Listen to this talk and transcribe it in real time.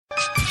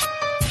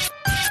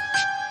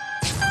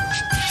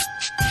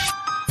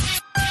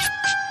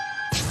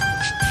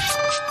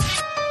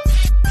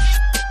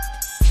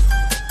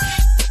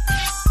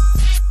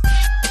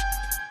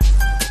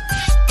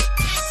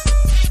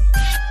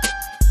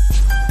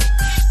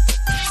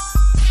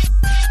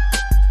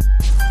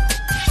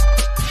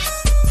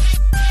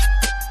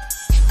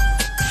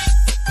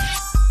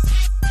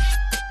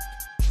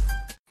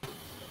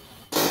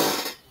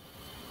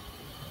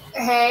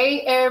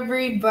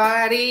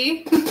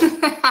everybody.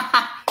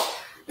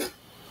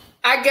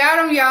 I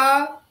got him,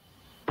 y'all.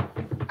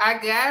 I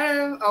got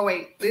him. Oh,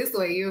 wait. This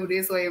way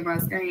in my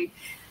screen.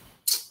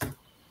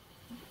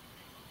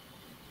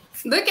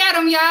 Look at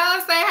him,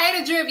 y'all. Say hey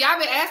to Drip. Y'all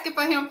been asking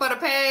for him for the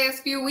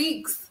past few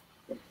weeks.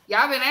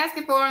 Y'all been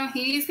asking for him.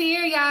 He's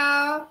here,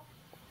 y'all.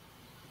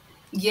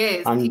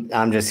 Yes.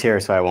 I'm just here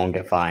so I won't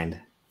get fined.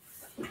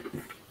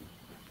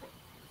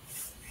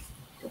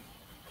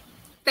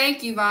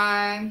 Thank you,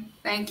 Vaughn.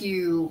 Thank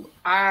you.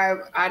 I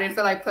didn't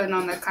feel like putting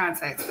on the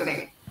context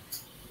today.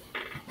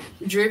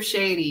 Drip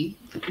Shady.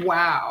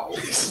 Wow.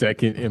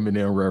 Second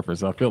Eminem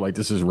reference. I feel like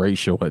this is Ray's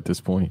show at this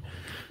point.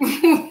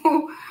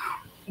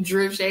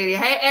 Drip Shady.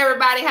 Hey,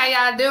 everybody. How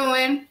y'all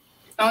doing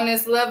on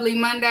this lovely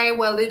Monday?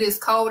 Well, it is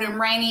cold and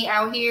rainy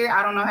out here.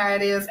 I don't know how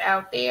it is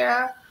out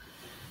there.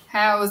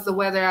 How is the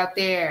weather out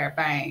there,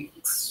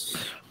 Banks?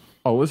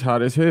 Oh, it's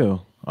hot as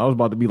hell. I was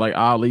about to be like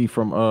Ali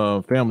from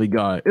Family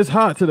Guy. It's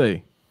hot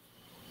today.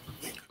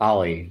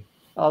 Ollie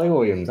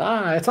Williams.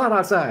 It's hot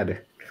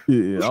outside.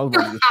 Yeah, I was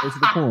about to get straight to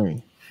the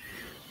point.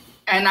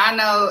 And I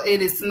know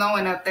it is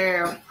snowing up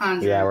there.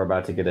 100. Yeah, we're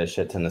about to get a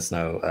shit ton of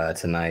snow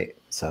tonight,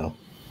 so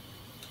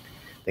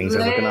things are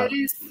looking up. Let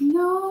it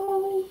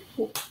snow.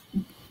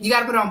 You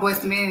got to put on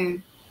Boyz II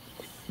Men.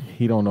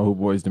 He don't know who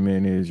Boyz II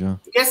Men is, y'all.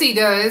 Yes, he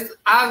does.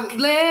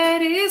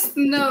 Let it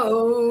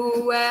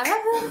snow.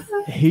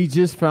 He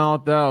just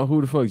found out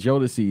who the fuck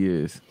Jodeci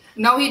is.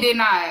 No, he did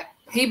not.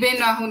 He been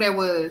know who that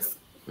was.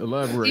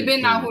 Elaborate. He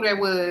been know who that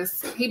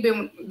was.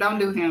 Don't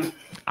do him.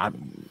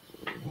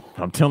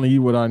 I'm telling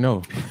you what I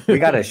know. We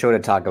got a show to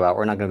talk about.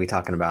 We're not going to be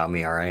talking about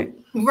me, all right?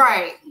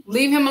 Right.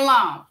 Leave him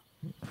alone.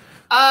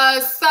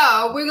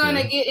 So we're going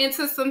to get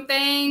into some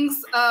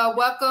things.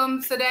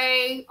 Welcome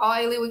today, All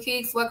Elite with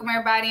Keeks. Welcome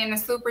everybody in the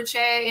super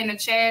chat, in the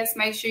chats.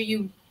 Make sure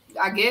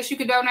I guess you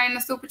could donate in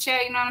the super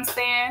chat. You know what I'm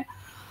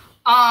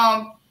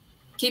saying?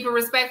 Keep it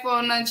respectful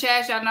in the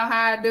chat. Y'all know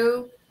how I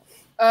do.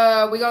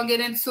 We're going to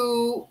get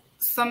into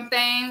some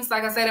things.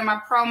 Like I said in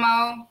my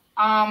promo,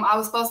 I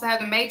was supposed to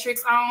have the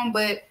Matrix on,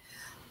 but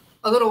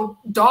a little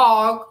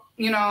dog,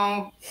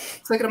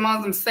 took it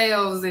among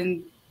themselves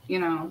and,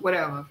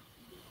 whatever.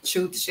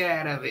 Shoot the shit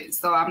out of it.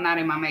 So I'm not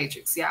in my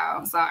Matrix, y'all.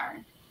 I'm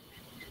sorry.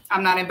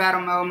 I'm not in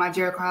battle mode. My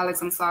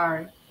Jerichoholics, I'm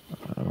sorry.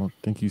 I don't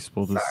think you're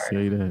supposed to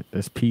say that.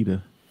 That's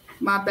Peter.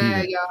 My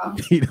bad, y'all.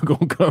 Peter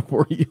gonna come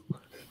for you.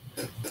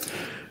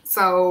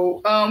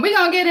 So we're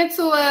gonna get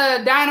into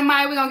a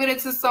Dynamite. We're gonna get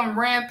into some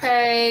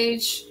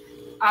Rampage.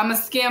 I'ma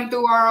skim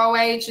through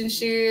ROH and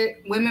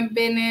shit, women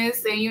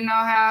business, and you know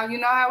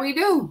how we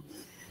do.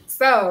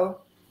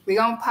 So we're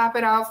gonna pop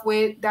it off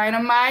with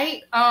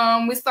Dynamite.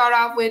 We start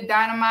off with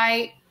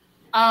Dynamite.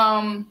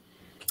 The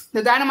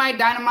Dynamite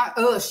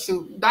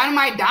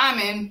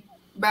Diamond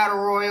Battle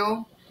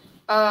Royal.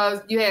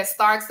 You had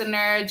Starks in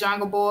there,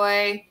 Jungle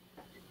Boy,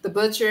 The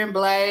Butcher and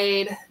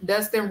Blade,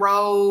 Dustin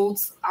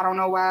Rhodes, I don't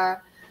know why,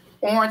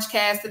 Orange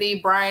Cassidy,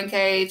 Brian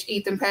Cage,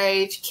 Ethan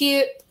Page,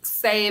 Kip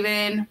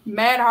Saban,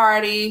 Matt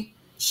Hardy,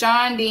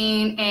 Shawn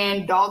Dean,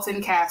 and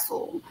Dalton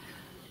Castle.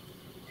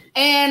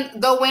 And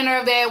the winner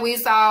of that we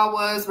saw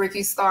was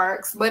Ricky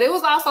Starks. But it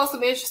was also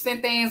some interesting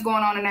things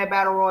going on in that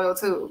Battle Royal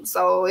too.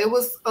 So it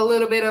was a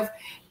little bit of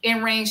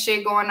in-ring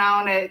shit going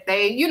on that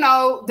they,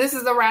 this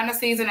is around the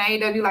season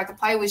AEW like to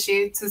play with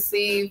shit to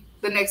see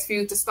the next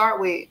feud to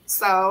start with.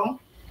 So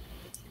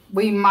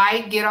we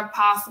might get a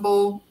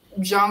possible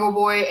Jungle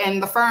Boy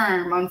and the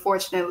Firm,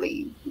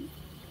 unfortunately.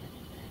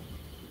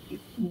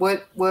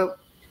 What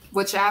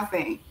y'all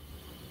think?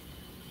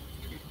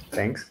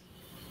 Thanks.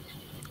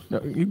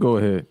 No, you go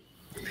ahead.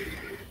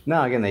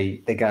 No, again, they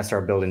got to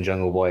start building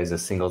Jungle Boy as a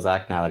singles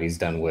act now that he's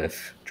done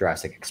with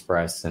Jurassic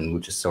Express and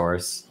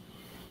Luchasaurus.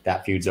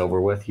 That feud's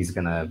over with. He's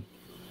going to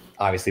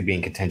obviously be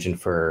in contention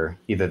for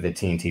either the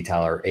TNT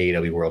title or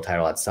AEW World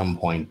title at some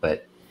point,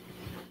 but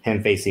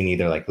him facing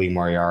either like Lee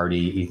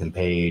Moriarty, Ethan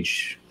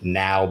Page,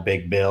 now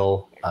Big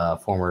Bill,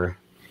 former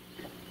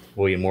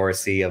William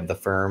Morrissey of the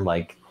Firm,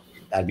 like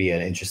that'd be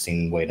an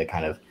interesting way to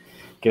kind of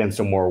get him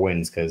some more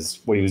wins, because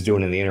what he was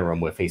doing in the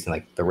interim with facing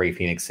like the Ray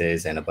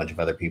Phoenixes and a bunch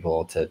of other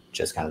people to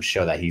just kind of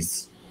show that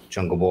he's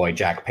Jungle Boy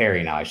Jack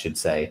Perry now, I should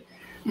say.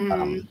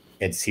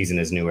 He's in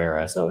his new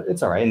era, so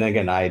it's all right. And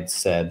again, I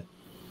said,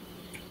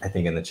 I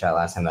think in the chat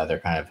last time, that they're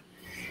kind of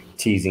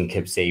teasing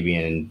Kip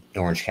Sabian and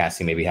Orange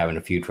Cassidy maybe having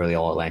a feud for the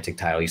All-Atlantic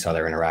title. You saw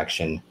their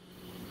interaction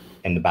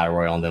in the Battle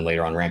Royal and then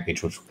later on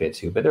Rampage, which we'll get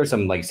to. But there were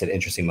some, like you said,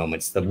 interesting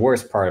moments. The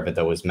worst part of it,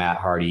 though, was Matt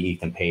Hardy,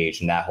 Ethan Page,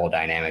 and that whole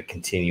dynamic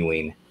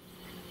continuing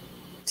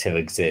to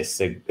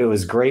exist. It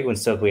was great when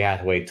Stokely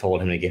Hathaway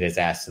told him to get his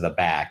ass to the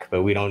back,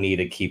 but we don't need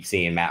to keep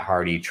seeing Matt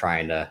Hardy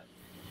trying to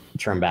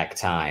turn back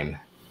time.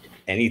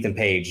 And Ethan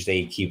Page,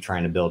 they keep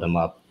trying to build him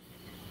up,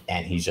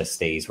 and he just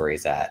stays where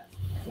he's at,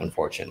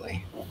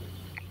 unfortunately.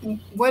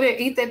 What did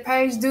Ethan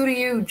Page do to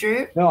you,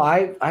 Drip? No,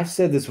 I've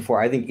said this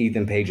before. I think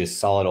Ethan Page is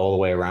solid all the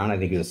way around. I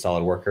think he's a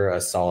solid worker, a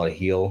solid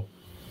heel.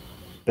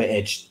 But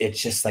it's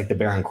just like the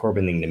Baron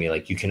Corbin thing to me.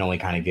 Like, you can only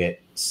kind of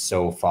get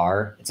so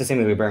far. It's the same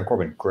thing with Baron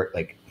Corbin.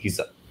 Like, he's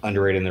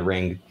underrated in the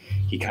ring.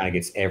 He kind of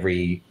gets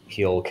every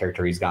heel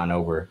character he's gotten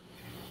over.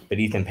 But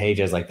Ethan Page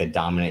as like the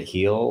dominant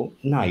heel,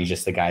 no, he's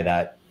just the guy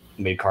that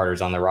made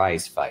Carter's on the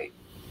rise fight.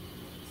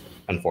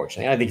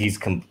 Unfortunately, I think he's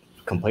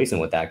complacent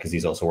with that because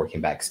he's also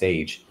working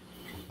backstage.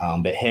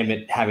 But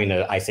him having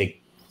to, I say,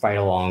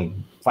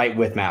 fight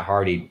with Matt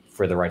Hardy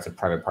for the rights of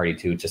Private Party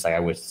 2, just like I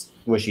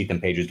wish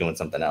Ethan Page was doing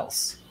something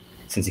else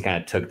since he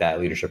kind of took that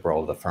leadership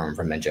role of the firm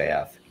from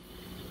MJF.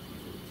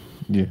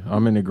 Yeah,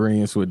 I'm in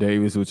agreement with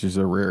Davis, which is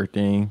a rare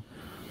thing.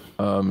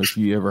 If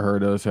you ever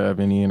heard us have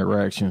any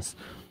interactions.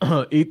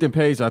 Ethan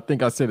Page, I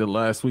think I said it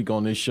last week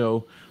on this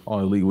show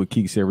on Elite with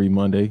Keeks every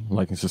Monday.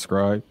 Like and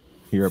subscribe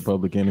here at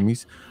Public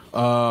Enemies.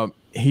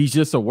 He's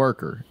just a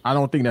worker. I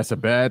don't think that's a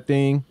bad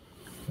thing.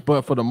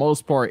 But for the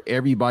most part,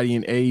 everybody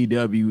in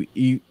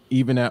AEW,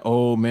 even that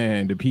old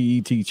man, the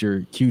PE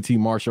teacher, QT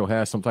Marshall,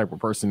 has some type of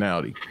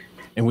personality.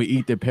 And with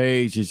Ethan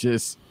Page, he's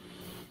just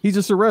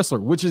a wrestler,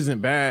 which isn't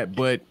bad,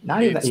 but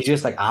not even he's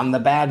just like, I'm the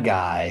bad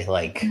guy.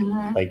 Like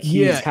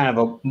he's kind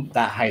of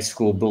that high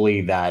school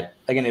bully that,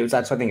 again,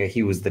 that's why I think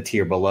he was the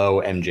tier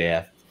below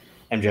MJF.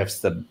 MJF's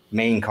the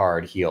main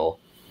card heel.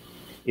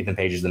 Ethan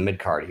Page is the mid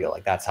card heel.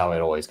 Like that's how it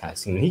always kind of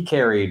seemed. He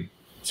carried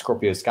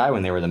Scorpio Sky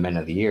when they were the men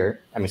of the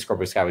year. I mean,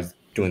 Scorpio Sky was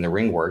doing the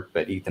ring work,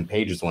 but Ethan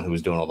Page is the one who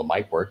was doing all the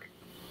mic work.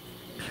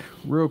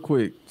 Real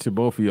quick to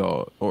both of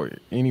y'all or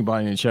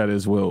anybody in the chat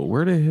as well,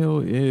 where the hell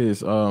is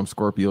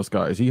Scorpio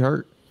Sky? Is he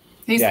hurt?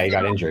 He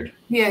got injured.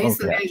 Yeah, he's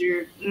still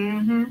injured.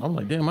 Mm-hmm. I'm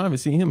like, damn, I haven't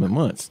seen him in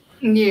months.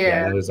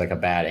 Yeah, it was like a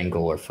bad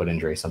ankle or foot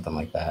injury, something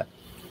like that.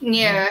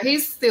 Yeah,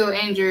 he's still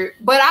injured.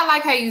 But I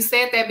like how you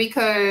said that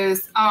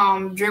because,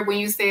 Drip, when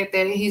you said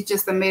that he's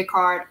just a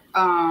mid-card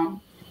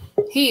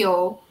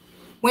heel,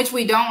 which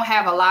we don't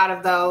have a lot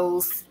of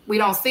those. We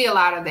don't see a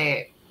lot of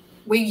that.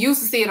 We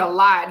used to see it a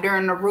lot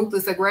during the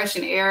Ruthless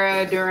Aggression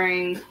era,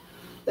 during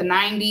the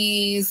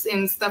 90s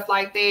and stuff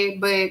like that.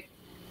 But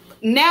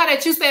now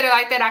that you said it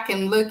like that, I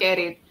can look at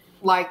it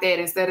like that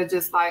instead of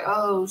just like,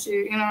 oh,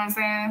 shit, you know what I'm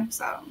saying?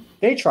 So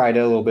they tried it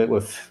a little bit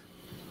with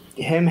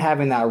him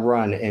having that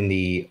run in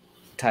the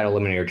title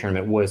eliminator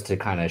tournament was to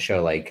kind of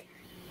show like,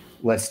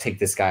 let's take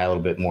this guy a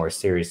little bit more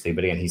seriously.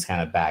 But again, he's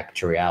kind of back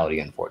to reality,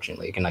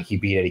 unfortunately. And like he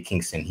beat Eddie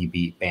Kingston, he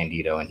beat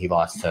Bandito, and he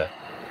lost to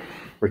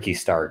Ricky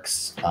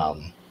Starks.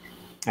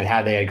 And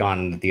had they had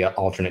gone the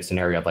alternate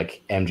scenario of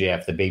like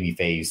MJF, the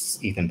babyface,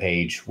 Ethan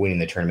Page winning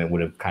the tournament would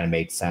have kind of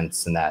made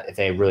sense. And that if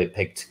they really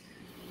picked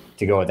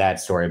to go with that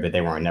story, but they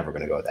weren't never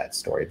going to go with that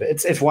story. But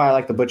it's why I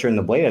like the Butcher and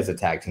the Blade as a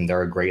tag team.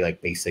 They're a great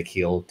like basic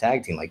heel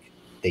tag team. Like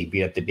they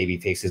beat up the baby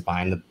faces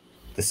behind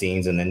the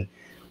scenes and then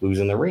lose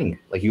in the ring.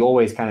 Like you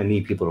always kind of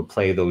need people to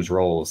play those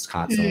roles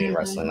constantly in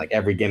wrestling. Like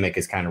every gimmick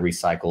is kind of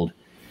recycled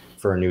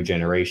for a new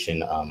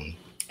generation.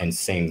 And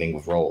same thing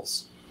with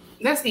roles.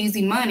 That's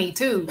easy money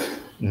too.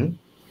 Mm-hmm.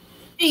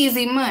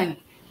 Easy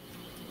money.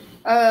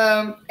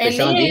 And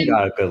Sean Dean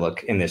got a good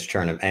look in this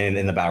tournament and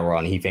in the Battle Royal,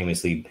 and he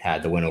famously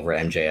had the win over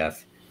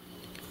MJF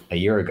a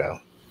year ago.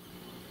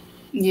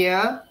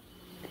 Yeah.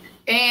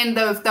 And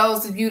if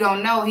those of you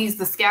don't know, he's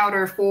the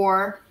scouter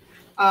for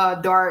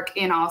Dark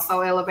and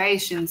also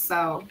Elevation.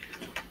 So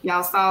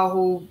y'all saw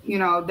who,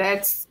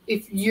 that's,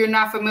 if you're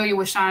not familiar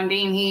with Sean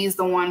Dean, he's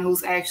the one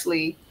who's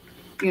actually,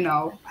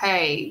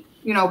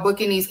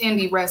 booking these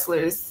indie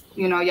wrestlers.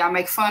 Y'all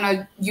make fun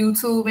of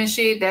YouTube and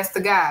shit. That's the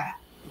guy.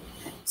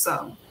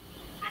 So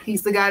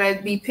he's the guy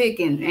that be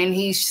picking and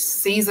he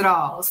sees it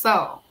all.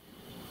 So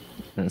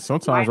and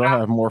sometimes I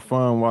have more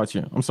fun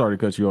watching. I'm sorry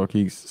to cut you off,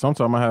 Keeks.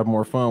 Sometimes I have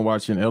more fun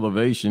watching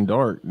Elevation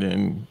Dark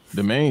than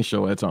the main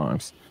show at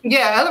times.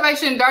 Yeah,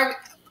 Elevation Dark,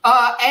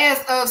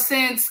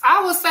 since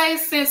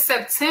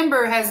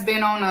September has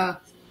been on a,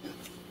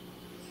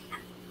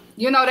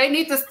 they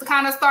need to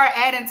kind of start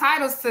adding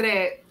titles to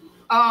that.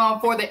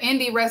 For the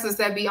indie wrestlers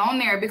that be on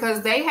there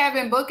because they have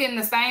been booking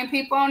the same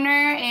people on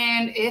there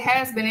and it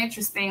has been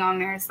interesting on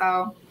there.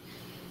 So,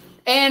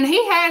 and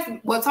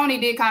Tony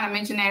did kind of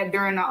mention that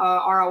during the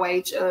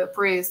ROH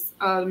press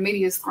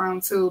media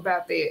scrum too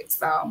about that.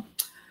 So,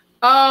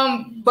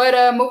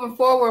 but moving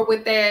forward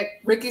with that,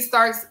 Ricky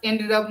Starks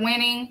ended up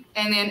winning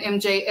and then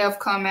MJF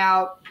come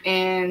out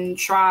and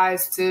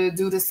tries to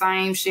do the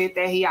same shit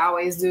that he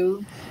always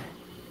do.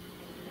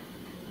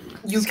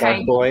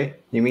 Scarf boy,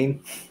 you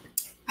mean?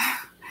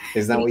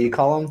 Isn't that what you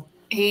call him?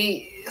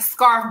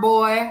 Scarf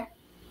boy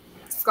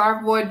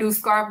do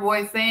scarf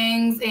boy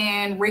things,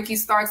 and Ricky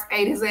Starks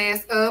ate his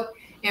ass up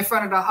in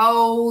front of the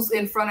hoes,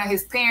 in front of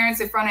his parents,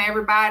 in front of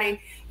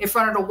everybody, in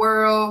front of the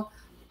world,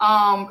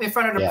 in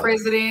front of the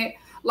president.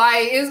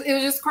 Like it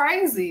was just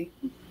crazy.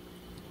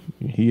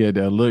 He had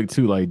that look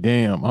too, like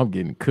damn, I'm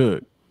getting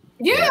cooked.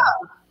 Yeah.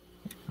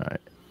 All right.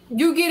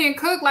 You getting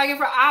cooked like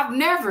I've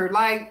never,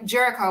 like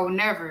Jericho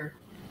never.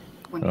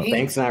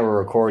 Banks and I were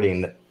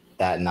recording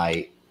that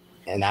night.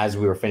 And as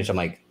we were finished, I'm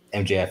like,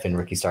 MJF and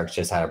Ricky Starks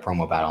just had a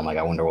promo battle. I'm like,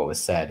 I wonder what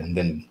was said. And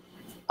then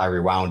I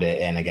rewound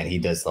it. And again, he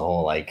does the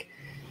whole like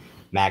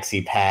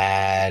maxi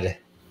pad,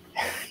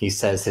 He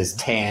says his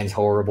tan's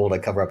horrible to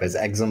cover up his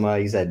eczema.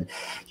 He said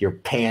your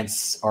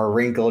pants are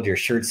wrinkled, your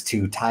shirt's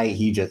too tight.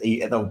 He said he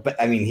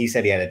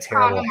had a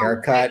terrible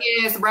haircut.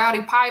 Yes,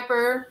 Rowdy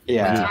Piper.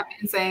 Yeah, which I've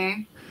been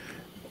saying.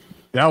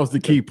 That was the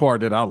key part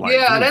that I liked.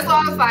 Yeah, that's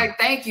why I was like,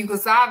 thank you,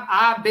 because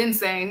I've been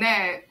saying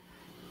that.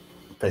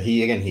 But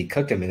he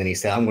cooked him, and then he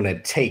said, "I'm going to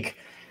take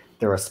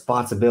the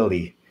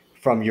responsibility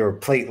from your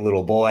plate,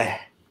 little boy."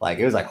 Like,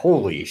 it was like,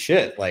 holy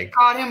shit. Like,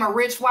 called him a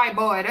rich white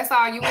boy. That's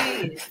all you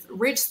is.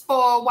 Rich,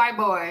 spoiled white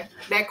boy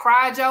that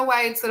cried your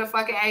way to the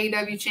fucking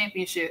AEW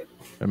championship.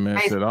 That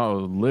man said, I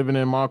was living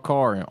in my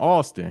car in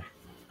Austin,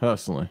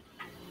 hustling.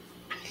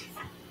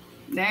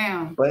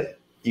 Damn. But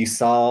you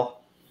saw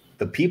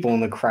the people in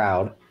the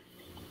crowd.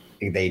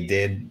 They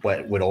did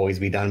what would always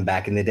be done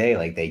back in the day.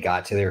 Like, they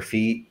got to their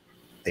feet.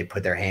 They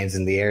put their hands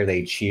in the air.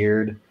 They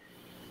cheered.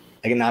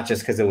 Like, not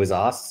just because it was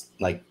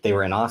like they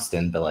were in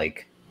Austin, but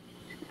like,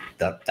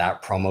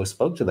 that promo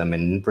spoke to them.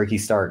 And Ricky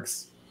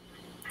Starks,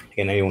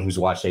 and anyone who's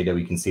watched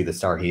AEW can see the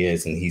star he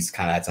is, and he's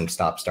kind of had some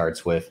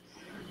stop-starts with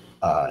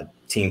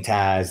Team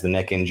Taz, the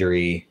neck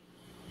injury,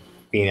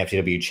 being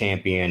FTW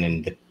champion,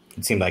 and it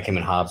seemed like him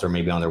and Hobbs were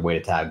maybe on their way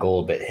to tag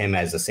gold, but him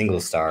as a single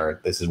star,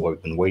 this is what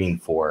we've been waiting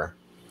for.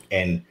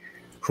 And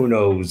who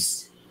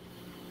knows,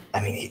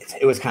 I mean,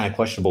 it was kind of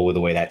questionable with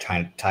the way that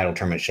title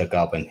tournament shook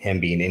up and him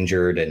being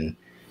injured and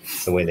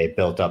the way they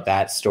built up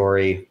that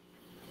story.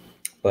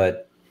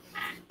 But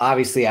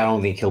obviously, I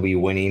don't think he'll be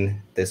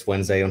winning this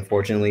Wednesday,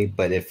 unfortunately.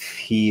 But if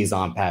he's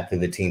on path to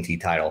the TNT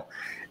title,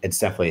 it's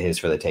definitely his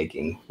for the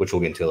taking, which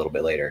we'll get into a little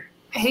bit later.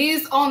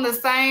 He's on the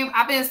same,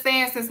 I've been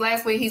saying since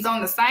last week, he's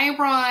on the same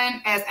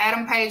run as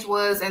Adam Page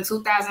was in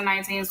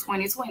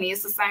 2019-2020.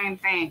 It's the same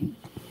thing.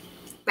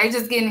 They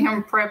just getting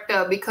him prepped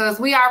up because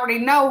we already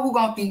know who's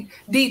going to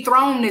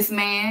dethrone this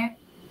man.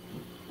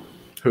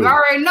 Who? We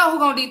already know who's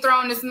going to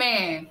dethrone this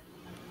man.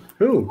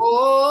 Who?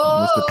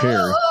 Oh, Mr.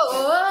 Perry.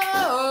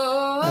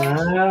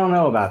 I don't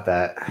know about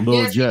that.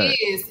 Yes, it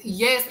is.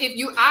 Yes,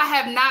 I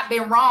have not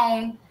been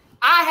wrong.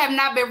 I have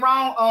not been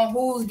wrong on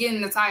who's getting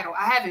the title.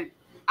 I haven't.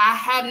 I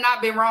have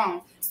not been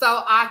wrong.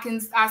 So I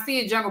see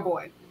it, Jungle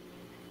Boy.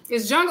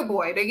 It's Jungle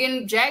Boy. They're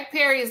getting Jack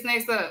Perry is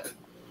next up.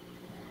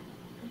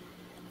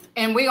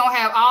 And we're going to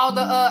have all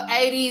the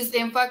 80s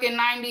and fucking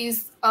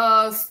 90s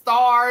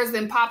stars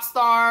and pop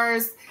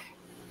stars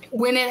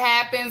when it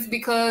happens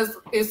because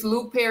it's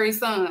Luke Perry's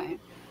son.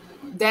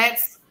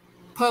 That's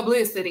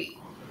publicity.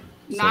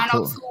 So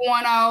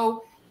 90210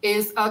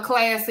 is a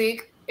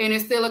classic, and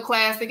it's still a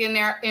classic in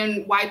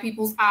white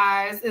people's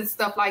eyes and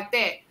stuff like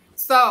that.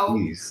 So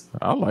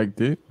I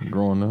liked it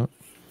growing up.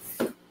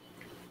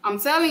 I'm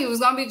telling you, it's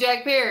gonna be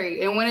Jack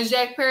Perry, and when it's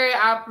Jack Perry,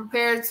 I'm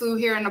prepared to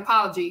hear an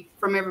apology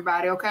from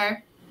everybody. Okay,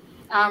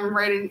 I'm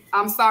ready.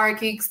 I'm sorry,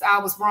 Keeks. I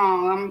was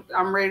wrong.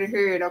 I'm ready to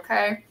hear it.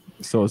 Okay.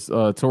 So is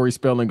Tori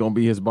Spelling gonna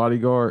be his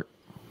bodyguard?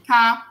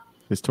 Huh?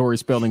 Is Tori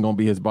Spelling gonna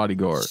be his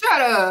bodyguard?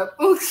 Shut up.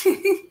 She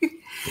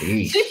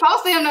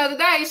posted him the other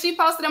day. She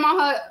posted him on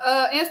her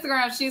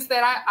Instagram. She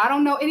said, I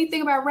don't know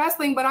anything about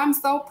wrestling, but I'm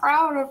so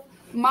proud of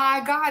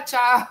my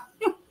godchild.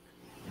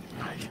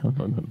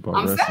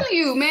 I'm telling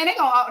you, man,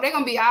 they're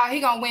gonna be out.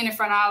 He gonna win in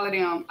front of all of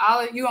them.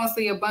 You gonna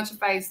see a bunch of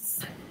faces.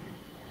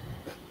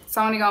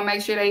 Sony gonna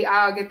make sure they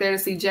all get there to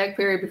see Jack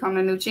Perry become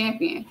the new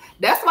champion.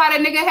 That's why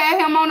that nigga had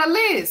him on the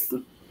list.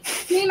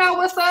 You know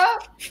what's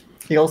up?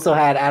 He also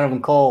had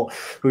Adam Cole,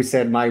 who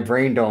said, "My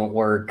brain don't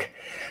work."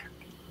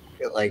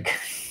 Like,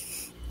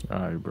 all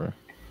right, bro.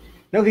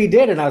 No, he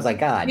did, and I was like,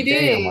 God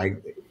damn! I'm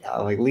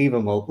like, leave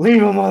him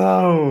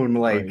alone.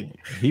 Like,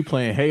 he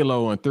playing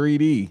Halo in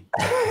 3D,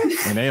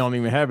 and they don't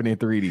even have it in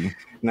 3D.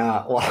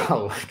 Nah,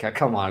 wow,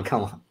 come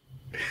on.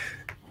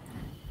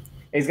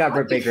 He's got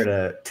Britt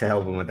Baker to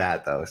help him with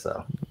that, though.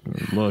 So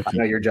Lucky. I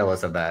know you're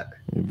jealous of that.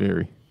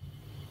 Very.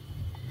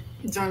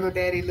 Jungle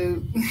Daddy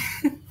Luke.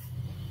 I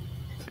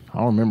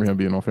don't remember him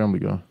being on Family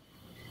Guy.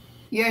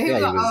 Yeah, he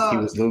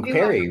was Luke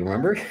Perry.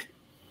 Remember?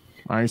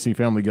 I ain't seen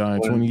Family Guy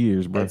in 20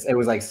 years, bro. It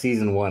was like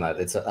season 1.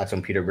 That's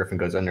when Peter Griffin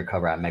goes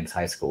undercover at Meg's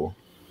high school,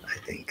 I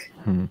think.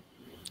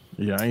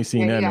 Yeah, I ain't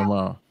seen that in a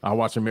while. I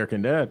watch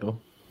American Dad, though.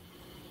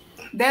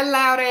 That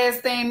loud ass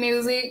theme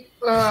music.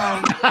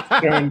 Dun,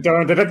 dun,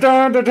 dun, dun,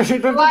 dun, dun,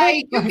 dun, dun,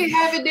 like, you can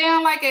have it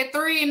down like at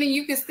 3 and then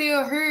you can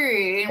still hear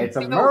it. It's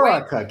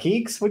America,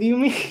 Keeks. What do you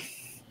mean?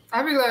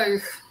 I'd be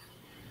like,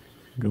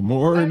 good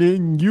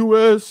morning,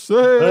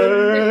 USA.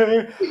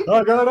 Hey,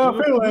 I got a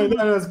feeling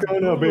that it's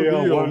gonna be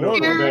a wonderful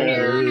day.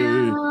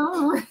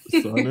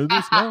 Sun of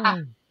the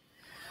sky.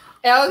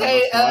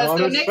 Okay,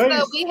 so next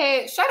up we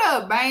had, shut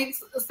up,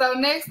 Banks. So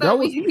next up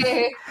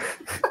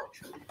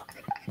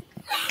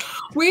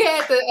we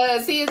had the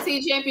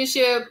TNT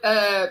Championship,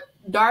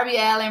 Darby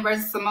Allin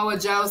versus Samoa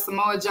Joe.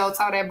 Samoa Joe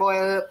tore that boy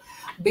up,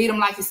 beat him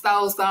like he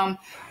stole something,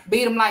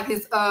 beat him like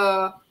his,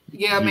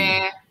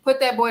 man, put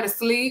that boy to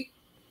sleep.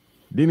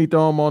 Didn't he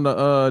throw him on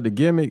the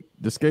gimmick,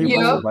 the skateboard?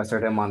 Yeah. I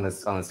started him on the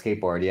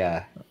skateboard,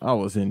 yeah. I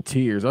was in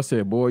tears. I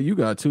said, boy, you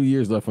got 2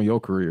 years left on your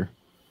career.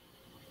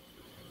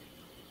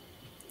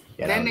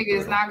 Yeah, that nigga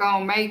is not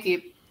gonna make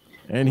it.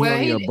 And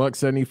he only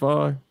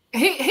 $175.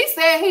 He said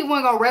said he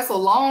wasn't gonna wrestle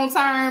long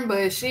term,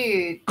 but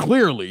shit.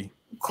 Clearly.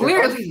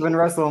 He's been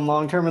wrestling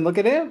long term, and look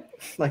at him.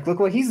 Like, look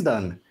what he's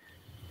done.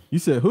 You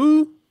said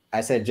who?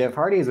 I said Jeff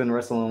Hardy has been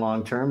wrestling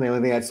long term. The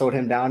only thing that slowed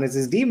him down is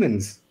his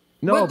demons.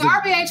 No, but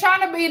Darby ain't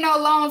trying to be no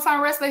long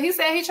time wrestler. He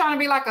said he's trying to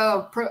be like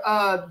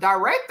a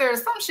director or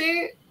some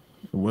shit.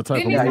 What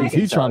type of movies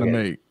he trying to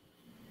make?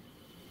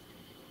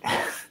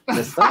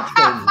 The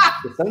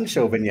Sun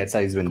Show vignettes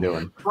that he's been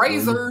doing.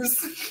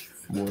 Razors.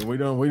 Boy, we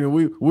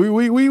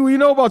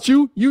know about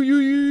you.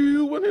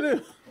 You what it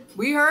is?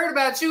 We heard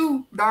about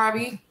you,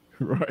 Darby.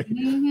 Right.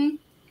 Mm-hmm.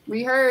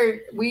 We heard.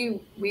 We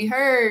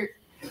heard.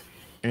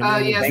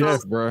 And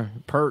Jeff, bro.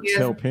 Perks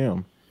help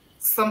him.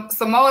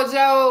 Samoa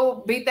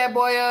Joe beat that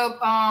boy up.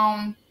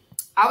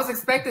 I was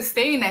expecting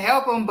Steen to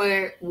help him,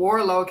 but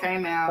Wardlow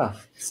came out.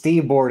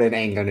 Steve Borden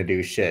ain't gonna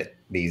do shit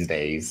these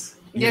days.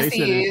 Yes,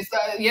 he is.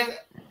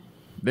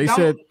 They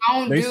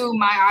don't do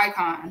my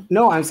icon.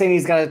 No, I'm saying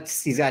he's got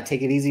to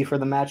take it easy for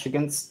the match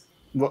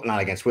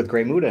with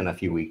Great Muta in a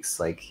few weeks.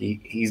 Like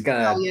he's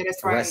gonna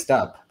rest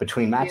up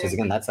between matches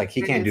again. That's like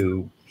he can't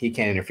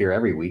interfere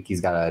every week.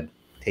 He's got to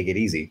take it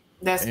easy.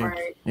 That's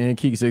right. And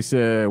Keeks, they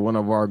said one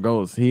of our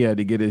goals, he had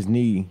to get his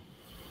knee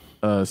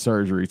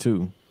surgery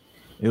too.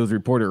 It was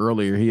reported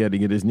earlier he had to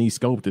get his knee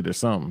sculpted or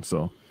something.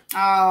 So.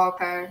 Oh,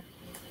 okay.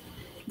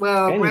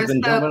 Well, he's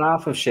been jumping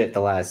off of shit the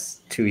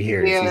last 2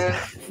 years. Yeah.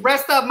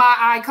 Rest up, my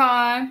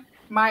icon.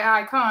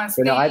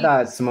 But no, I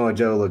thought Samoa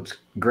Joe looked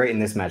great in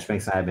this match.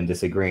 Banks and I have been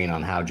disagreeing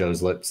on how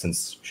Joe's looked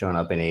since showing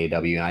up in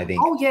AEW, and I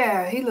think. Oh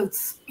yeah, he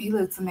looks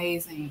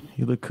amazing.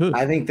 He looked good.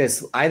 I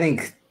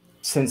think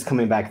since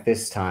coming back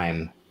this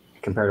time,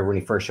 compared to when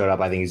he first showed up,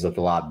 I think he's looked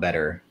a lot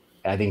better.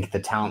 I think the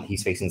talent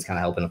he's facing is kind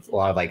of helping a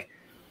lot of like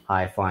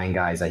high flying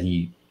guys that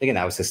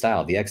that was his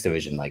style, the X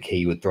division. Like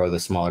he would throw the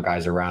smaller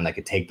guys around that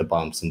could take the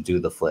bumps and do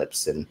the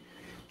flips, and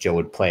Joe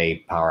would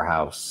play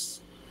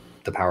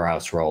the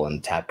powerhouse role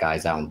and tap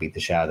guys out and beat the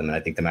shit out of them. And I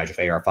think the match with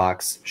AR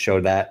Fox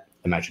showed that.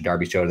 The match with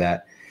Darby showed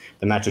that.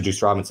 The match with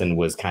Juice Robinson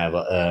was kind of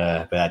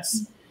but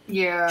that's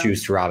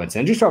Juice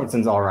Robinson. Juice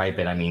Robinson's all right,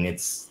 but I mean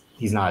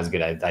he's not as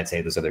good as I'd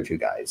say those other two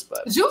guys.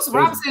 But Juice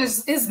Robinson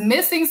is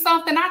missing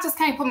something. I just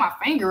can't put my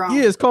finger on.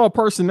 Yeah, it's called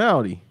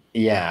personality.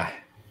 Yeah.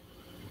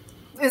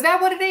 Is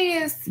that what it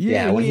is?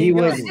 Yeah, when he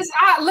was...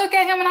 I look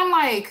at him and I'm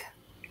like,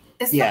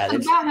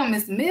 something about him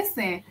is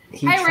missing.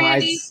 He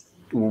tries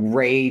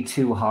way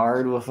too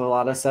hard with a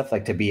lot of stuff,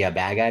 like to be a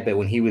bad guy, but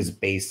when he was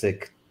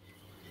basic,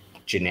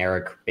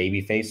 generic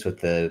babyface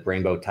with the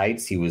rainbow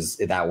tights,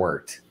 that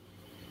worked.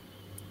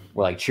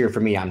 Well, like, cheer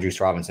for me, I'm Juice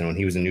Robinson. When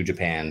he was in New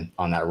Japan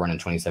on that run in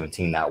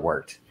 2017, that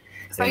worked.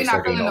 So you're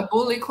not feeling the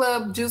Bully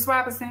Club Juice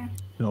Robinson?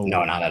 No,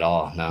 not at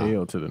all. No.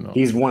 Hell to the no.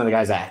 He's one of the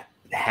guys that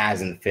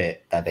hasn't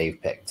fit that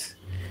they've picked.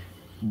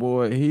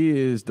 Boy, he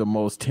is the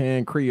most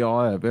tan Creole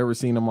I've ever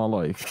seen in my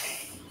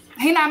life.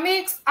 He not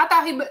mixed? I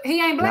thought he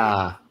ain't black.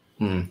 Nah.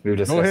 We were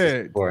discussing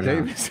this before.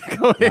 Davis,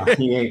 go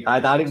ahead. I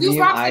thought he was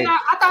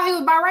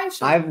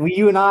biracial.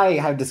 You and I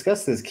have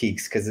discussed this,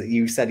 Keeks, because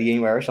you said he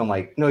ain't biracial. I'm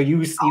like, no,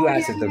 you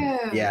asked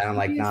it. Yeah, I'm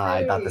like, nah,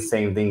 I thought the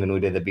same thing when we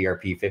did the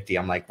BRP 50.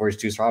 I'm like, where's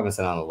Juice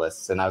Robinson on the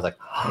list? And I was like,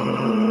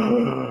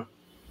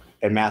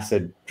 and Matt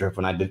said, Drip,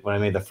 when I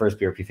made the first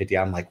BRP 50,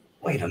 I'm like,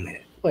 wait a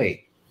minute,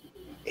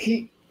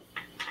 he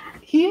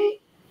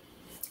ain't.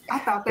 I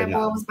thought that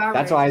boy was biracial.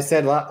 That's why I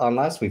said on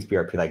last week's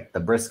BRP, like the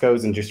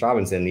Briscoes and Juice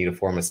Robinson need to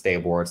form a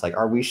stable where it's like,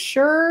 are we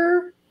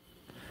sure?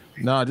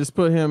 Nah, just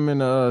put him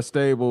in a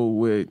stable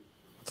with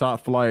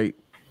Top Flight.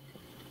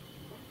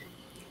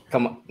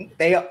 Come on,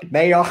 they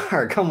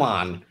are. Come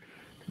on.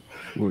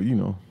 Well,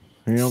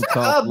 him,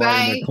 Top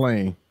Flight, and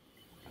McClain.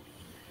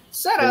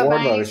 Shut up,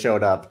 Wardlow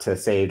showed up to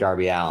save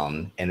Darby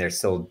Allin, and they're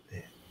still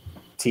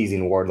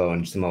teasing Wardlow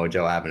and Samoa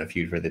Joe having a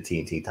feud for the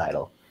TNT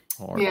title.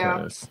 Hard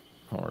pass.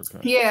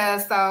 Yeah,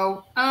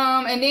 so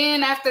and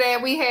then after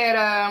that we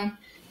had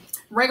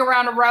Ring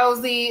Around the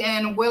Rosie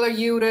and Wheeler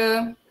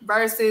Yuta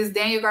versus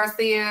Daniel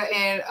Garcia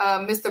and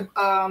Mr.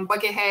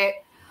 Bucket Hat.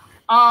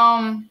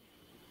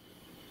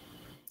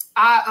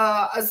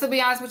 To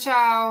be honest with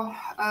y'all,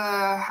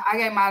 I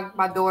gave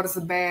my daughters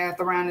a bath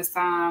around this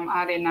time.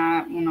 I did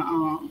not want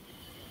to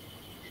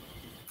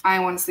I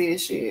didn't want to see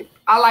this shit.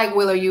 I like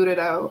Wheeler Yuta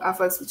though. I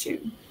fucks with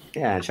you.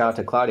 Yeah, and shout out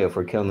to Claudio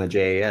for killing the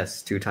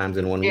JAS 2 times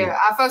in 1 week. Yeah,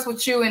 I fucks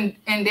with you and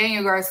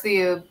Daniel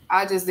Garcia.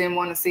 I just didn't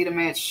want to see the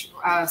match,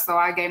 so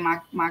I gave my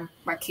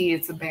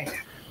kids a bath.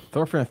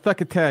 Thorfinn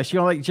Thuckatash, you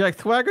don't like Jack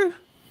Swagger?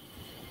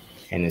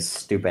 And his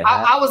stupid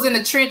hat. I was in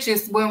the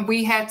trenches when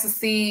we had to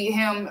see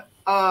him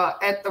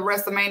at the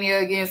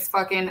WrestleMania against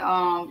fucking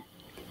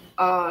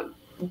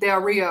Del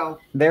Rio.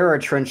 There are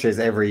trenches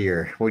every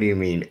year. What do you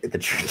mean, the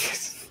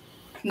trenches?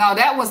 No,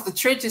 that was the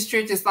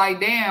trenches. Like,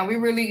 damn, we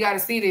really got to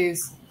see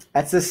this.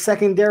 That's a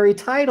secondary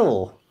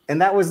title,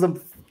 and that was the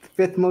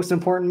 5th most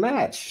important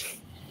match.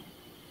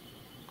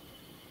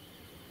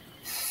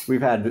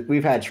 We've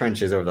had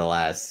trenches over the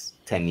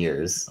last 10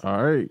 years.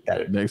 All right,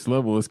 next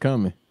level is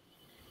coming.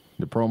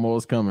 The promo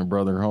is coming,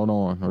 brother. Hold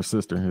on, or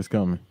sister, it's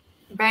coming.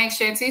 Bank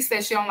Shanty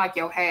said she don't like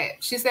your hat.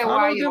 She said, I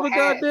 "Why don't your give a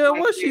hat?" goddamn like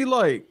what that? she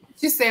like.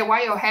 She said,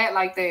 "Why your hat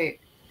like that?"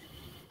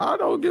 I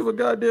don't give a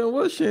goddamn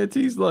what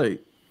Shanty's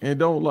like and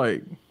don't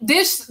like.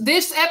 This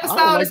episode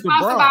like is the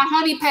sponsored bra. by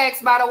Honey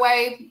Packs, by the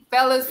way.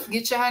 Fellas,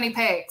 get your Honey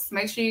Packs.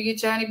 Make sure you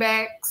get your Honey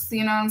Packs.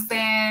 You know what I'm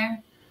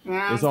saying? You know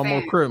what It's I'm almost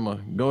saying? Christmas.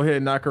 Go ahead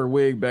and knock her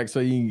wig back so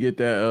you can get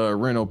that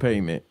rental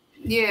payment.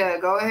 Yeah,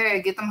 go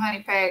ahead, get them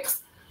Honey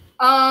Packs.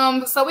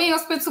 So we ain't gonna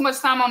spend too much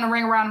time on the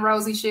Ring Around the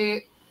Rosie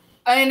shit.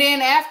 And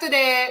then after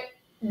that,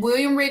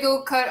 William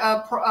Regal cut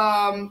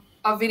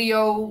a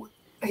video.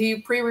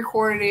 He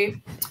pre-recorded it.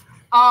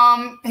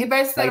 He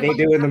basically Like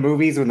they do in the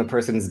movies when the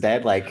person's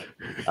dead. Like,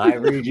 I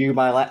read you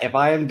my life. If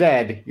I am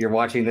dead, you're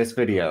watching this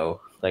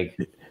video. Like,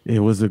 It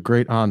was a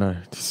great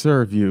honor to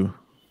serve you.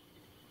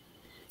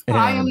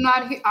 I am And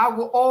not here. I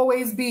will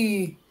always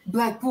be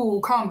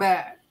Blackpool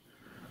Combat.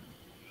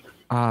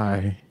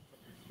 I,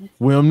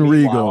 William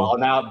Regal. well,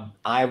 now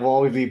I will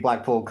always be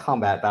Blackpool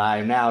Combat, but I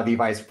am now the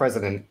vice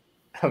president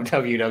of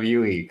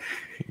WWE.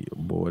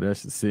 Boy,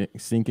 that's a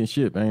sinking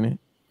ship, ain't it?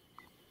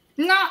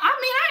 No, I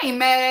mean, I ain't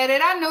mad at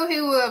it. I knew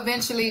he would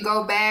eventually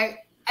go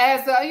back.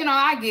 As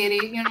I get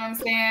it. You know what I'm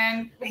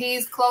saying?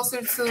 He's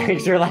closer to.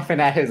 You're laughing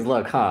at his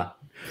look, huh?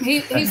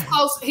 He's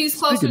close. He's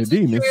closer Speaking to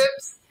of demons.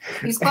 trips.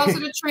 He's closer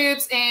to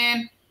trips,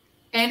 and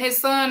his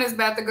son is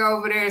about to go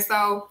over there.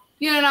 So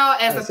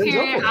as a Son's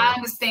parent, over I there.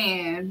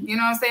 understand. You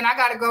know what I'm saying? I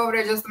got to go over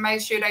there just to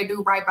make sure they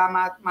do right by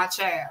my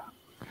child.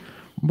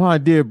 My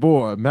dear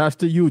boy,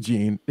 Master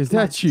Eugene, is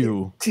that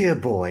you? Dear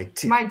boy,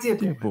 My dear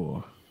Dear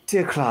boy.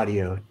 dear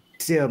Claudio,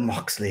 dear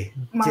Moxley,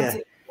 My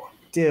dear-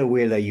 dear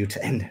Wheeler Utah,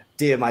 and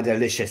dear my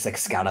delicious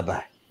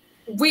Excalibur.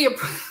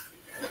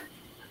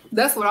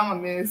 That's what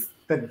I'm gonna miss.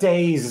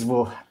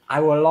 I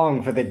will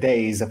long for the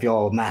days of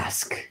your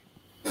mask.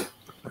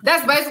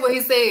 That's basically what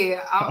he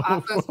said. I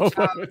fucks with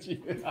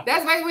y'all.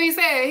 That's basically what he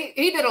said.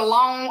 He did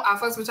I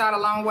fucks with y'all a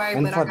long way,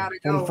 And but for, I gotta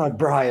and go. for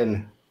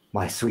Brian,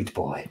 my sweet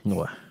boy.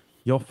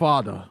 Your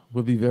father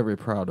will be very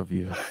proud of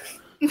you.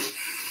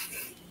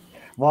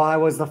 Well, I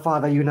was the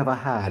father you never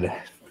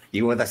had.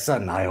 You were the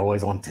son I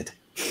always wanted.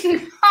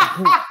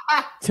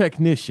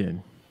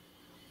 Technician.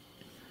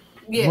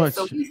 Yeah, Much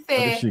so he of the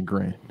said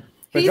chagrin.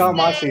 But he John said-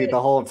 Moxley the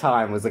whole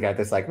time was looking at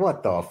this like,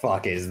 what the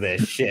fuck is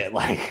this shit?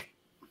 Like,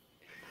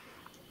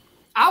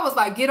 I was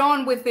like, get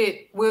on with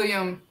it,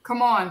 William.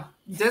 Come on.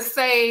 Just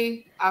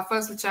say I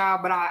fucks with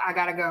y'all, but I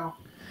gotta go.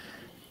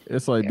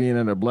 It's like being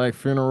at a black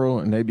funeral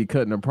and they be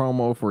cutting a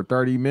promo for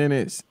 30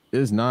 minutes.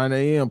 It's 9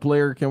 a.m.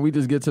 Player, can we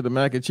just get to the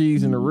mac and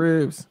cheese and the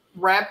ribs?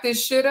 Wrap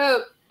this shit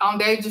up on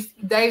Dave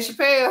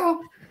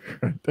Chappelle.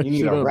 you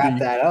need to wrap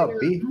that up,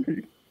 B.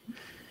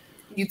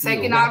 You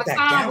taking wrap all the that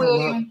time, down,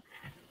 William.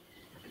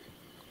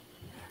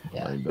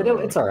 Yeah, but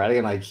it's all right.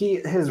 Again, like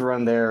his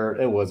run there,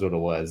 it was what it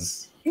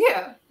was.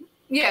 Yeah.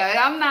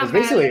 Yeah, I'm It not was mad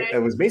basically at it. it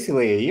was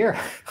basically a year.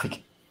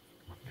 Like,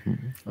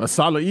 A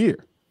solid year.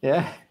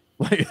 yeah.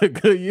 Like a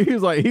good year. He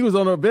was like, he was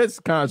on a vet's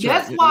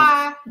contract.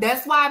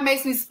 That's why it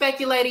makes me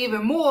speculate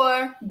even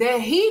more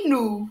that he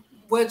knew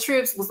what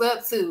Trips was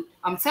up to.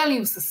 I'm telling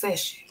you,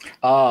 Succession.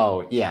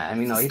 Oh yeah. I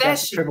mean, no,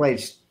 Succession.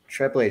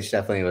 Triple H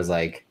definitely was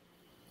like,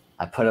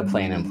 I put a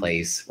plan in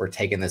place. We're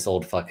taking this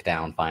old fuck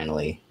down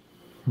finally.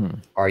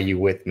 Are you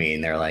with me?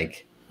 And they're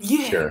like,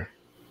 Yeah. sure.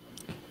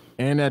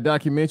 And that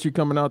documentary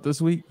coming out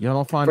this week, y'all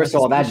don't find First that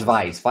of all, that's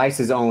suspicious? Vice. Vice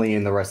is only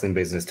in the wrestling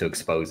business to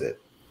expose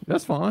it.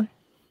 That's fine.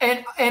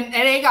 And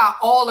they got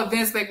all of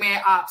Vince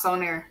McMahon ops on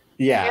there.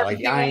 Yeah, Every like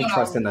single I ain't one of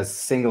trusting a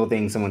single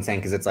thing someone's saying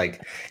because it's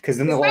like, because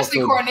then they'll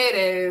Especially also,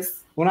 Cornette.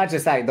 well, not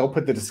just that, they'll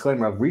put the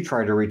disclaimer of we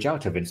tried to reach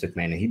out to Vince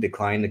McMahon and he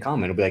declined to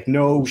comment. It'll be like,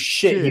 no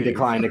shit, he Shit.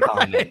 declined to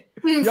comment.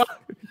 Y'all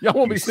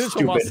won't be You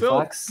snitching on stupid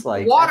myself. fucks.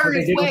 Like Water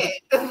that's is what they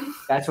did wet.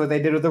 that's what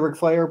they did with the Ric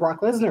Flair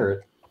Brock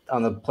Lesnar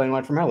on the plane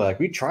ride from LA. Like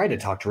we tried to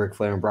talk to Ric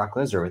Flair and Brock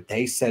Lesnar, but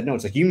they said no.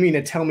 It's like, you mean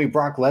to tell me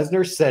Brock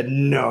Lesnar said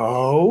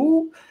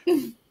no?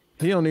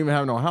 He don't even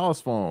have no house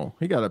phone.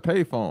 He got a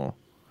pay phone.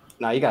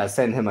 Now you gotta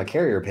send him a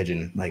carrier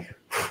pigeon. Like,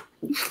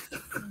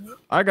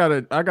 I got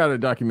a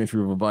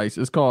documentary of Vice.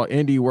 It's called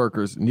Indie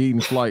Workers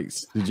Needing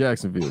Flights to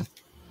Jacksonville.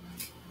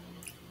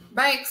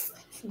 Banks,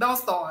 don't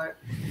start.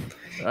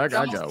 I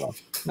got one.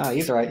 no,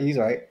 he's right. He's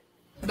right.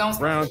 Don't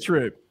start. Round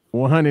trip,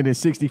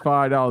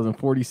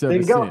 $165.47.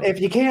 Then go, if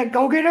you can't,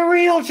 go get a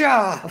real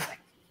job.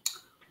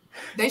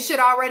 They should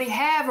already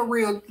have a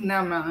real.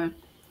 Never mind.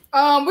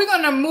 We're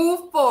gonna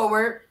move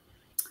forward.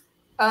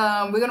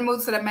 We're gonna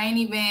move to the main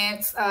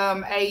event.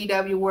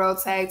 AEW World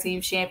Tag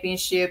Team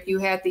Championship. You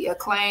had the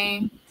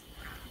Acclaim.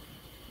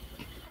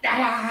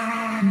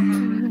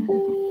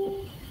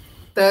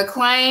 The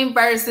Acclaim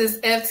versus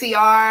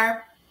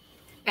FTR.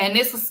 And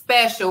this was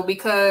special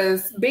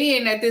because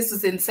being that this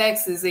was in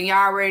Texas and y'all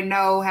already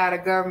know how the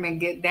government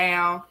get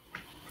down,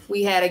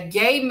 we had a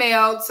gay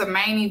male to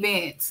main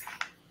event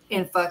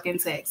in fucking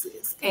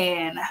Texas.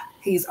 And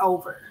he's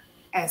over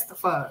as the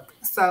fuck.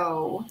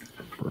 So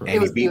And it he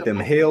was beat them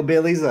beautiful.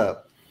 hillbillies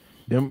up.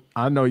 Them,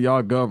 I know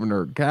y'all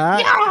governor.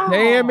 God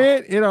damn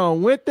it. It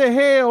on went to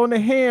hell in the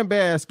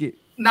handbasket.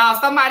 Now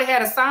somebody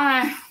had a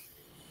sign.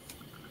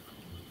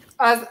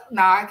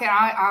 No, I can't.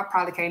 I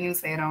probably can't even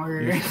say it on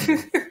here.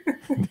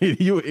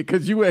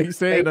 Because you ain't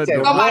saying that.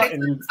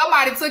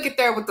 Somebody took it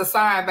there with the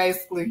sign,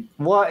 basically.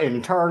 What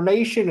in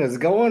tarnation is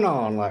going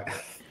on? Like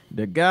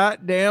the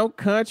goddamn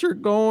country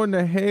going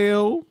to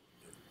hell.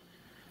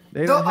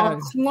 They don't have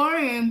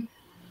claim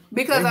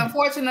because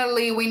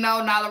unfortunately we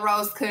know Nyla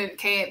Rose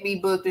can't be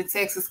booked in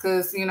Texas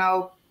because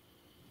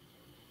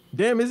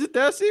Damn, is it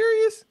that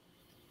serious?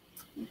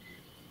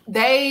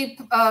 They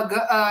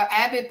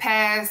Abbott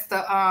passed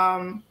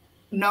the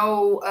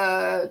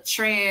no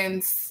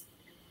trans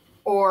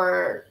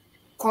or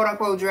quote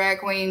unquote drag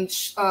queen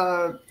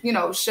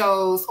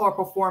shows or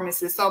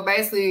performances. So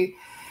basically,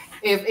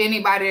 if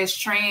anybody is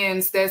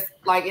trans that's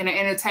like in the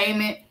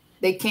entertainment,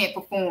 they can't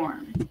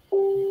perform.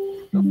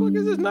 The fuck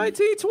is this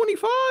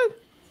 1925?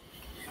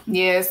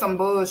 Yeah, it's some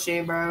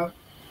bullshit, bro.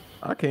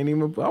 I can't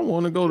even. I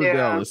want to go to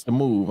Dallas to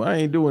move. I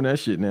ain't doing that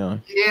shit now.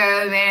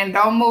 Yeah, man,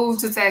 don't move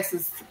to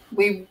Texas.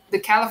 The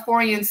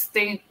Californians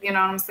think, you know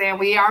what I'm saying?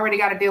 We already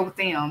got to deal with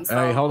them. So.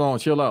 Hey, hold on,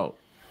 chill out.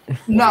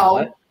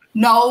 No,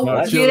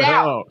 get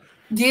out.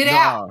 Get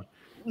out.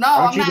 No,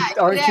 I'm not.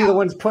 Aren't you the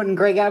ones putting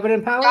Greg Abbott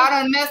in power? Y'all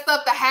done messed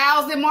up the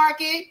housing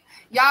market.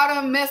 Y'all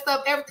done messed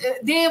up everything.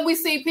 Then we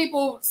see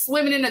people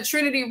swimming in the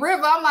Trinity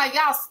River. I'm like,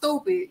 y'all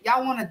stupid.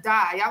 Y'all want to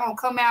die. Y'all gonna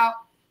come out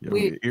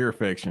with ear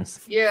infections.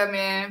 Yeah,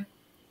 man.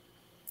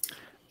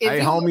 Hey,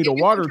 homie, the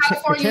water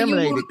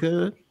contaminated,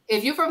 cuz.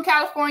 If you're from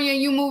California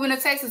and you moving to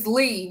Texas,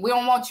 leave. We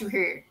don't want you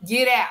here.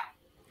 Get out.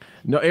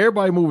 No,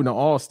 everybody moving to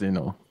Austin,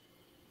 though.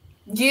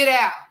 Get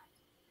out.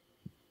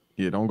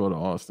 Yeah, don't go to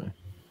Austin.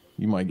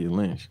 You might get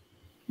lynched.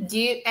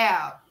 Get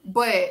out.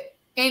 But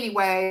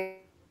anyway,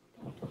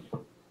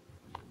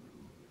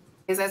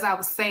 as I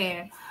was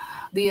saying,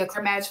 the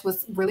match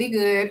was really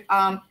good.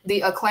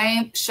 The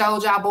Acclaim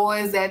showed y'all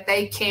boys that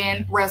they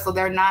can wrestle.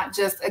 They're not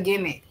just a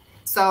gimmick.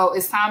 So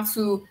it's time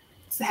to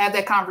have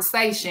that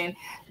conversation.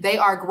 They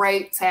are a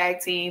great tag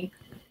team.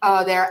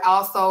 They're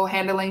also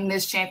handling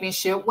this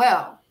championship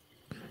well.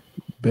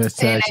 Best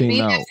tag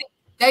team out.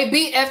 They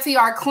beat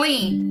FTR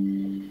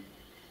clean.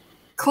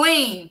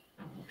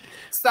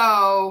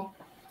 So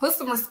put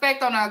some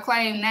respect on the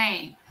Acclaim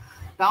name.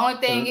 The only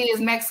thing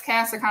is Max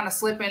Caster kind of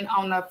slipping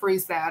on the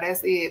freestyle.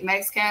 That's it.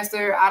 Max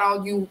Caster,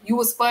 you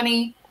was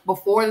funny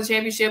before the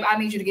championship. I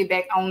need you to get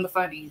back on the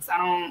funnies. I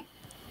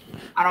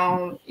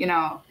don't,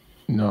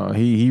 No,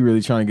 he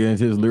really trying to get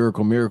into his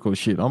lyrical miracle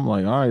shit. I'm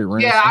like, all right,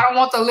 Ransom. Yeah, I don't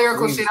want the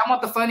lyrical shit. I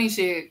want the funny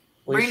shit.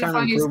 Bring the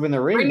funny stuff back.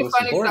 Bring the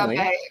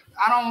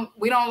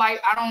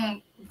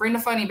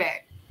funny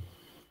back.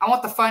 I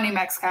want the funny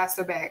Max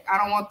Caster back. I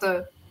don't want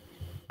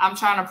I'm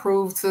trying to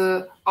prove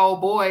to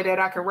old boy that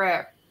I can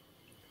rap.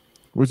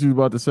 What you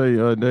about to say,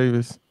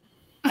 Davis?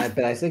 But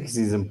I think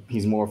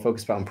he's more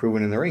focused about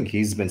improving in the ring.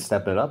 He's been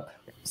stepping it up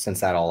since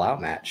that All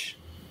Out match.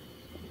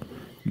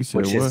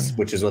 Which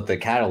is what the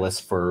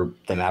catalyst for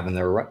them having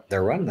their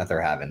run that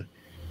they're having.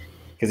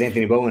 Because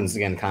Anthony Bowen's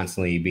again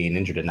constantly being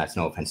injured, and that's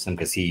no offense to him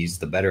because he's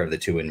the better of the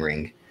two in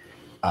ring.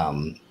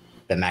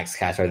 That Max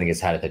Caster I think has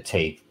had to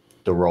take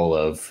the role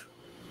of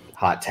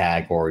hot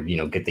tag or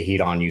get the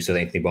heat on you so that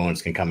Anthony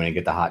Bowens can come in and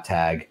get the hot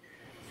tag.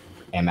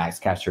 And Max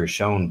Caster has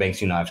shown,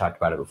 Banks, I've talked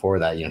about it before,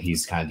 that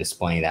he's kind of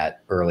displaying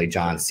that early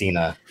John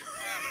Cena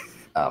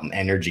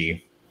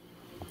energy.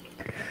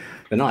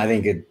 But no, I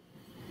think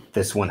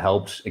this one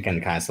helped again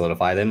kind of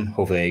solidify them.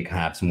 Hopefully they can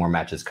have some more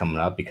matches coming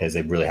up because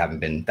they really haven't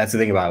been. That's the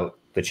thing about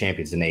the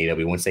champions in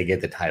AEW. Once they get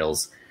the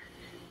titles,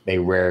 they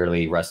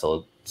rarely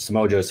wrestle.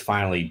 Samoa Joe's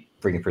finally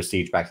bringing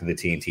prestige back to the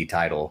TNT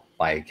title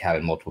by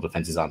having multiple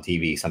defenses on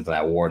TV, something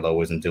that Wardlow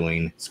wasn't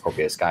doing,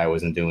 Scorpio Sky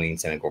wasn't doing,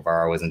 Sammy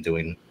Guevara wasn't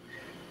doing.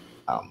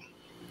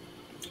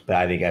 But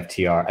I think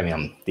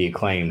the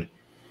Acclaimed,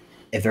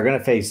 if they're going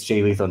to face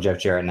Jay Lethal and Jeff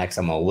Jarrett next,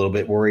 I'm a little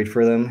bit worried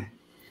for them.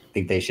 I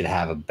think they should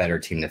have a better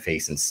team to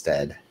face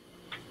instead.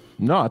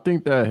 No, I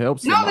think that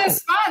helps. No,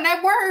 that's fine.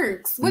 That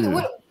works.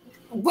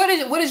 What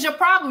is your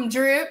problem,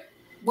 Drip?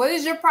 What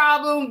is your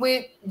problem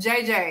with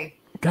JJ?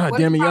 God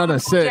damn it, y'all done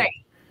said.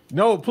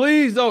 No,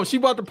 please, no. She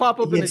about to pop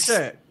up in the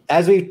chat.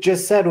 As we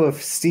just said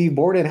with Steve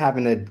Borden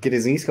having to get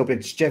his knee scoped,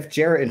 it's Jeff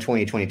Jarrett in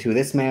 2022.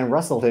 This man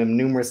wrestled him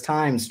numerous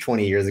times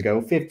 20 years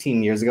ago,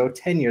 15 years ago,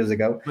 10 years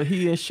ago. But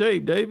he in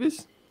shape,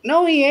 Davis.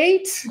 No, he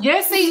ain't.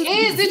 Yes, he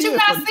is. Did you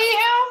not see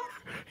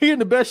him? He in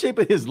the best shape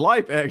of his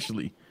life,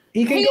 actually.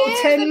 He can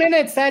go 10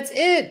 minutes. That's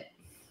it.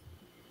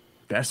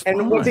 That's fine.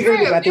 And what's he going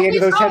to do at the end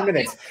of those 10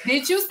 minutes?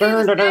 Did you see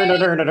That's what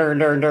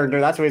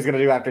he's going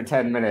to do after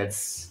 10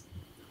 minutes.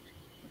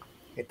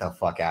 Get the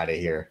fuck out of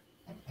here.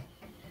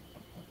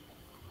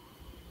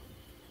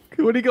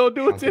 What he gonna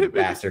do with it?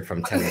 Bastard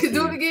from Tennessee.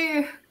 Do it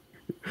again.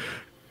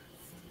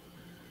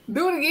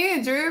 Do it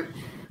again, Drew.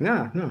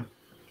 No.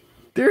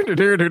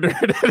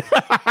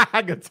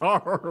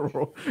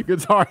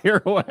 Guitar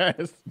hero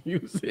ass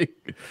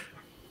music.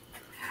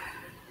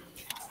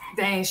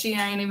 Dang, she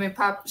ain't even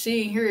pop.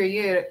 She ain't here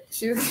yet.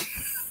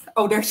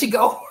 Oh, there she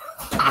go.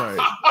 Right.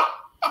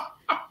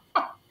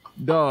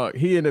 Dog,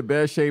 he in the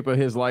best shape of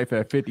his life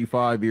at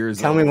 55 years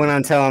old. Tell me when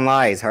I'm telling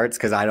lies, Hearts,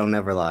 because I don't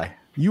never lie.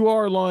 You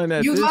are lying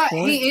at this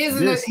point. He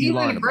is he's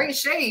in great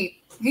shape.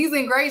 He's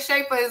in great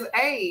shape for his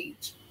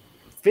age.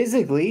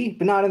 Physically,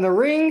 but not in the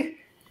ring.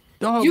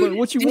 Dog,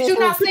 did you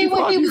not see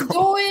what he was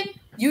doing?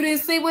 You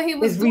didn't see what he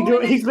was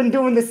doing? He's been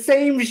doing the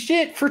same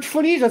shit for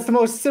 20 years. That's the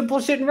most simple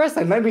shit in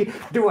wrestling. Let me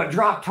do a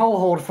drop toe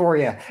hold for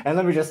you. And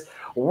let me just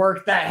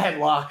work that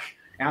headlock.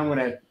 And I'm going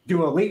to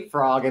do a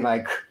leapfrog and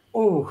like,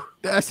 ooh.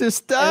 That's his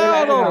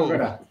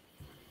style,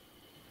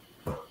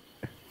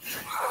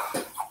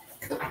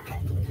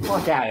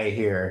 Fuck out of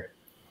here.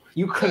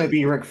 You couldn't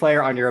be Ric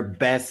Flair on your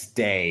best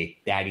day,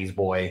 daddy's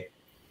boy.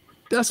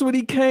 That's what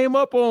he came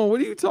up on.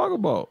 What are you talking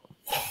about?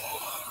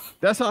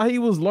 That's how he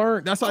was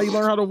learned. That's how he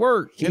learned how to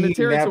work in the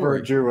territory.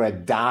 Never drew a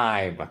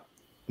dime.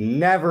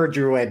 Never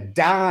drew a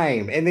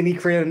dime. And then he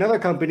created another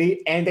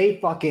company and they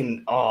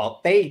fucking,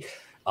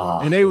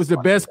 and they was the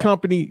best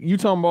company. You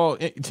talking about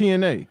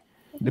TNA,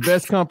 the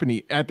best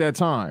company at that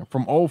time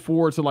from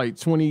 04 to like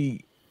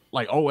 08.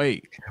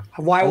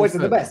 Why was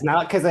it the best?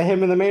 Not because of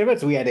him in the main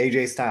events. We had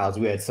AJ Styles.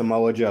 We had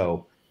Samoa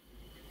Joe.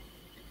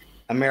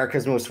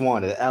 America's Most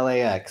Wanted.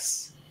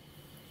 LAX.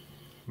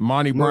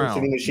 Monty Brown.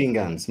 City Machine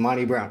Guns.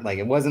 Monty Brown. Like,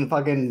 it wasn't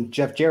fucking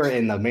Jeff Jarrett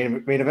in the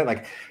main event.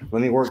 Like,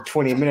 let me work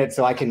 20 minutes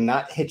so I can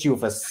not hit you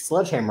with a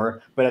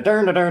sledgehammer, but a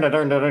dun.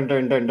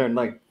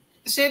 Like,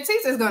 shit,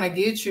 Tita's gonna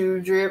get you,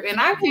 Drip, and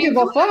I can't give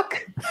a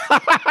fuck.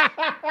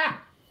 I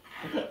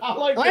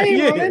like that.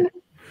 Yeah.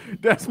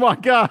 That's my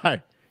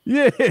guy.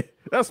 Yeah,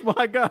 that's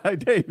my guy,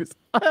 Davis.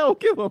 I don't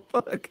give a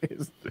fuck.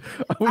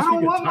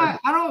 I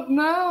don't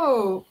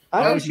know.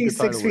 I know she's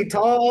 6 feet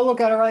tall. I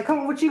look at her like, come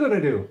on, what you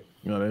gonna do?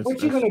 No,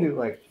 what you gonna do?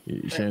 Like,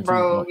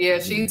 bro, yeah,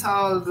 she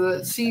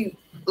tall. She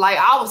like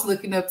I was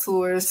looking up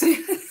to her.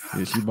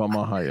 Yeah, she about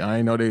my height. I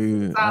ain't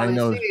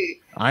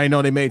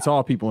know they made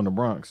tall people in the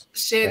Bronx.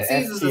 Shit,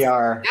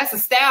 FTR, that's a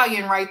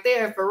stallion right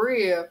there for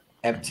real.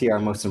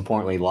 FTR, most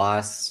importantly,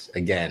 lost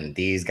again.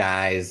 These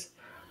guys,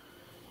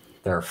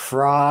 they're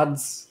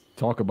frauds.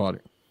 Talk about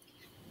it.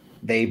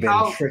 They've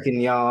been tricking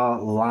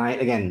y'all. Lying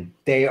again.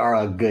 They are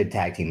a good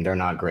tag team. They're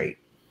not great.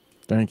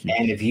 Thank you.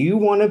 And if you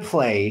want to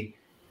play,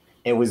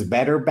 it was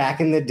better back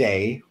in the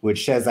day,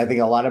 which says, I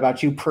think, a lot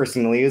about you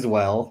personally as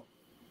well.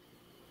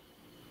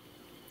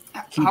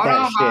 Keep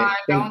that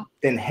shit.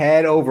 Then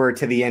head over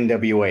to the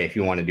NWA if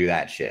you want to do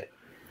that shit.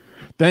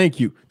 Thank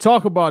you.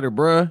 Talk about it,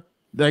 bruh.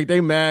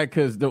 They mad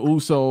because the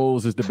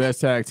Usos is the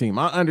best tag team.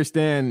 I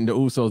understand the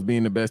Usos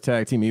being the best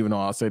tag team, even though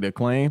I'll say their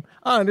claim.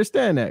 I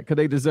understand that because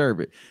they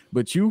deserve it.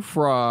 But you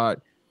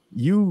fraud,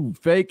 you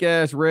fake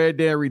ass Red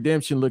Dead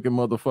Redemption looking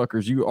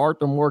motherfuckers, you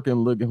Arthur Morgan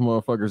looking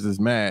motherfuckers is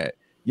mad.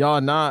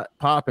 Y'all not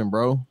popping,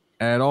 bro,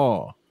 at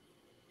all.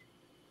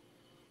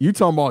 You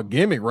talking about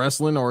gimmick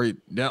wrestling or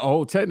that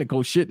whole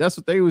technical shit? That's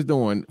what they was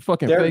doing.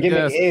 Fucking their fake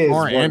ass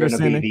Arn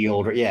Anderson. The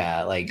older,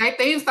 yeah, like that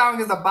theme song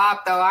is a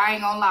bop, though. I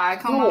ain't gonna lie.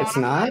 Come on, it's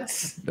not.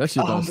 That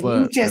shit don't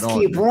slap. You just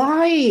keep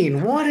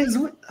lying. What is?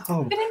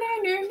 Oh,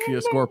 she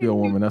a Scorpio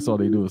woman. That's all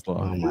they do is lie.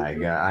 Oh my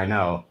god, I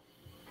know.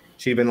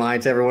 She's been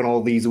lying to everyone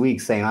all these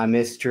weeks, saying I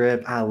miss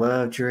Drip, I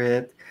love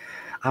Drip,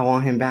 I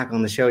want him back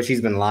on the show. She's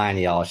been lying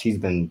to y'all. She's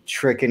been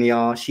tricking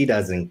y'all. She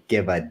doesn't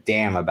give a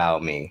damn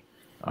about me.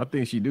 I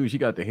think she do. She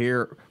got the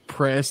hair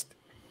pressed,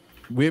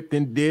 whipped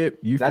and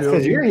dipped. That's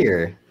because you're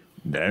here.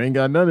 That ain't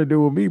got nothing to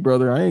do with me,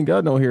 brother. I ain't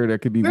got no hair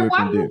that could be whipped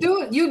and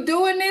dipped. You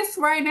doing this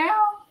right now?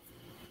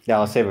 Yeah,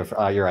 I'll save it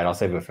for. You're right. I'll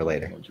save it for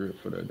later.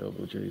 Drip for that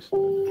double chase.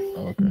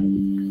 Okay.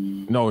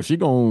 No, she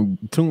gonna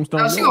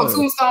tombstone. No, she gonna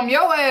tombstone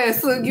your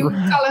ass. So you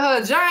calling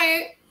her a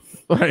giant?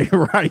 Like,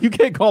 right? You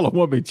can't call a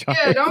woman giant.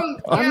 Yeah,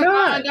 don't. I'm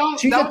not.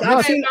 Don't.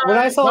 When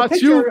I saw a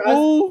picture,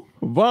 Vaughn.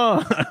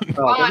 Vaughn,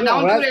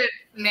 don't do that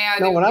now.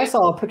 No, when I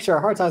saw a picture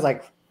of Hearts, I was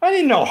like, I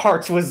didn't know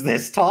Hearts was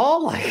this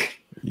tall.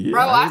 Like, yeah.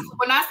 Bro,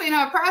 when I seen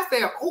her press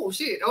there, oh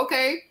shit,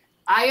 okay,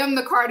 I am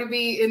the Cardi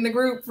B in the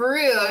group for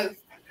real.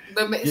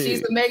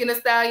 She's the Megan Thee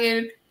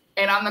Stallion,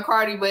 and I'm the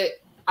Cardi, but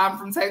I'm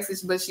from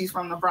Texas, but she's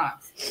from the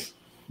Bronx.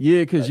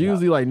 Yeah, because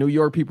usually like New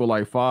York people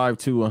like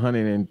 5'2",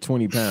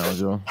 120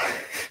 pounds, yo.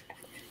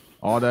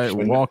 All that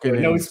walking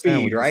with no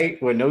speed,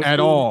 right? With no at speed.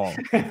 All.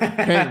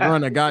 Can't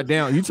run a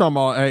goddamn. You talking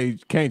about, hey,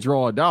 can't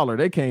draw a dollar.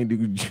 They can't do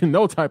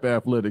no type of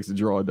athletics to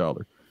draw a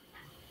dollar.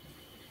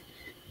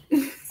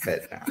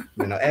 But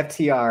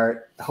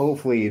FTR,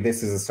 hopefully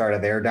this is the start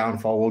of their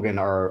downfall. We'll get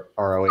our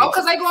ROH. Oh,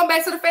 because they going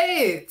back to the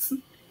feds.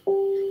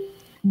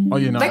 Oh,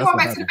 you know. They going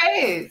back to the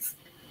feds.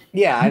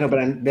 Yeah, I know, but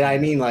I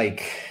mean,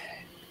 like,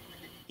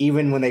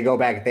 even when they go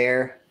back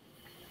there,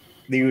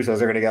 the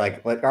Usos are going to get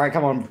like, all right,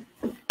 come on.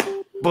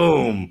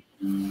 Boom.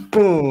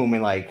 Boom.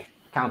 And like,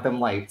 count them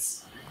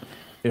lights.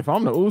 If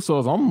I'm the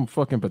Usos, I'm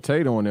fucking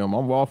potatoing them.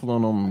 I'm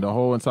waffling them the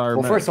whole entire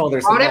match. First of all,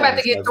 they're about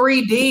to get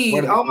 3D.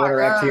 What are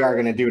FTR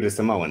going to do to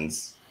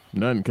Samoans?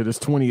 Nothing, because there's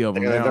 20 of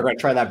them. They're going to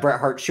try that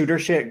Bret Hart shooter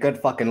shit. Good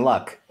fucking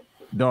luck.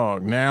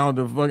 Dog, now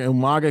the fucking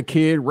Umaga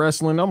kid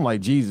wrestling. I'm like,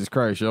 Jesus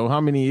Christ, yo.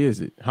 How many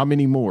is it? How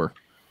many more?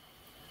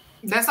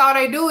 That's all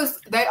they do is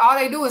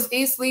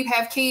eat, sleep,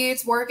 have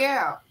kids, work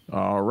out.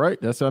 All right.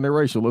 That sounded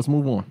racial. Let's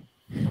move on.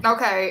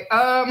 Okay.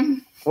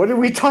 What did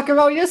we talk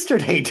about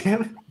yesterday,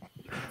 Tim?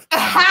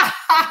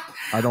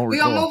 I don't We're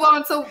recall.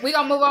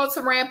 gonna move on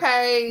to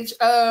Rampage.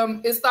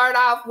 It started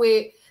off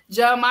with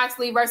Jon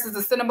Moxley versus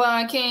the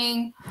Cinnabon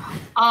King.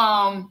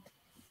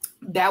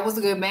 That was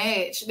a good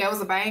match. That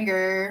was a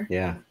banger.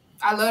 Yeah.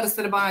 I love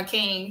the Cinnabon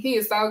King. He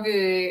is so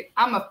good.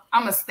 I'm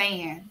a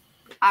stan.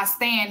 I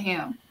stan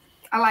him.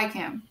 I like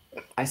him.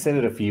 I said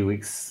it a few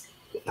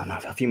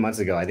months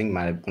ago. I think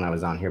when I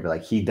was on here, but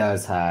like he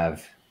does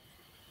have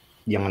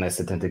Giannis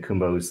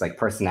Antetokounmpo's like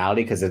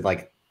personality because it's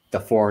like the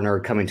foreigner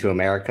coming to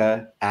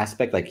America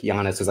aspect. Like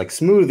Giannis was like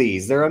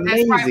smoothies, they're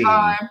amazing.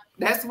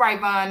 That's right,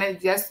 Vaughn.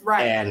 That's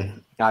right.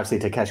 And obviously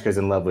Takeshita's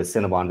in love with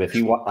Cinnabon,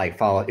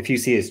 but if you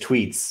see his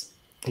tweets,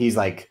 he's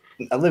like,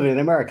 living in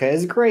America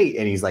is great,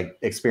 and he's like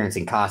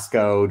experiencing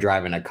Costco,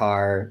 driving a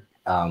car.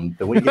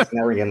 But when he gets in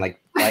there again, like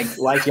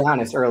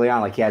Giannis early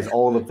on, like he has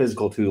all the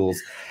physical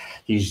tools.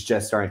 He's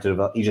just starting to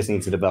develop. He just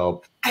needs to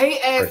develop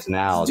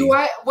personality.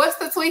 What's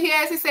the tweet he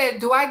asked? He said,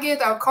 "Do I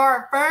get a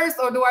car first,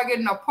 or do I get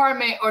an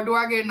apartment, or do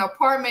I get an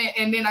apartment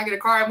and then I get a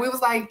car?" And we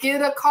was like,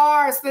 "Get a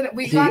car.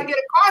 We gotta get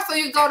a car so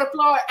you go to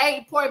floor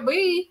A, point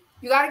B.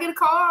 You gotta get a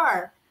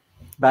car."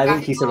 But I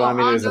think he said, "Well, I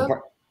mean, it was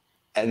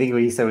I think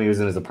what he said when he was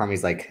in his apartment,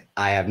 he's like,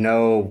 I have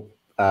no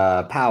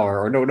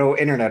power or no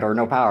internet or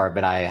no power,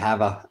 but I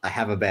have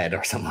a bed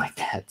or something like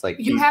that." It's like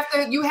you have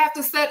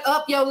to set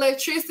up your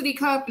electricity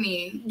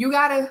company. You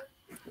gotta.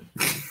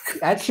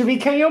 That should be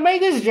Kenny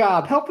Omega's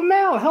job. Help him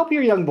out. Help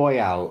your young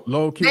boy out.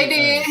 Low key. They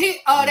did.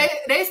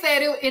 They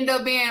said it would end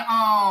up being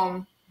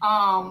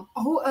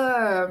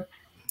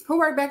who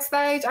worked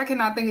backstage? I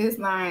cannot think of his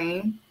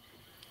name.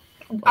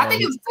 I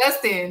think it was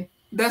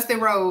Dustin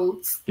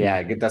Rhodes.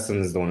 Yeah,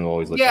 Dustin is the one who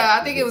always looks. Yeah,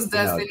 I think it was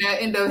Dustin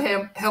that ended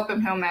up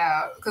helping him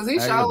out because he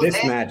showed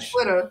this match.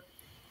 Twitter.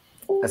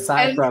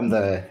 Aside from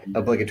the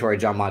obligatory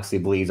Jon Moxley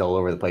bleeds all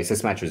over the place,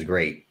 this match was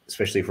great,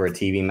 especially for a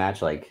TV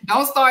match. Like,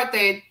 don't start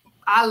that.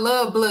 I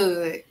love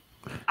blood.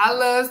 I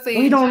love seeing.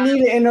 We don't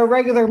need it in a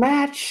regular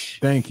match.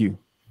 Thank you.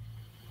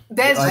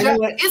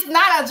 It's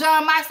not a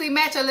Jon Moxley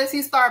match unless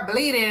he start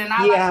bleeding.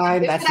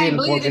 And that's the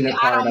unfortunate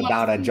part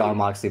about a Jon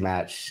Moxley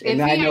match. And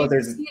I know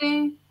there's.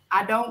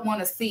 I don't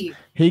want to see it.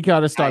 He got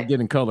to stop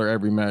getting color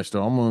every match,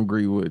 though. I'm gonna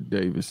agree with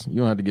Davis. You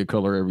don't have to get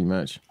color every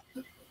match.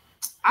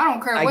 I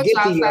don't care what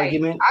y'all say.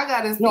 Argument. I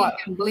gotta see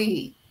him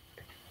bleed.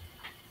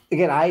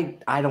 Again,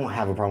 I don't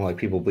have a problem with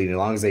people bleeding as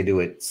long as they do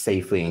it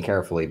safely and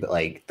carefully. But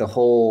like the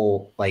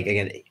whole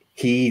again,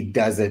 he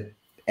does it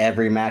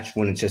every match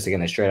when it's just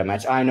again a straight up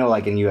match. I know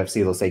like in UFC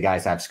they'll say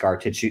guys have scar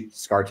tissue.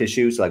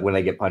 So like when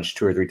they get punched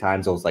 2 or 3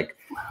 times, those like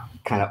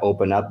kind of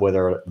open up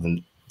whether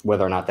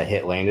or not the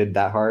hit landed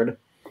that hard.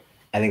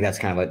 I think that's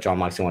kind of what Jon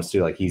Moxley wants to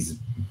do. Like he's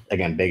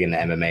again big into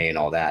MMA and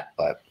all that,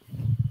 but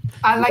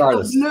I like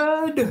the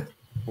blood.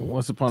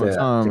 Once upon a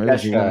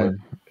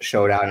time,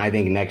 showed out, and I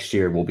think next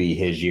year will be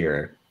his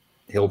year.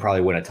 He'll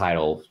probably win a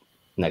title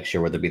next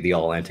year, whether it be the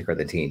All Atlantic or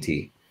the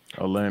TNT.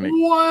 Atlantic.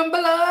 One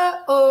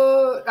blood.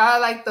 Oh, I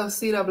like to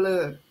see the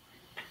blood.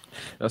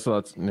 That's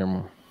what. Never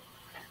mind.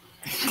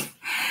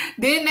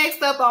 Then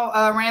next up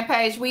on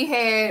Rampage, we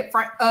had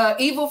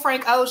Evil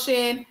Frank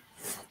Ocean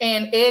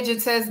and Edge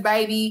and Test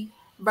Baby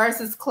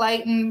versus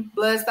Clayton,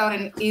 Bloodstone,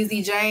 and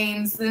Easy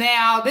James.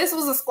 Now, this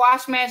was a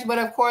squash match, but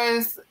of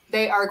course,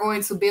 they are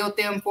going to build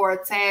them for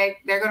a tag.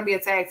 They're going to be a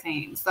tag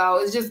team. So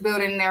it's just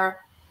building their,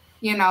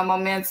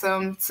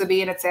 momentum to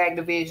be in a tag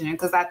division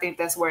because I think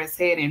that's where it's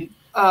heading.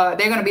 They're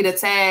going to be the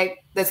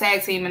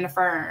tag team in the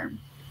firm.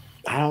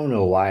 I don't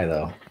know why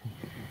though.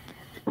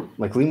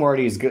 Like Lee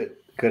Moriarty is good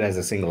as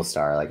a single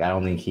star. Like I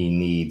don't think he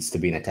needs to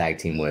be in a tag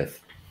team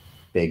with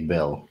Big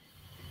Bill.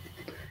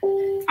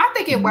 I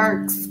think it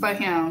works for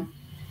him.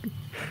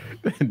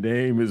 The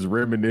name is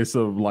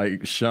reminiscent of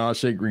like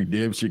Shawshank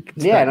Redemption.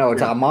 Yeah, no,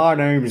 my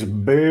name's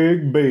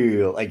Big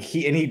Bill. Like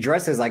he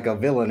dresses like a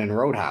villain in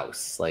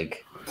Roadhouse.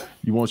 Like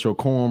you want your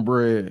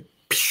cornbread?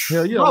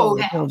 Hell yeah,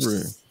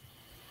 cornbread.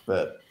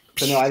 But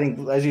no, I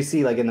think as you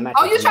see, like in the match.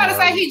 Oh, you trying to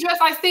say he dressed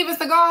like Steven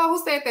Seagal?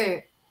 Who said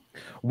that?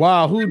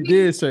 Wow, who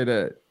did say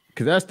that?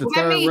 Because that's the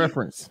third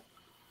reference.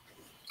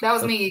 That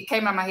was me. It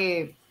came out my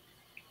head.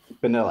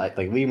 But no, like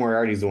Lee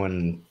Moriarty's the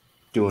one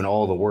doing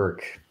all the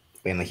work.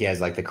 And he has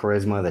like the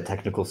charisma, the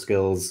technical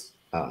skills.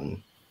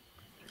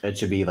 It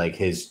should be like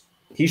he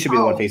should be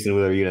the one facing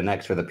Wheeler Yuta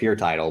next for the Pure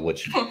title,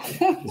 which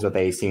is what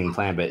they seem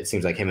planned. But it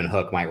seems like him and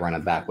Hook might run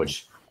it back,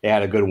 which they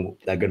had a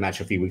good match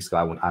a few weeks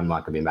ago. I'm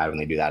not gonna be mad when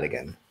they do that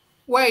again.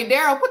 Wait,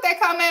 Daryl, put that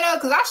comment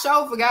up because I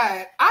sure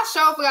forgot.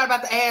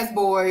 About the ass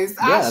boys.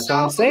 Yeah, that's what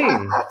I'm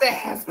saying.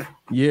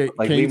 Yeah,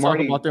 like can you talk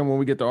about them when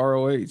we get to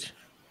ROH?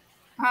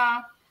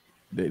 Huh?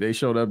 They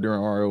showed up during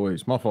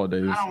ROH. My fault,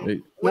 Davis.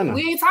 We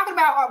ain't talking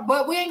about,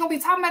 but we ain't gonna be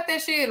talking about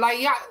that shit. Like,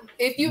 yeah,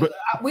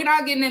 we're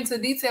not getting into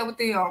detail with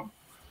them.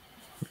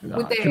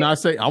 Can I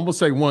say? I'm gonna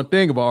say one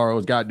thing about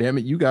ROH. God damn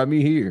it, you got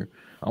me here.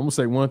 I'm gonna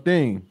say one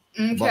thing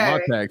about my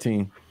tag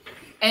team.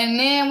 And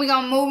then we're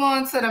gonna move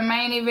on to the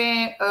main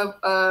event of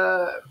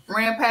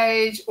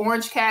Rampage,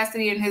 Orange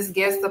Cassidy and his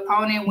guest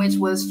opponent, which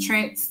was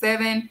Trent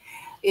Seven.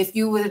 If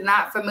you were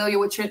not familiar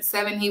with Trent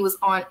Seven, he was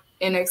on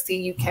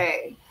NXT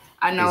UK.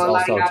 I know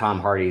he's also Tom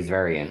Hardy's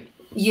variant.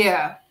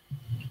 Yeah.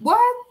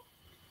 What?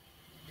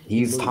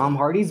 He's Tom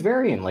Hardy's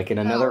variant, like in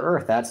Another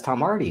Earth. That's Tom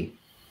Hardy.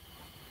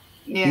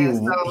 Yeah,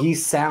 he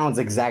sounds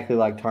exactly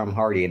like Tom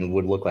Hardy and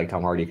would look like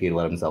Tom Hardy if he'd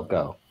let himself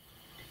go.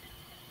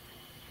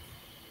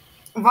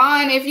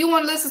 Vaughn, if you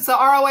want to listen to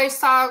ROH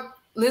talk,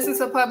 listen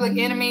to Public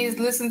Enemies,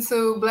 listen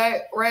to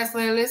Black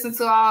Wrestling, listen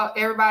to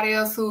everybody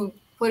else who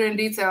put it in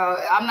detail.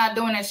 I'm not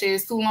doing that shit.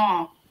 It's too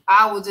long.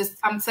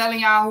 I'm telling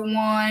y'all who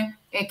won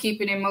and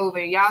keeping it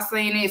moving. Y'all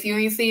seen it. If you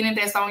ain't seen it,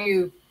 that's on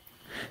you.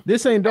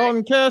 This ain't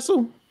Dalton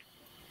Castle?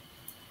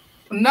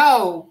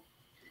 No.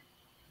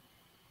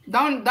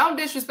 Don't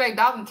disrespect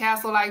Dalton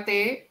Castle like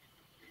that.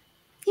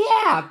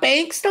 Yeah,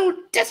 Banks,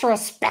 don't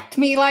disrespect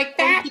me like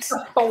that.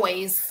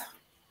 Boys.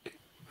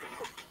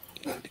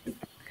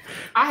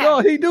 No,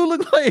 he do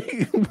look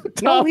like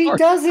No, he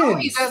doesn't. No,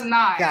 he does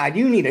not. God,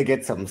 you need to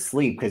get some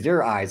sleep because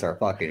your eyes are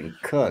fucking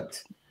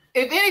cooked.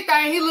 If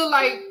anything, he look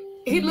like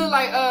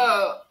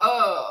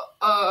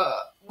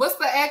what's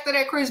the actor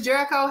that Chris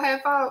Jericho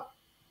had fought?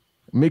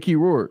 Mickey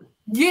Rourke.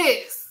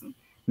 Yes.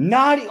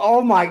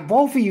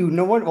 Both of you.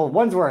 No one. Well,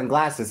 one's wearing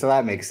glasses, so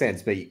that makes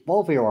sense. But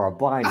both of you are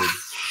blind as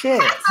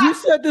shit. You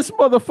said this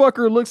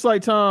motherfucker looks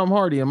like Tom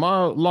Hardy. Am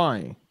I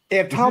lying?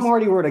 If Tom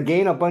Hardy were to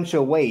gain a bunch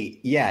of weight,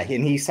 yeah,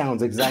 and he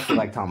sounds exactly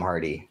like Tom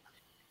Hardy.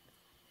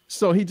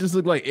 So he just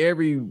looked like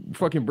every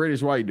fucking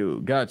British white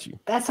dude. Got you.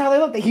 That's how they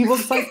look. He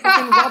looks like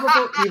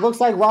Robert. He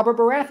looks like Robert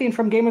Baratheon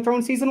from Game of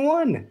Thrones season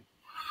 1.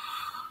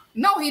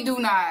 No, he do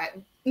not.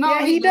 No,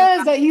 yeah, he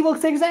does. That he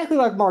looks exactly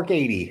like Mark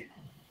 80.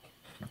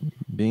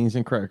 Beans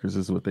and crackers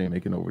is what they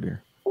making over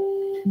there.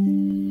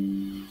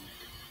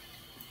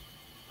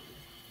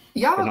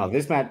 Y'all. But no,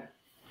 this match.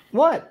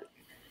 What?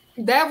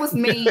 That was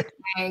me,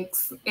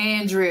 Banks,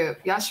 and Drip.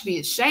 Y'all should be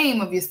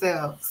ashamed of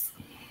yourselves.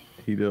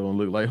 He don't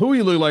look like who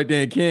he look like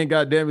then, Ken.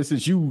 Goddamn it,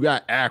 since you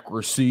got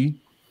accuracy,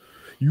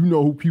 you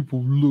know who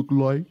people look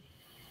like.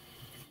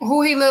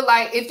 Who he look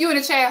like? If you in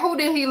the chat, who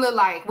did he look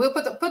like? We'll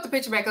put the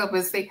picture back up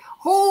and see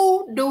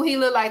who do he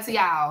look like to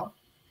y'all.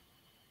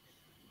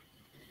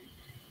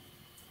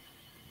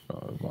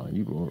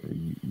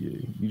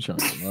 You trying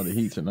to get a lot of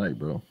heat tonight,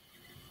 bro.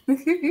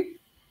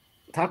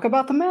 Talk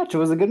about the match. It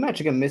was a good match.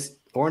 Again,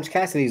 Orange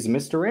Cassidy's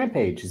Mr.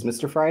 Rampage. He's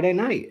Mr. Friday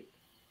Night.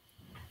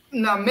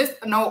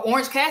 No,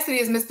 Orange Cassidy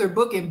is Mr.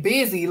 Booking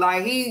Busy.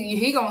 Like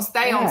he gonna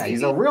stay on TV.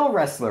 He's a real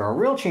wrestler, a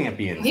real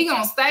champion. He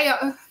gonna stay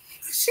on.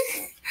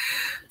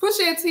 Push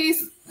your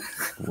teeth.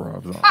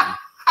 Rob Zombie.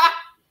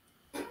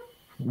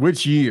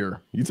 Which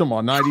year? You talking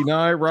about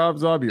 99 Rob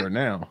Zombie or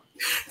now?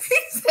 He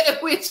said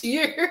which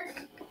year?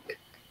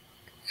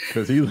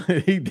 Because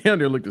he down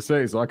there looked the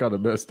same, so I got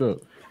it messed up.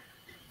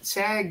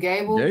 Chad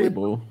Gable?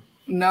 Gable?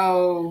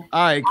 No.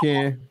 All right,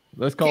 Ken.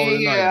 Let's call it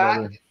a night,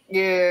 brother.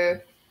 Yeah.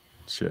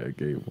 Chad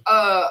Gable.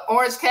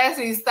 Orange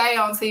Cassidy stay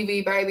on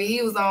TV, baby.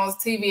 He was on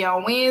TV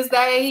on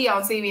Wednesday. He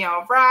on TV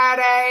on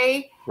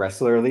Friday.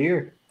 Wrestler of the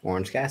Year,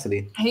 Orange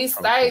Cassidy. He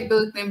stayed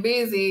booked and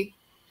busy.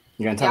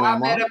 You gonna tell Y'all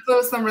better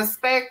put some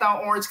respect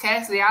on Orange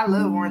Cassidy. I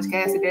love Orange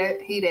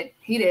Cassidy.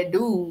 He that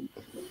dude.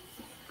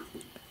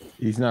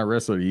 He's not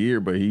Wrestler of the Year,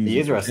 but he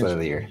is Wrestler of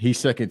the Year. He's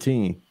second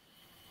team.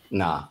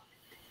 Nah.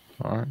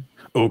 All right.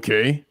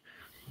 Okay.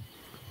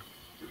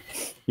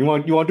 You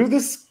want to do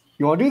this?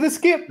 You want to do this,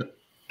 Skip?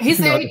 He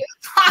said.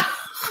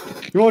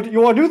 You want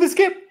to do this,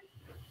 Skip?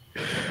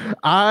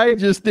 I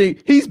just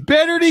think he's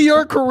better than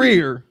your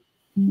career.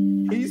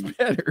 He's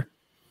better.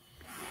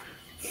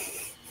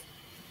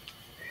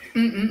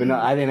 But no,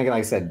 I think, like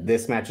I said,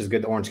 this match is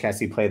good. Orange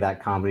Cassidy played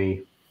that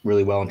comedy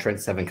really well, and Trent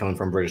Seven coming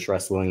from British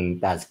wrestling.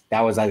 That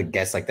was, I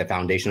guess, like the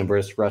foundation of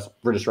British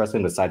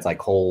wrestling. Besides like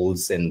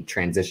holds and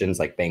transitions,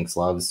 like Banks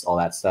loves all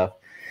that stuff,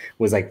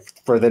 was like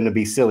for them to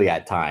be silly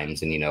at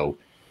times and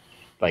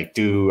like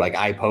do like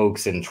eye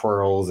pokes and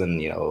twirls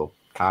and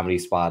comedy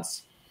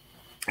spots.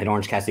 And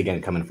Orange Cassidy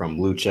again coming from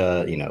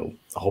lucha,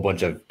 a whole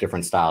bunch of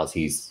different styles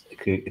he's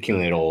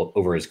accumulated all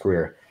over his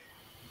career.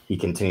 He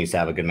continues to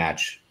have a good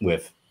match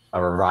with a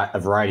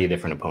variety of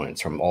different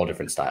opponents from all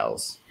different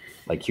styles,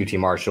 like QT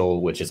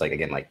Marshall, which is like,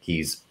 again, like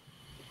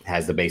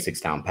has the basics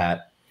down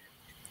pat.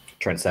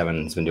 Trent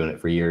Seven has been doing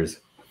it for years.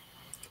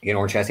 Again,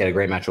 Orange Cassidy had a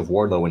great match with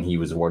Wardlow when he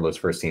was Wardlow's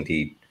first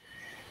TNT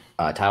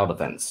title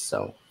defense.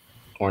 So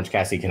Orange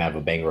Cassidy can have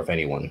a banger with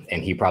anyone,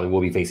 and he probably will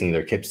be facing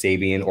either Kip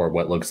Sabian or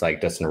what looks like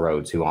Dustin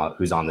Rhodes,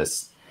 who's on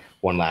this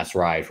one last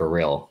ride for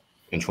real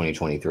in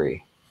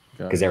 2023.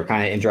 Because they were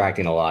kind of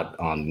interacting a lot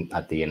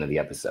at the end of the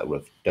episode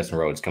with Dustin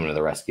Rhodes coming to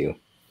the rescue.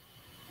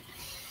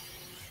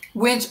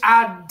 Which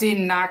I did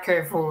not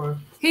care for.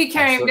 He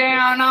came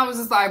down. I was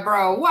just like,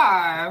 bro,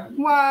 why?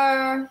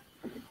 Why?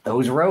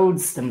 Those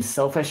roads, them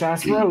selfish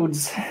ass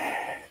roads.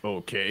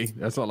 Okay,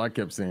 that's all I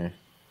kept saying.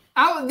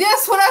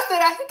 That's what I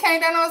said. He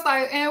came down. I was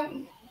like,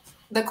 and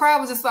the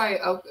crowd was just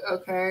like,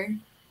 okay.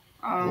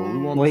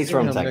 Well, he's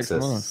from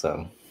Texas,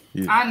 so.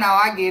 Yeah. I know,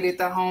 I get it,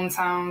 the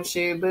hometown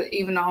shit, but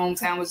even the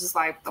hometown was just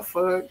like, the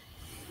fuck?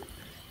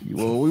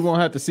 Well, we won't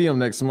have to see him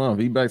next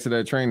month. He back to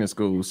that training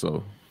school,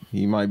 so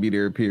he might be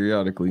there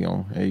periodically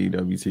on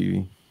AEW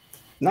TV.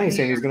 No, he's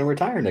saying he's going to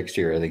retire next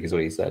year, I think is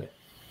what he said.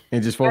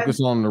 And just focus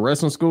on the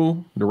wrestling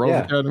school, the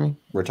Rose Academy?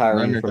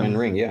 Retiring from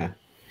in-ring,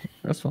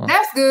 That's fine.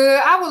 That's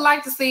good. I would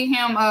like to see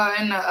him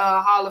in the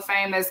Hall of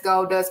Fame as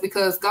Goldust,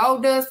 because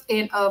Goldust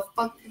in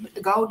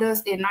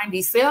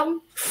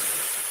 '97.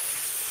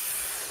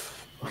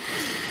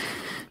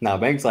 Now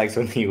Banks likes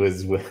when he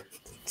was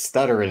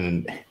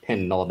stuttering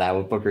and all that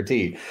with Booker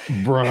T.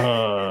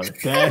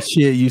 Bruh, that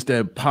shit used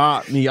to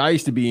pop me. I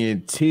used to be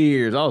in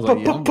tears. I was like,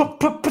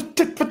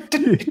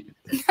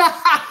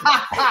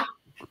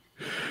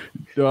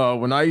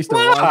 when I used to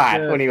watch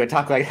that, when he would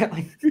talk like that,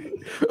 when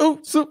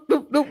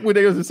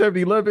they was in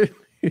 7-Eleven,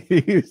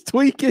 he was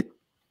tweaking.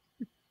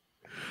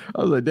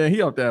 I was like, damn,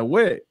 he out that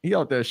wet. He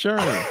out that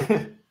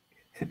Sherman.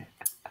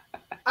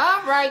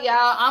 All right,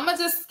 y'all. I'm going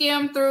to just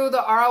skim through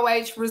the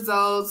ROH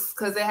results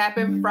because it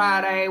happened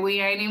Friday. We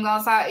ain't even going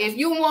to talk. If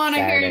you want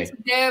to hear it to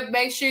death,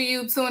 make sure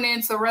you tune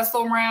in to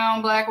Wrestle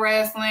Round, Black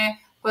Wrestling,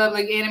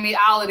 Public Enemy,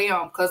 all of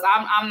them, because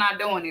I'm not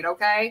doing it,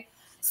 okay?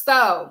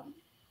 So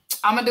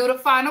I'm going to do the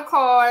final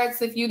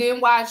cards. If you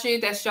didn't watch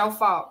it, that's your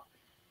fault.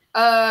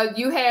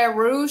 You had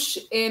Roosh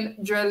and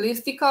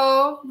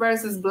Dralistico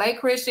versus Blake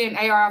Christian,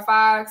 AR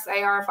Fox.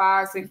 AR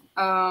Fox and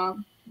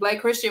Blake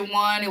Christian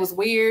won. It was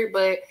weird,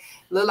 but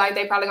looked like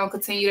they probably gonna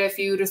continue that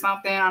feud or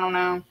something. I don't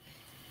know.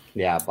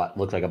 Yeah, but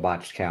looked like a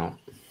botched count.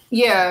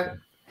 Yeah.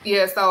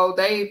 So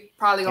they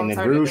probably gonna. And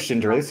then Roosh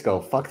and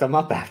Dralisco fucked them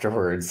up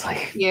afterwards.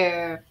 Like.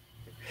 Yeah.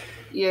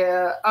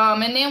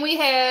 And then we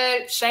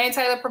had Shane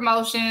Taylor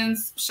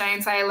Promotions,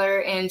 Shane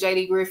Taylor and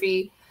JD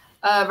Griffey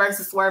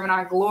versus Swerve and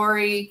Our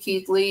Glory,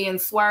 Keith Lee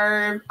and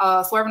Swerve.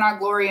 Swerve and Our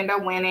Glory ended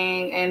up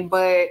winning,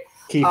 but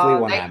Keith Lee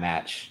won that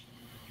match.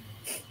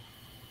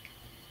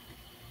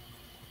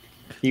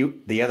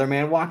 The other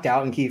man walked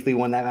out, and Keith Lee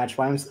won that match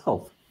by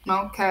himself.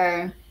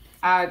 Okay,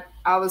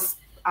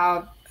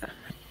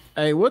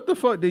 Hey, what the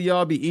fuck did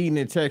y'all be eating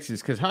in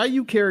Texas? Because how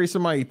you carry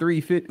somebody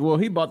 350? Well,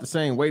 he about the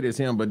same weight as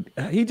him, but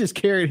he just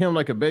carried him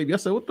like a baby. I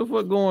said, what the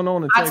fuck going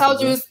on in Texas? I told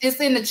you it's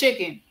in the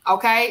chicken.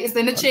 Okay, it's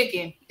in the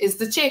chicken. It's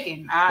the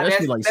chicken.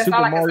 That's like Super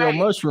Mario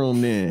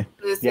Mushroom. Then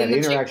the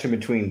interaction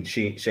between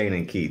Shane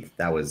and Keith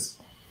that was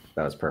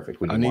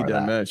perfect. I need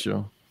that match,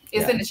 yo.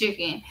 It's in the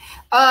chicken.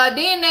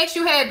 Then next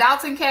you had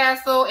Dalton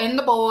Castle and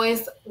the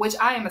boys, which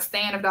I am a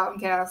stan of Dalton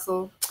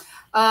Castle,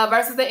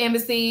 versus the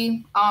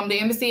Embassy. The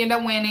Embassy ended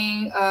up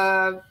winning.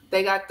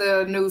 They got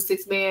the new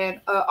 6-man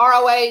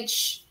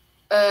ROH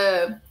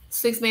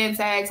 6-man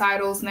tag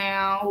titles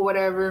now or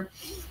whatever.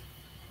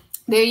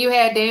 Then you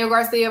had Daniel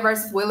Garcia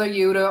versus Wheeler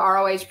Yuta,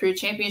 ROH Pure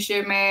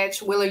Championship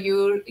match. Wheeler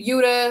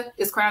Yuta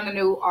is crowned the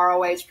new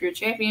ROH Pure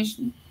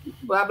Champion.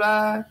 Blah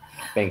blah.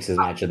 Banks'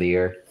 match of the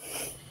year.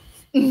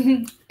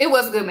 It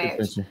was a good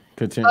match.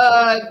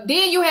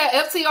 Then you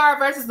had FTR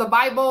versus the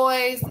Bite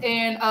Boys,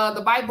 and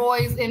the Bite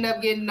Boys end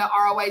up getting the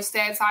ROH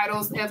tag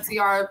titles.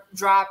 FTR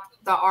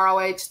dropped the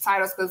ROH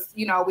titles because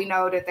we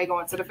know that they go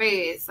into the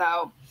Fed.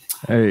 So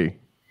hey,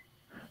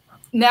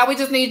 now we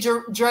just need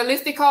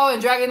Dralistico and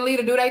Dragon Lee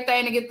to do their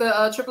thing to get the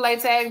AAA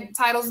tag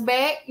titles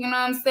back. You know what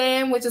I'm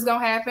saying? Which is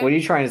gonna happen. What are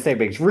you trying to say,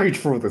 Banks? Reach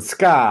for the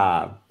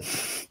sky.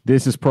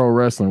 This is pro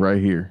wrestling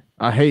right here.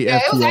 I hate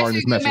FTR, and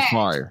this match is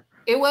fire.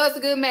 It was a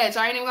good match.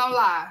 I ain't even gonna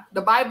lie.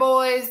 The Bite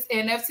Boys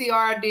and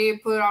FTR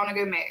did put on a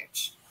good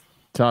match.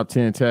 Top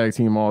 10 tag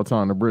team all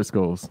time, the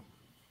Briscoes.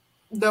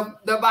 The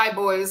Bite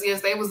Boys,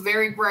 yes, they was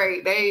very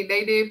great. They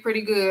did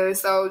pretty good.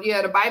 So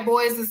yeah, the Bite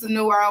Boys is the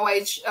new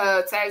ROH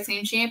tag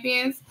team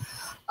champions.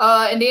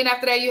 And then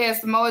after that, you had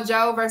Samoa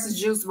Joe versus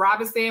Juice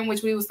Robinson,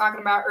 which we was talking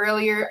about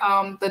earlier.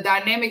 The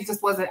dynamic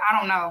just wasn't. I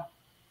don't know.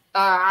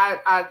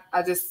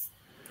 I just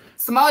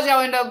Samoa Joe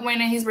ended up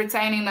winning. He's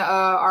retaining the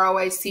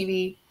ROH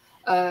TV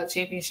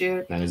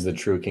championship. That is the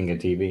true king of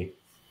TV,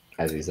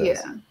 as he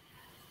says.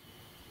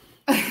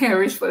 Yeah.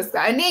 Reach for the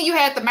sky. And then you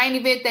had the main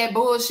event, that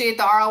bullshit,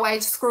 the ROH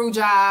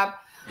Screwjob.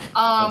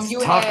 Let's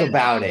talk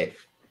about it.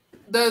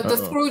 The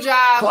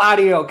Screwjob.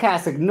 Claudio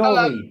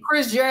Castagnoli.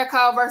 Chris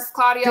Jericho versus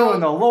Claudio. Doing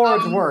the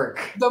Lord's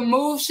work. The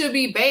move should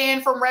be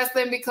banned from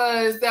wrestling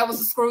because that was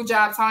a screw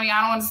job, Tony.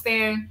 I don't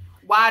understand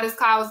why this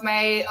call was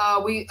made.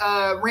 We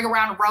Ring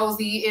Around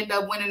Rosie ended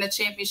up winning the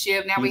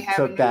championship. Now we have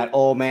took that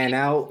old man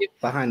out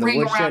behind the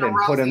woodshed and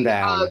put him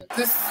down.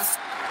 This is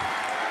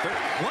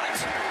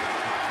what?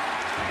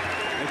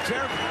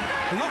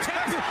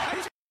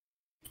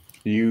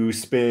 You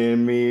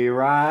spin me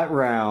right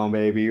round,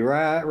 baby,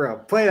 right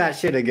round. Play that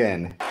shit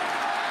again.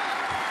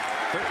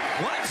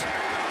 What?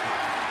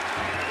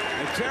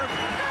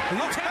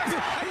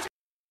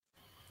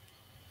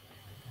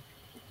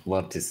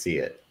 Love to see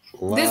it.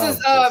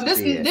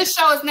 This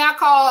show is now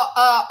called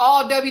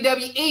All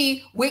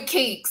WWE with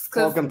Keeks.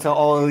 Welcome to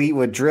All Elite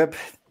with Drip.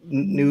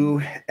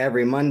 New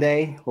every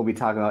Monday. We'll be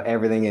talking about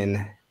everything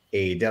in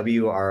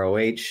AEW,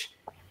 ROH,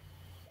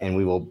 and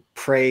we will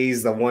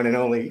praise the one and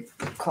only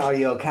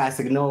Claudio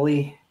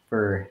Castagnoli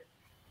for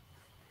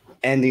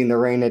ending the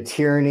reign of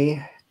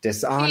tyranny,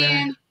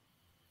 dishonor.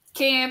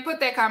 Ken, put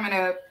that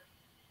comment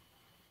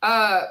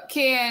up.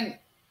 Ken,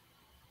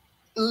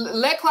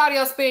 let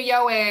Claudio spin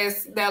your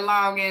ass that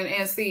long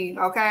and see,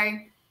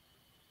 okay?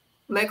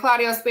 Let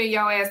Claudio spin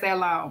your ass that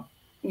long.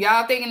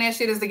 Y'all thinking that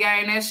shit is the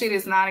game. That shit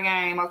is not a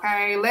game,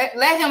 okay?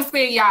 Let him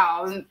spin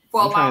y'all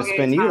for a long time. I'm trying to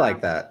spin you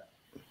like that.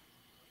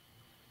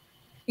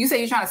 You say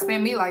you're trying to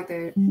spin me like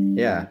that?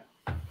 Yeah.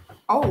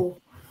 Oh,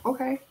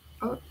 okay.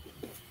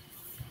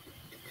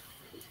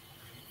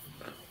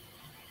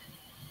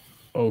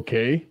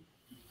 Okay.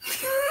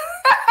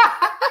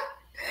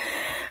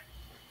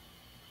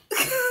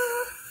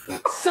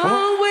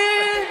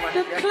 Somewhere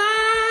to climb.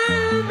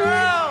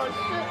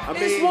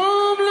 This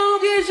warm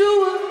long as you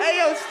are. Hey,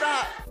 yo,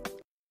 stop.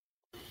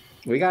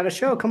 We got a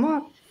show. Come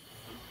on.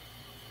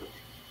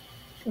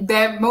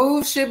 That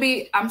move should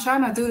be. I'm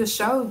trying to do the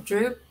show,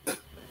 Drip.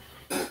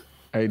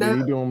 Hey, did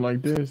he do him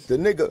like this? The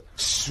nigga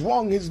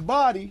swung his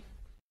body.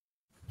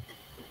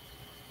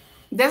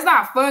 That's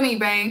not funny,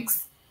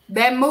 Banks.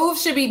 That move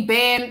should be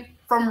banned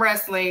from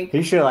wrestling.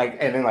 He should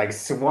and then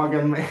swung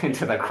him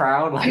into the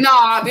crowd.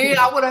 Nah, dude,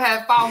 I would have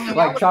had followed him.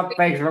 Like Chuck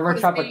Banks. Remember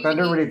Tropic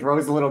Thunder when he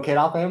throws the little kid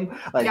off him?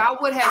 Y'all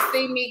would have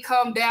seen me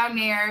come down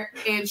there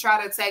and try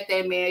to attack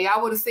that man.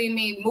 Y'all would have seen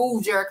me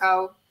move,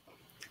 Jericho.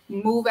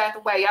 Move out the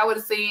way. Y'all would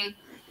have seen,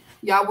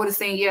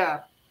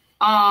 yeah.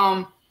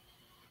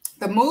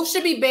 The move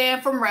should be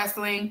banned from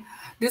wrestling.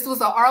 This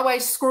was a ROH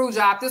screw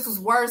job. This was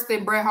worse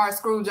than Bret Hart's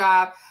screw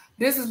job.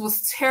 This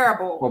was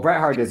terrible. Well, Bret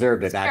Hart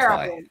deserved it. That's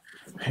why.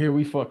 Here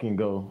we fucking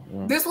go.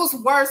 Yeah. This was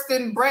worse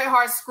than Bret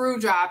Hart's screw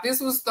job. This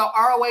was the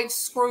ROH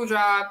screw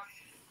job,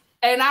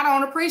 and I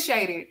don't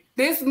appreciate it.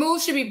 This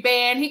move should be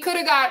banned. He could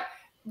have got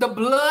the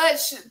blood,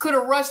 could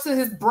have rushed to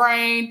his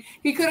brain.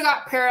 He could have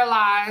got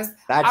paralyzed.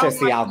 That's just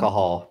the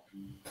alcohol.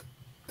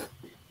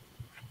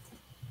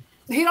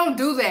 He don't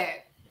do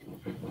that.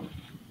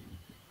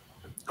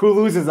 Who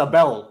loses a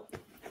belt?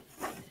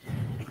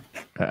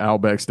 At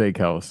Outback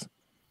Steakhouse.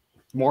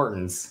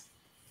 Morton's.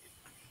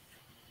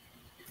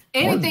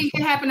 Anything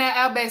can happen at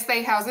Outback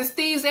Steakhouse. It's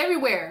thieves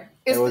everywhere.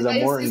 It was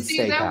a Morton's thieves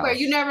Steakhouse. everywhere.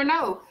 You never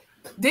know.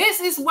 This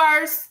is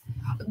worse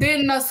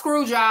than the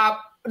screw job.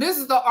 This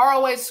is the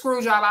ROH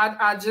screw job.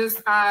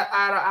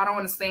 I don't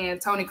understand.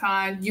 Tony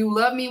Khan, you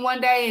love me one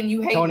day and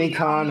you hate Tony me.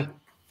 Khan,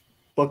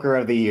 Booker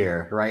of the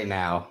Year right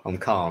now. I'm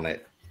calling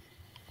it.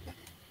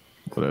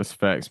 Well, that's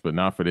facts, but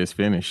not for this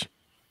finish.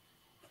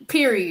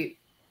 Period.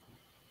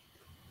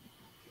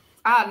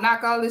 I'll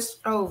knock all this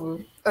over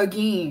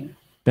again.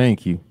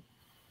 Thank you.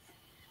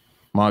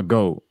 My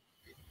GOAT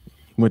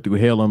went through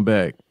hell and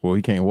back. Well,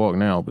 he can't walk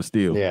now, but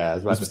still. Yeah, I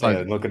was about to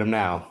say, look at him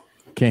now.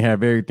 Can't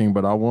have everything,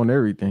 but I want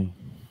everything.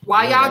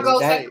 Why y'all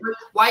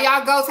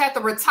goats have to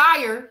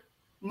retire?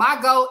 My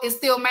GOAT is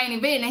still main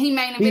event, and he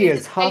main event. He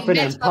is huffing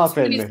and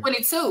puffing.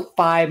 2022.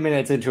 5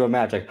 minutes into a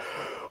match, like.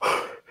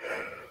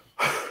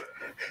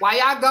 Why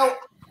y'all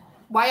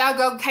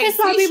go KC This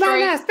might be my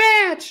straight? last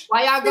match.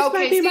 Why y'all go This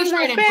might be my KC straight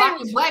last and match.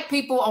 blocking black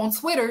people on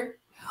Twitter?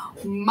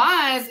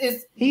 Mine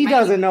is He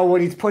doesn't know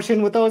what he's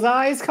pushing with those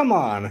eyes. Come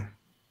on.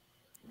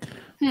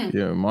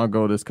 Yeah, my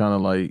GOAT is kind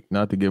of like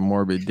not to get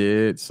morbid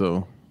dead.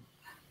 So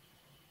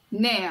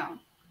now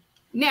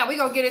we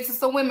gonna get into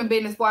some women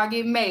business before I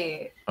get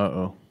mad.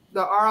 The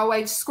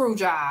ROH screw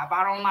job.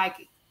 I don't like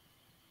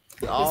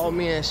it. All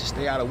men should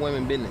stay out of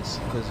women business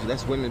because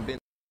that's women business.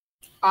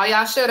 Oh,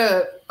 y'all shut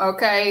up,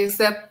 okay?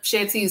 Except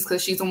Shantice,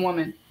 because she's a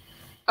woman.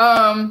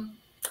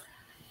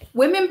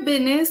 Women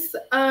business.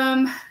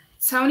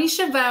 Tony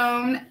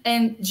Schiavone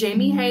and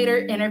Jamie Hayter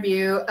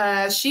interview.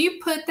 She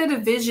put the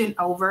division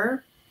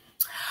over.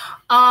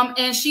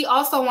 And she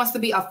also wants to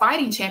be a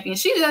fighting champion.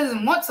 She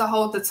doesn't want to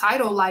hold the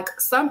title like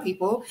some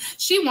people.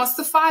 She wants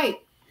to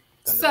fight.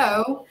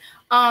 So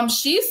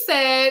she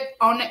said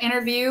on the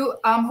interview,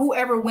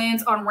 whoever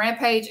wins on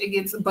Rampage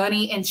against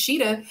Bunny and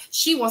Cheetah,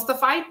 she wants to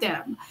fight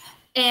them.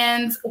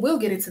 And we'll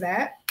get into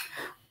that.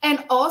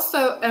 And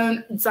also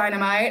on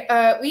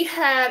Dynamite, we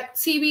had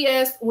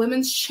TBS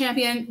Women's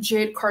Champion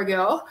Jade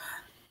Cargill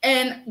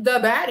and the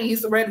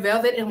baddies Red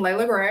Velvet and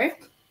Layla Gray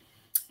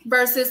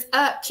versus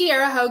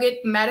Kiera Hogan,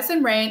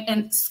 Madison Rain,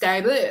 and Sky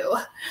Blue.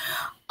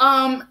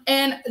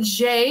 And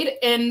Jade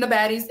and the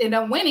baddies end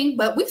up winning,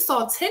 but we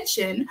saw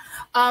tension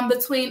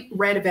between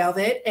Red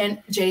Velvet and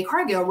Jade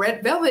Cargill.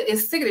 Red Velvet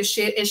is sick of this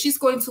shit, and she's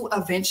going to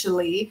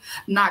eventually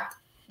knock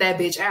that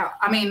bitch out.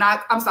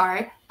 I'm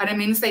sorry. I didn't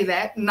mean to say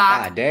that.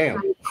 Knock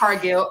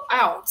Cargill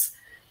out.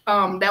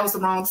 That was the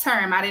wrong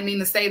term. I didn't mean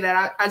to say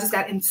that. I just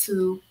got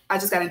into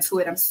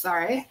it. I'm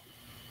sorry.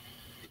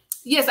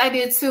 Yes, I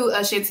did too,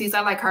 Shantice.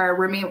 I like her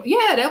Remy.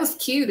 Yeah, that was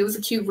cute. It was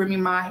a cute Remy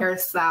Ma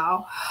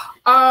hairstyle.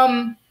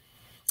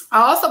 I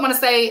also want to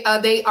say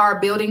they are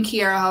building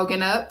Kiera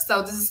Hogan up.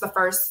 So this is the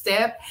first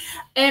step.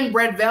 And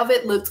Red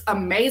Velvet looked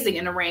amazing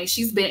in the ring.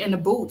 She's been in the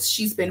boots.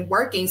 She's been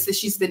working since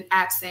she's been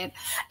absent.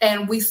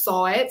 And we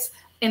saw it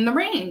in the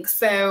ring.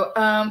 So,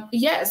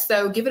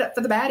 so give it up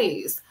for the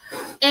baddies.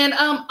 And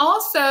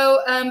also,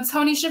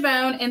 Tony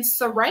Schiavone and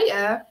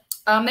Saraya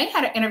They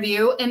had an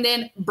interview, and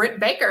then Britt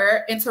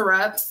Baker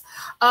interrupts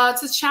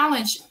to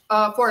challenge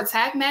for a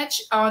tag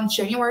match on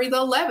January the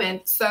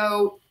 11th.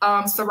 So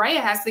Saraya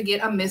has to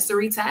get a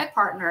mystery tag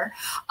partner.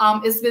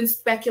 It's been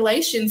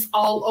speculations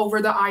all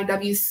over the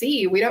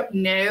IWC. We don't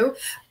know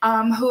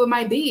who it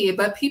might be,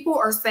 but people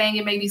are saying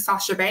it may be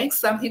Sasha Banks.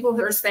 Some people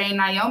are saying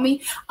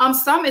Naomi.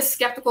 Some is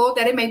skeptical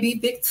that it may be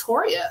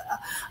Victoria.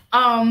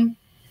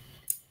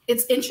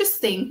 It's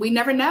interesting. We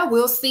never know.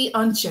 We'll see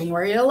on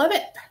January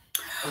 11th.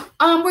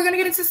 We're going to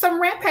get into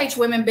some Rampage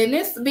women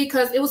business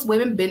because it was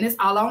women business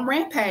all on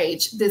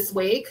Rampage this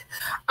week.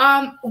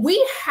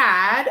 We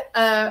had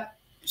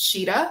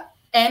Sheeta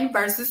and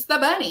versus the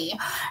Bunny.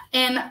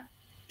 And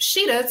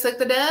Sheeta took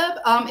the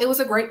dub. It was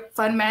a great,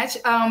 fun match.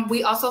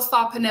 We also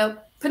saw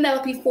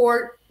Penelope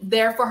Ford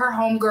there for her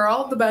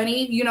homegirl, the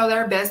Bunny. You know,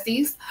 they're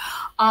besties.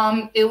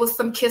 It was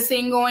some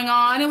kissing going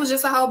on. It was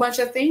just a whole bunch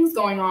of things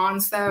going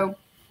on. So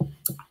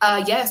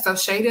so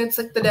Shayda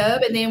took the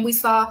dub, and then we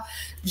saw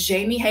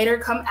Jamie Hayter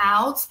come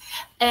out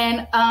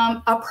and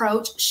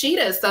approach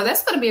Sheeta. So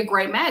that's going to be a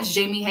great match,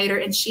 Jamie Hayter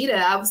and Sheeta.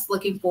 I was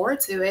looking forward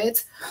to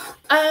it.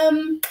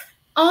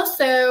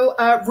 Also,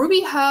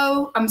 Ruby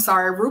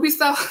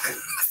So, I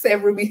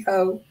said Ruby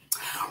Ho.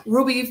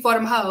 Ruby for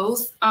them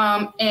hoes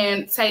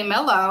and Tay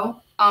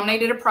Mello. They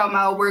did a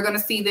promo. We're going to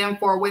see them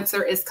for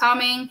Winter is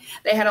Coming.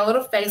 They had a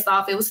little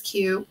face-off. It was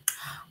cute.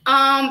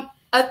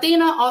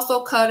 Athena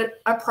also cut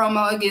a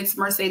promo against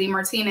Mercedes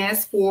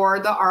Martinez for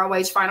the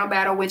ROH Final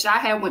Battle, which I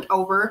had went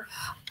over.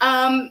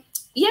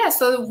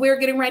 So we're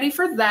getting ready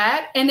for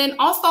that. And then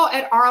also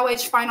at ROH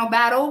Final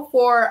Battle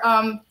for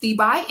the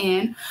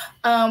buy-in,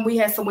 we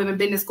had some women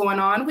business going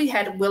on. We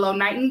had Willow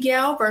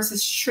Nightingale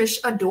versus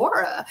Trish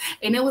Adora,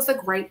 and it was a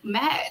great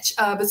match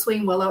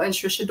between Willow and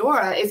Trish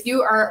Adora. If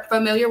you are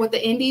familiar with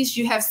the indies,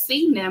 you have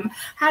seen them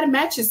had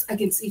matches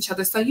against each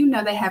other, so you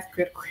know they have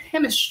good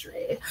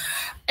chemistry.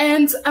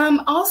 And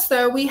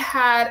also we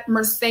had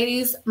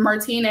Mercedes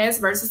Martinez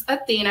versus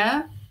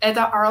Athena at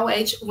the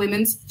ROH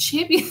Women's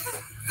Champion.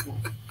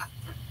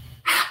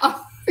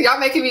 Y'all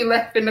making me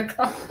laugh in the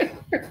comments.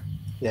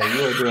 Yeah,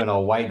 you were doing a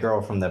white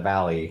girl from the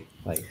valley.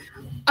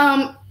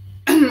 I'm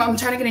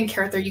trying to get in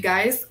character, you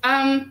guys.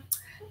 And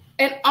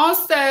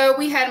also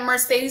we had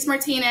Mercedes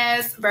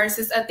Martinez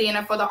versus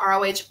Athena for the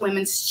ROH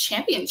Women's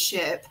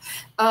Championship.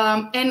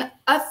 And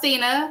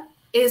Athena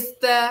is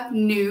the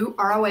new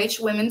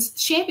ROH Women's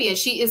Champion.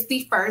 She is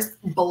the first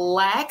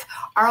Black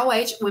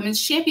ROH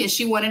Women's Champion.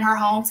 She won in her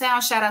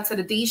hometown. Shout out to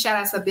the D. Shout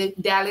out to Big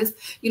Dallas.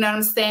 You know what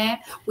I'm saying?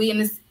 We in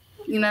this.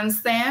 You know what I'm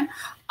saying?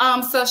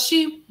 So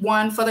she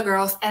won for the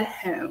girls at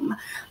home.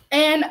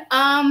 And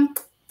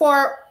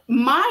for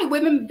my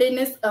women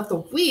business of the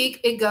week,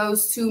 it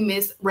goes to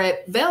Miss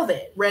Red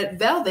Velvet. Red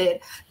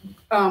Velvet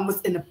was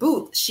in the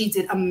booth. She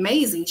did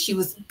amazing. She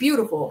was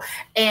beautiful.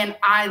 And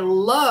I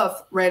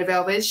love Red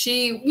Velvet.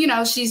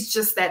 She's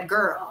just that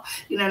girl.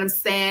 You know what I'm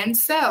saying?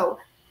 So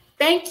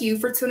thank you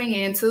for tuning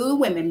in to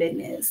Women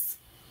Business.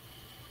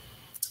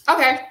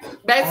 Okay,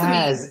 back to me.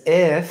 As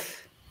if...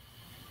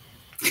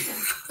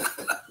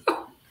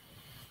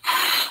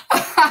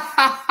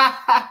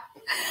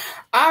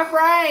 All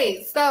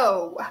right,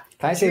 so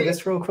can I say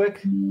this real quick?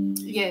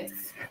 Yes.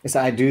 So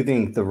I do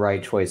think the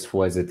right choice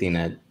was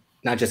Athena,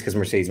 not just because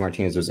Mercedes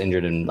Martinez was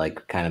injured and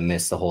kind of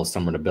missed the whole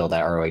summer to build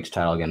that ROH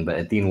title again, but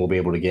Athena will be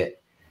able to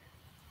get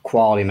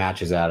quality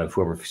matches out of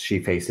whoever she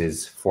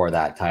faces for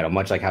that title,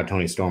 much like how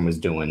Toni Storm was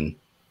doing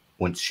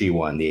once she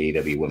won the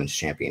AEW Women's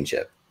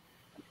Championship.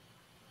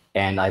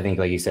 And I think,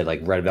 like you said,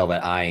 Red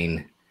Velvet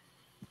eyeing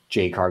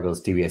Jay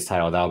Cargill's TBS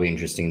title, that'll be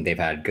interesting. They've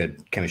had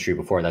good chemistry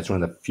before. That's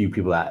one of the few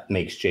people that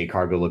makes Jay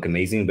Cargill look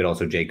amazing, but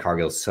also Jay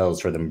Cargill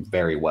sells for them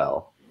very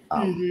well.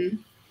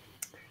 And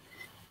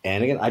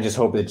again, I just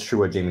hope it's true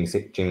what Jamie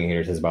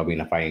Hayter says about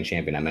being a fighting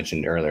champion. I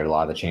mentioned earlier, a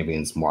lot of the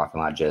champions more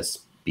often not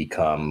just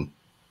become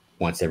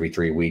once every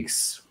 3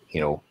 weeks,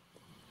 or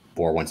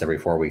once every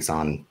 4 weeks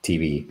on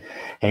TV.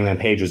 Hangman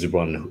Page was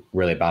one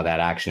really about that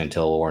action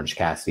until Orange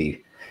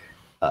Cassidy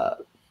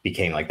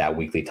became that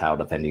weekly title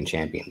defending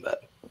champion.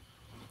 But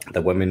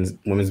the women's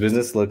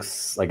business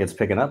looks like it's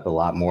picking up a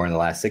lot more in the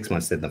last 6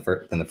 months than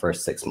the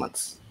first 6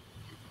 months.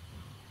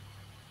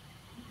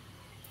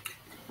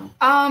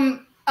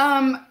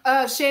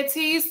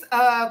 Shantice,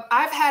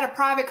 I've had a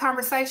private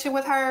conversation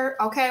with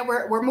her. Okay,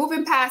 we're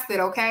moving past it.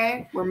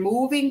 Okay, we're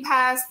moving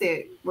past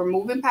it.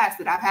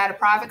 I've had a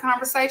private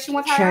conversation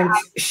with her.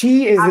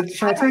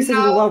 Shantice is in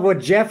love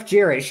with Jeff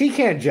Jarrett. She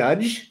can't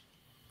judge.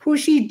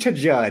 Who's she to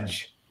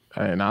judge?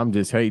 And I'm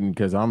just hating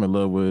because I'm in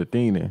love with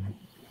Athena.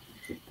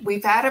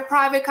 We've had a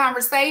private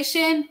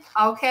conversation.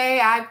 Okay,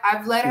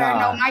 I've let her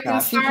know my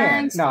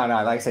concerns. Like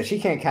I said, she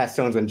can't cast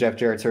stones when Jeff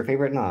Jarrett's her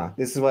favorite.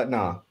 This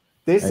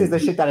is the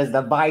shit that is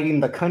dividing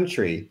the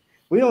country.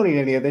 We don't need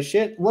any of this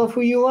shit. Love who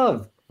you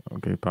love.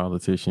 Okay,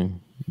 politician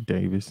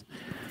Davis.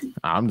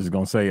 I'm just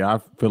gonna say I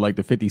feel like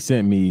the 50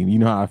 Cent meme. You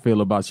know how I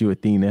feel about you,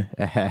 Athena.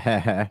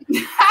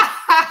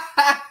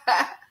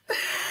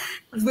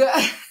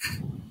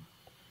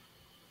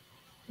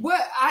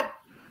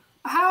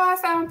 How I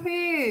sound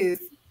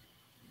pissed?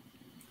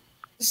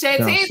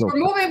 Shantice, so we're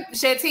moving.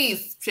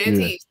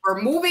 Shantice,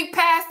 we're moving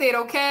past it,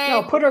 okay?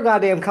 No, put her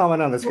goddamn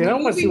comment on the screen. I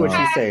want to see what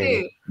she's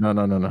saying. No. I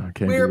can't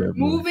do We're that. Boy.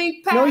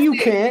 moving past it. No, you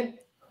can't.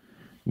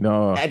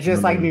 No. That's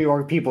just like New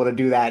York people to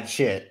do that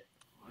shit.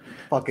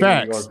 Fucking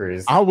Facts. New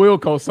Yorkers. I will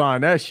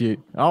co-sign that shit.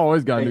 I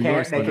always got New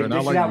York. They can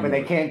dish it out, but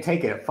they can't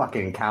take it.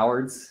 Fucking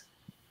cowards.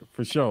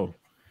 For sure.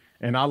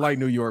 And I like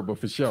New York, but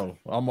for sure,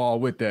 I'm all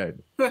with that.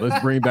 Let's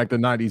bring back the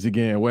 90s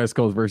again. West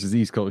Coast versus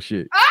East Coast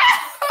shit.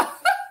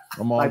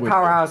 I'm all like with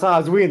Powerhouse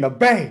Odds, we in the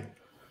Bay.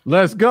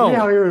 Let's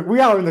go. We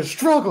out in the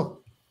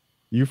struggle.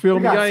 You feel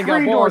me? I ain't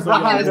got bars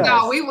behind us.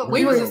 No,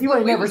 you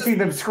ain't never seen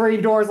them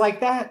screen doors like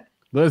that.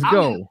 Let's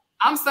go.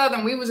 I'm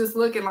Southern. We was just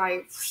looking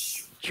like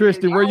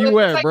Tristan, where you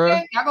at, bro?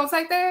 Y'all gonna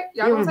take that?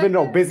 You ever been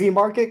no busy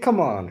market? Come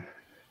on.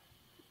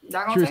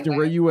 Tristan,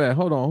 where you at?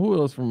 Hold on. Who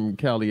else from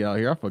Cali out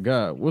here? I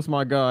forgot. What's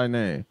my guy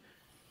name?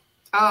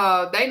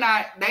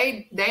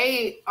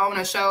 They own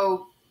a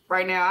show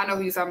right now. I know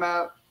who you're talking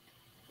about.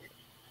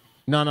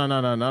 No,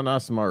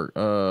 not Smart.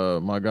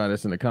 My guy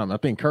that's in the comment. I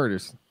think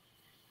Curtis.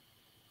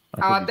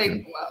 I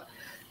think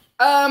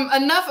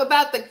enough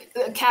about the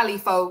Cali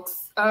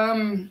folks.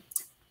 Drip,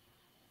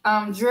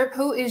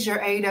 who is your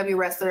AEW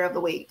wrestler of the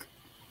week?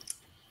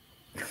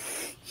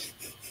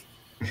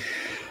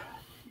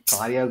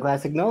 Claudio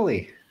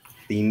Glassignoli,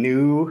 the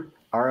new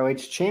ROH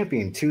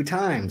champion 2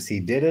 times. He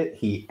did it.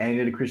 He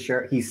ended Chris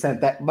Jericho. He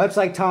sent that, much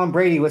like Tom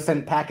Brady was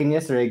sent packing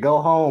yesterday.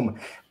 Go home.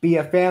 Be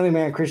a family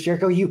man, Chris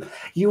Jericho.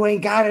 You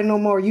ain't got it no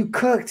more. You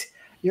cooked.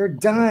 You're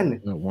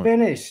done.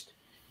 Finished.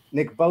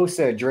 Nick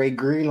Bosa, Dre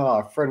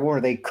Greenlaw, Fred Warner,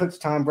 they cooked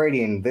Tom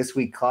Brady. And this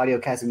week, Claudio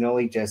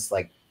Castagnoli just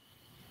like,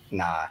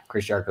 nah,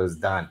 Chris Jericho's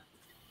done.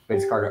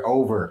 Vince Carter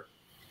over.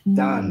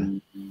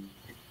 Done.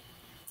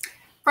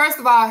 First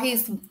of all,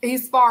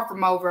 he's far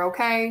from over,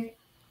 okay?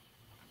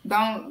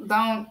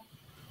 Don't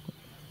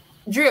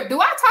Drip. Do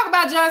I talk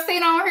about John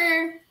Cena on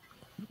here?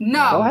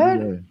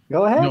 No.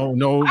 Go ahead.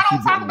 No. I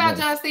don't talk about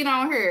John Cena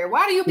on here.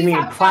 Why do you be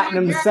mean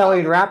platinum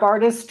selling rap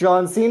artist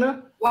John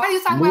Cena? Why do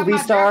you talk about movie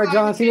star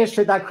John Cena?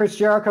 Shit that Chris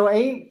Jericho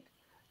ain't?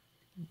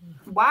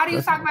 Why do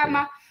you talk about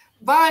my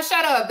Vaughn?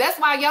 Shut up. That's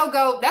why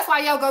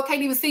Yogo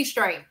can't even see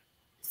straight.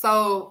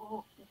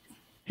 So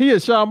he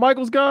is Shawn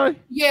Michaels guy?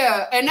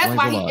 Yeah, and that's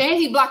why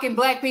he blocking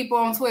black people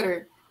on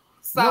Twitter.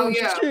 So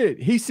shit.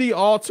 He see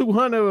all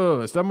 200 of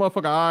us. That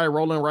motherfucker eye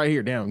rolling right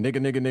here. Damn,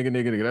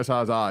 nigga. That's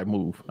how his eye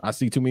move. I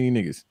see too many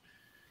niggas.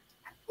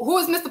 Who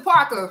is Mr.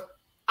 Parker?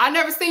 I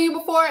never seen you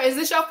before. Is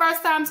this your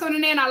first time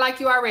tuning in? I like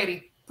you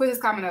already. Put his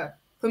comment up.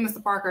 Put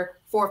Mr. Parker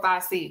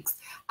 456.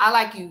 I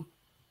like you.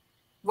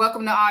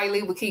 Welcome to All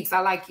Elite with Keeks.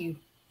 I like you.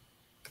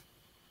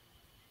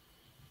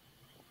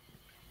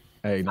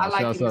 Hey, now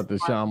shouts out to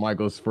Shawn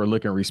Michaels for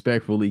looking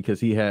respectfully because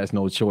he has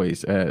no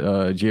choice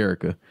at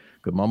Jericho.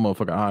 Because my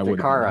motherfucking eye would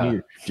have been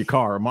here.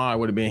 Jakara, mine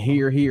would have been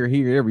here,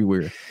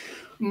 everywhere.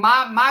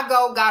 My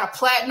GOAT got a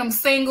platinum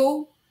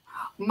single.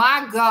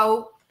 My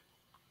GOAT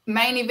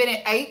main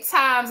evented 8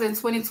 times in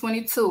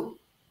 2022.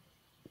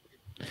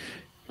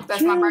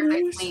 That's my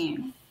birthday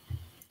plan.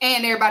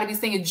 And everybody be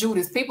singing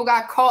Judas. People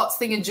got caught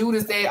singing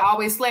Judas. They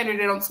always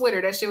slandered it on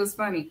Twitter. That shit was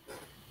funny.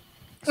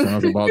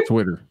 Sounds about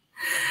Twitter.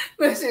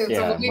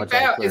 So we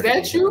found, is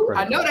that you?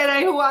 I know that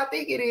ain't who I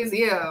think it is.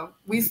 Yeah.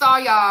 We saw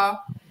y'all.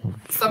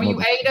 Some of you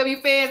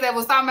AEW fans that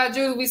was talking about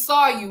Judas, we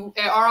saw you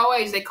at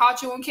ROH. They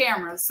caught you on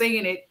camera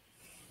singing it.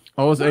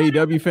 Oh, it's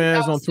AEW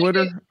fans on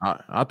Twitter?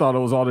 I thought it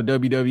was all the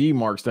WWE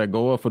marks that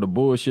go up for the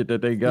bullshit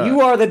that they got.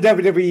 You are the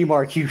WWE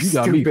mark, you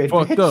got stupid me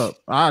fucked bitch. up.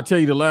 I'll tell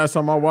you the last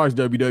time I watched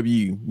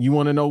WWE. You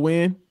want to know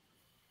when?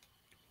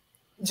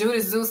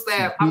 Judas Zeus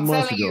Stab. I'm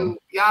telling you,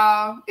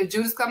 y'all, if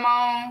Judas come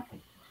on,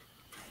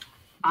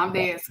 I'm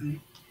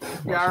dancing.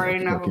 You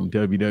already know. Fucking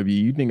WWE.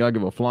 You think I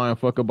give a flying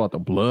fuck about the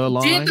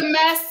bloodline? Did the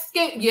Mask?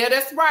 Yeah,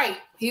 that's right.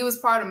 He was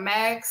part of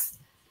Max,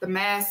 the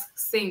Mask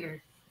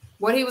Singer.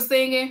 What he was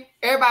singing,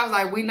 everybody was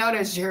like, "We know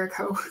that's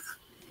Jericho."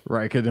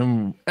 Right? Cause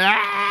them.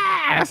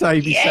 That's how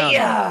you be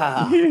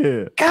sounding.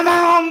 Yeah. Come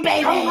on,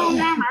 baby.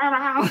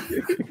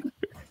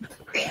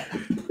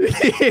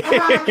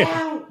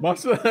 My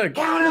son.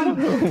 Count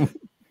him.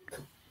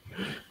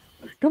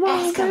 Come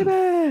on,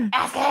 baby.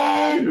 Ask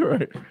him.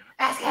 Right.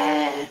 Ask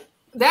him.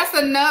 That's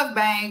enough,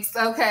 Banks.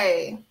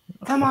 Okay.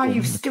 Come on,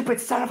 you stupid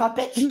son of a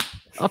bitch.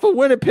 I'm from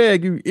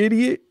Winnipeg, you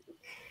idiot.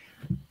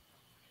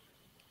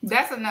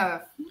 That's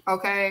enough.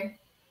 Okay.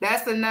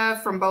 That's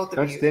enough from both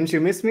of you. Didn't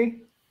you miss me?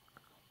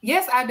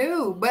 Yes, I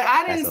do. But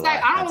I didn't say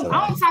I don't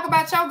talk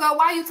about your go.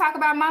 Why you talk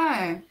about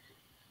mine?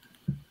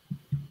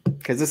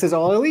 Because this is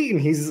All Elite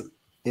and he's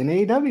in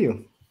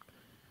AEW.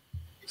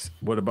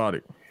 What about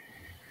it?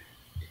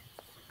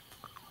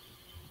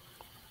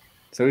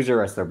 So who's your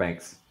wrestler,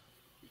 Banks?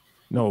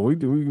 No, we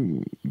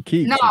do.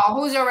 Keep. No,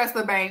 who's your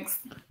wrestler, Banks?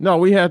 No,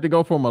 we have to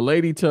go from a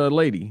lady to a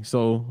lady.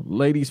 So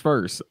ladies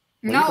first.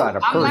 Well, you got a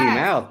pretty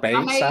mouth,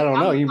 Banks. I don't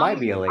know. You might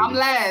be a lady. I'm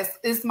last.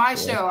 It's my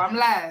show. I'm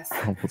last.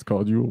 I almost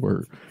called you a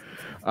word.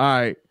 All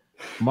right.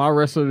 My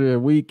wrestler of the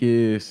week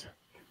is.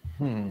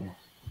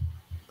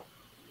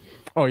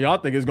 Oh, y'all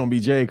think it's going to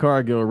be Jay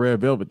Cargill or Red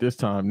Velvet this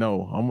time?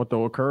 No, I'm going to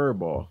throw a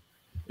curveball.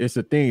 It's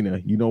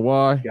Athena. You know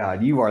why?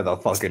 God, you are the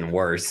fucking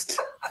worst.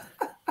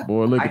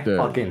 Boy, look I at that.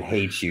 fucking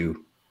hate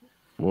you.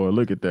 Boy,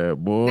 look at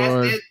that,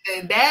 boy.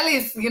 That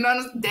is, you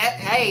know, that,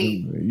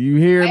 hey. You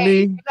hear me?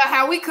 You know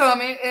how we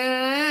coming.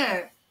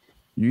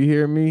 You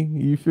hear me?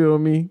 You feel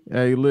me?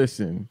 Hey,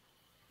 listen.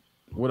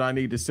 What I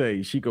need to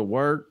say. She could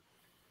work.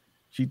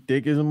 She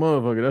thick as a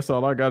motherfucker. That's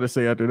all I got to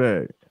say after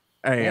that.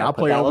 Hey, Yeah, I'll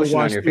put play that lotion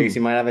Overwatch on your face.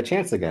 You might have a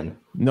chance again.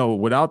 No,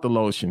 without the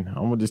lotion.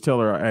 I'm going to just tell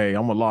her, hey,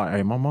 I'm going to lie.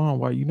 Hey, my mom,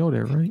 why you know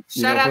that, right?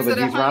 Shout out to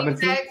the honey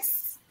Robinson?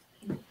 packs.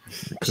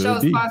 Show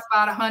sponsored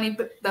by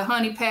the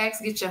honey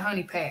packs. Get your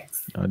honey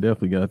packs. I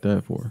definitely got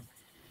that for her.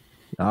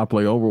 I'll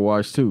play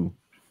Overwatch too.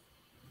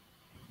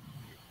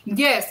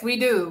 Yes, we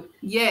do.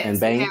 Yes, and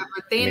we have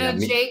Athena,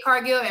 Jade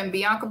Cargill, and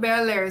Bianca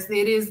Belair. It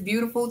is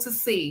beautiful to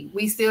see.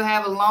 We still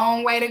have a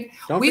long way to.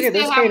 Don't we forget,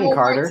 still there's have Kaden more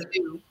Carter. work to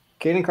do.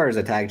 Kaden Carter's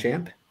a tag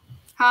champ.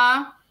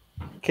 Huh?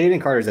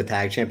 Kaden Carter's a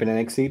tag champ in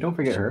NXT. Don't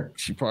forget her.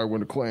 She probably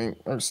would have claimed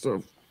her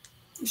stuff.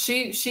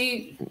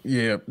 She.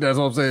 Yeah, that's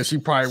what I'm saying. She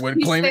probably would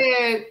have claimed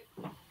it.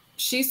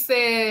 She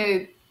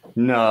said.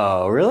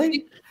 No,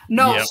 really?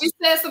 She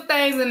said some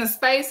things in the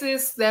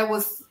spaces that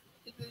was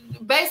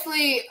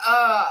basically.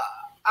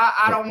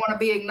 I don't want to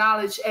be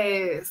acknowledged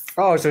as.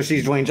 Oh, so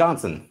she's Dwayne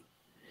Johnson.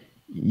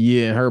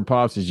 Yeah, her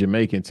pops is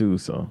Jamaican too,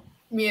 so.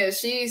 Yeah,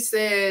 she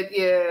said,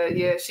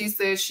 she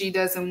said she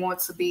doesn't want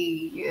to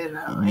be, you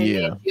know. And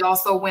then she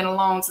also went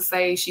along to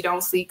say she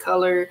don't see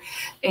color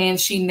and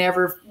she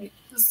never,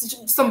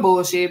 some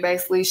bullshit,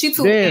 basically.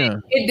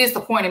 It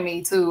disappointed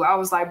me, too. I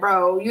was like,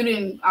 bro, you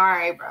didn't, all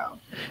right, bro.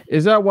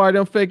 Is that why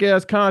them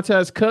fake-ass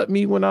contacts cut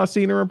me when I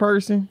seen her in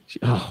person?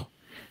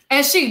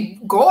 And she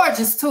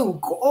gorgeous, too.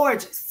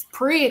 Gorgeous.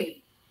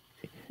 Pretty.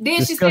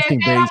 Then she said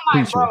that,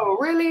 I'm like, bro,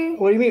 really?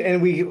 What do you mean?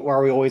 And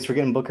are we always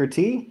forgetting Booker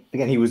T?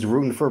 Again, he was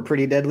rooting for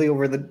Pretty Deadly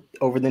over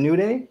the New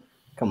Day?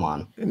 Come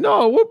on.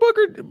 No, what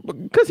Booker?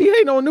 Because he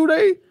hating on New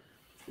Day?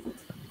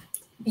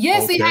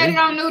 Yes, he hated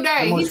on New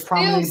Day. The most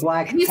prominent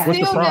black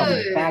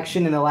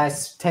faction in the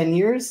last 10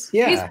 years?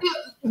 Yeah.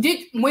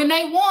 When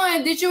they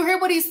won, did you hear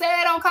what he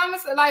said on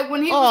comments? Like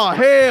when he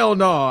hell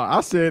no.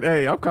 I said,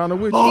 hey, I'm kind of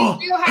with you. Oh,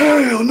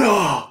 hell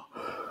no.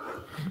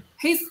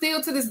 He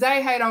still to this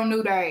day hate on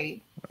New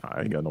Day.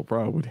 I ain't got no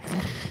problem with it.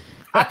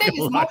 I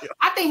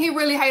think he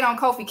really hate on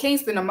Kofi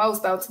Kingston the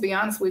most, though. To be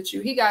honest with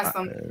you, he got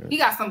some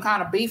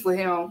kind of beef with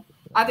him.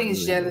 I think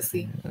it's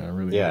jealousy.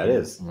 It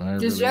is.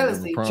 Just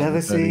jealousy.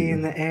 Jealousy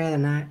in the air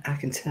tonight. I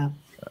can tell.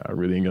 I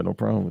really ain't got no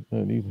problem with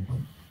that either.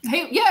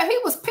 He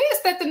was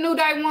pissed that the New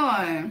Day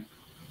won.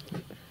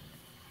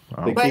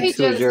 But he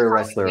was your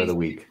wrestler of the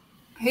week.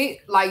 He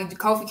like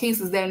Kofi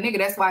Kingston's that nigga.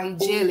 That's why he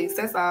jealous.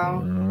 That's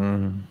all.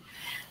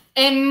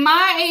 And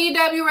my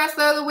AEW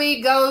wrestler of the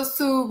week goes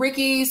to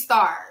Ricky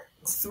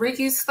Starks.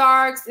 Ricky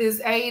Starks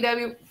is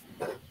AEW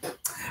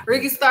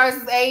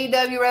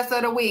wrestler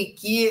of the week.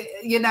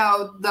 You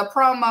know, the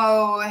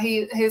promo,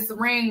 his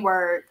ring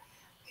work,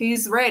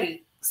 he's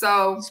ready.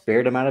 So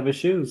spared him out of his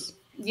shoes.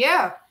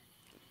 Yeah.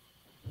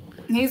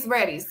 He's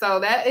ready. So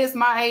that is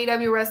my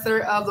AEW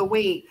wrestler of the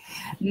week.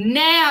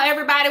 Now,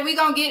 everybody, we're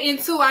going to get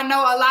into, I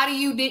know a lot of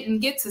you didn't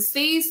get to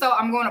see, so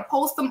I'm going to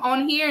post them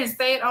on here and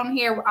say it on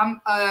here.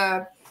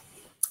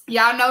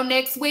 Y'all know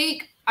next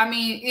week, on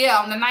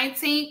the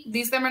 19th,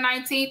 December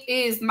 19th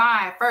is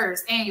my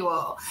first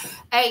annual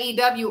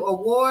AEW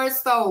Awards.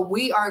 So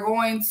we are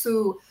going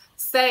to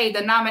say the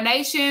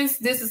nominations.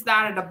 This is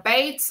not a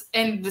debate,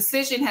 and the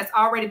decision has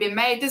already been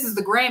made. This is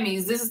the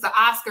Grammys. This is the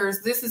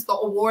Oscars. This is the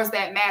awards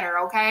that matter,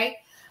 okay?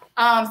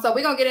 So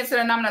we're going to get into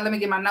the nominations. Let me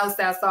get my notes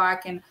out so I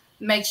can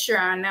make sure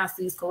I announce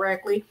these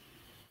correctly.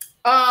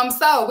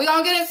 So we're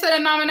going to get into the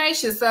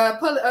nominations.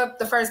 Pull up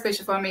the first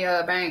picture for me,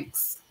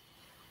 Banks.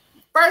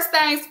 First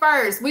things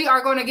first, we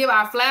are going to give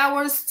our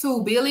flowers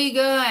to Billy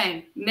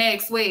Gunn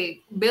next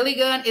week. Billy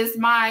Gunn is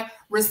my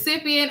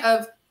recipient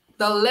of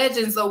the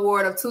Legends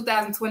Award of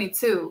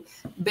 2022.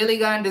 Billy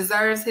Gunn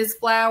deserves his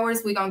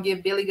flowers. We're going to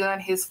give Billy Gunn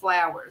his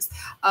flowers.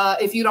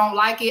 If you don't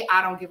like it,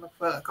 I don't give a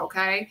fuck,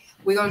 okay?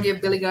 We're going to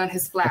give Billy Gunn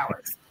his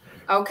flowers,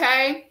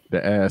 okay?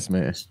 The ass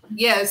man.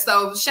 Yeah,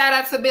 so shout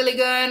out to Billy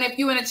Gunn. If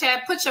you in the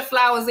chat, put your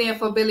flowers in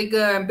for Billy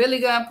Gunn. Billy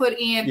Gunn put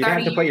in 30 You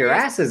have to put your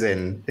asses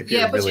in. Put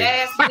your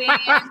asses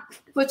in.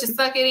 Put your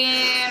suck it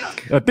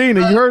in.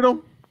 Athena, you heard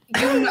him?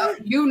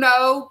 You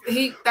know,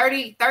 he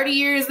 30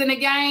 years in the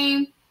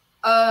game.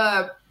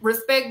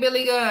 Respect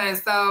Billy Gunn.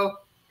 So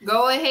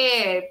go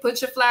ahead,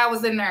 put your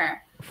flowers in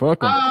there.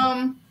 Fuck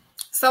him.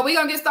 So we're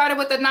gonna get started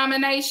with the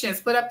nominations.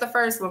 Put up the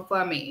first one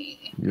for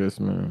me. Yes,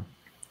 ma'am.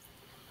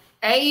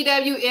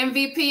 AEW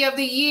MVP of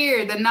the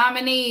year. The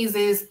nominees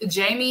is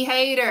Jamie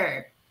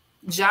Hayter,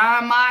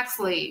 Jon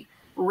Moxley,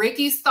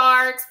 Ricky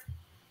Starks,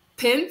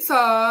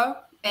 Penta,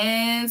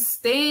 and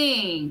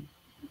Sting.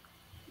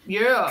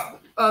 Yeah,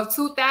 of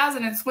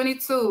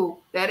 2022.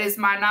 That is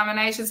my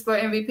nominations for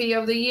MVP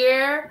of the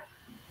year.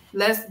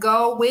 Let's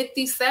go with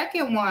the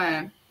second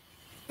one.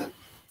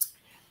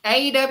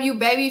 AEW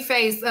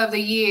Babyface of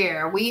the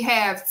year. We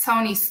have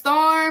Tony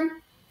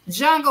Storm,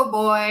 Jungle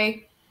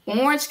Boy,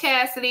 Orange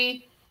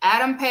Cassidy,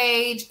 Adam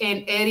Page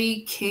and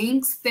Eddie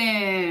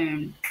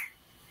Kingston.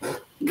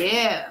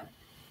 Yeah.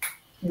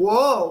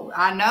 Whoa,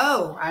 I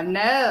know.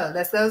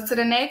 Let's go to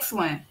the next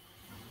one.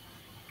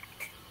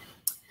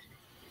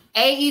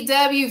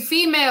 AEW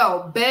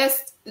Female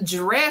Best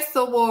Dress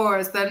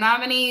Awards. The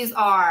nominees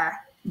are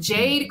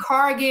Jade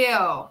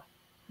Cargill,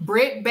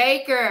 Britt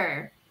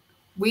Baker.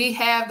 We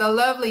have the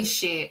lovely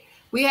shit.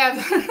 We have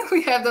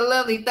the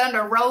lovely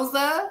Thunder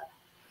Rosa.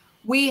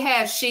 We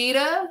have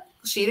Sheeta.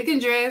 Sheeta can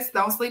dress.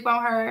 Don't sleep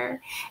on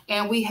her.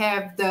 And we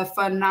have the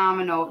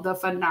phenomenal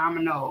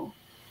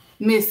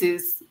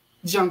Mrs.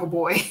 Jungle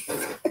Boy.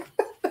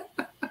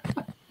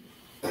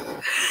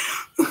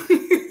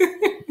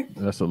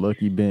 That's a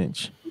lucky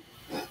bench.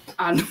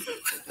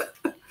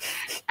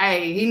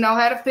 Hey, he know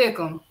how to pick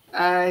them.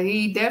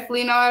 He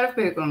definitely know how to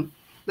pick them.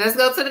 Let's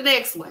go to the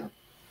next one.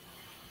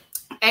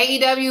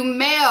 AEW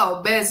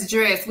Male Best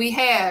Dress. We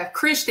have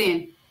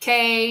Christian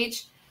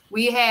Cage.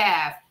 We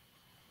have,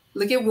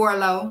 look at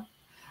Warlow.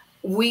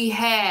 We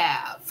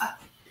have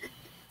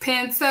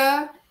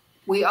Penta.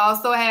 We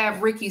also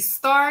have Ricky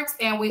Starks.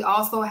 And we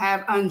also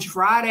have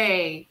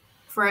Andrade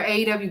for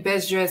AEW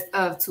Best Dress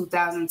of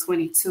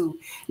 2022.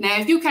 Now,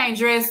 if you can't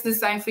dress,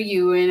 this ain't for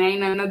you, and ain't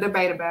nothing to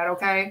debate about,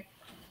 okay?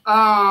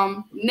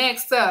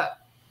 Next up,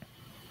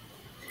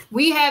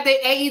 we have the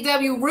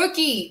AEW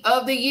Rookie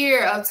of the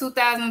Year of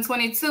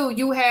 2022.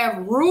 You have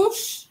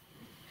Roosh.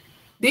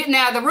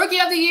 Now, the Rookie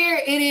of the Year,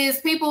 it is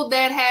people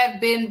that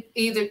have been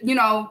either,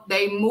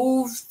 they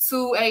moved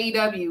to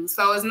AEW.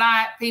 So it's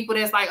not people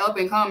that's like up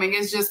and coming.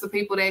 It's just the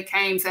people that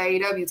came to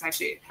AEW type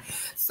shit.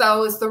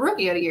 So it's the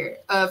Rookie of the Year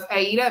of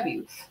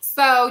AEW.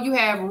 So you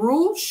have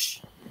Roosh.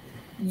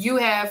 You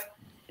have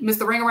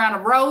Mr. Ring Around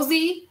of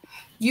Rosie.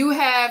 You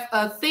have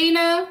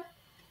Athena,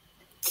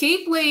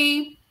 Keith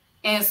Lee,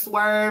 and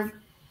Swerve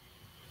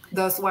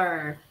the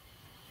Swerve.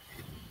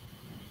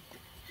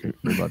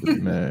 We're about to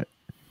be mad.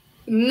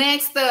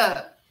 Next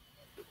up,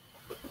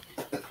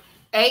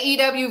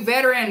 AEW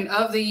Veteran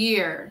of the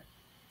Year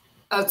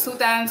of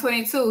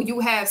 2022. You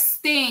have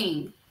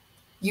Sting.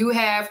 You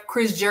have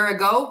Chris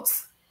Jericho.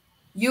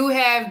 You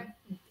have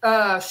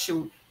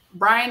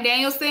Bryan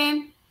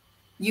Danielson.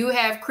 You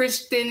have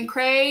Christian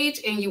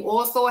Cage, and you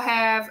also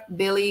have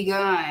Billy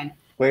Gunn.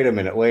 Wait a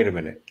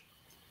minute.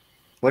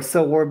 What's the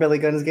award Billy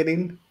Gunn's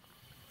getting?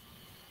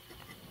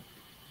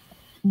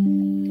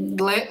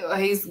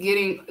 He's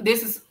getting,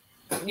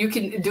 you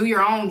can do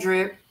your own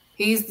drip.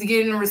 He's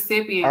getting a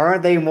recipient.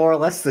 Aren't they more or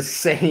less the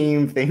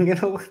same thing in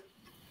a way?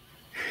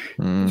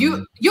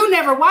 You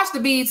never watched the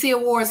BET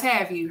Awards,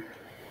 have you?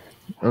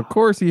 Of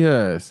course he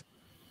has.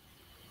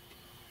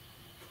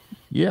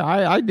 Yeah,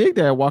 I dig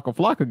that Waka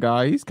Flocka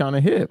guy. He's kind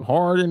of hip,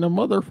 hard in the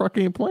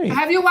motherfucking plane.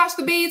 Have you watched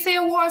the BET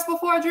Awards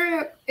before,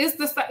 Drip?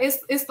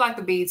 It's like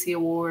the BET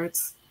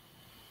Awards.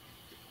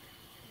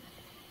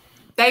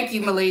 Thank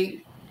you,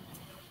 Malik.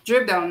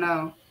 Drip don't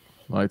know.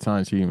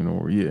 Lifetime Achievement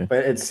Award, yeah.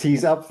 But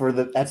he's up for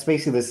that's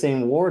basically the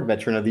same award.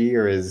 Veteran of the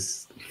Year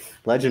is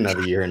Legend of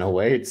the Year in a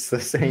way. It's the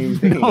same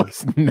thing. No,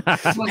 it's not.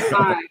 It's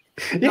fine.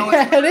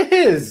 It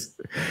is.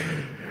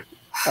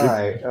 All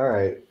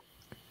right.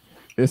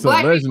 It's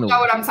Black a legend. people know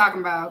what I'm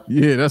talking about.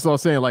 Yeah, that's what I'm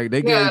saying. Like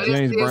they gave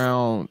James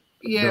Brown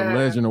the Yeah.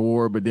 Legend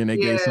Award, but then they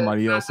gave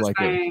somebody else not like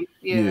the a same.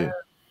 Yeah.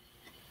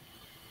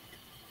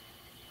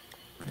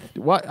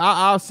 What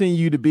I'll send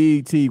you the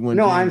BET when.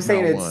 No, James I'm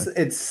saying Brown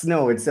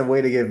won. it's a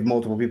way to give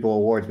multiple people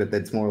awards, but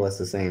it's more or less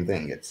the same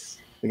thing.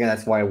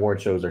 That's why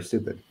award shows are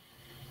stupid.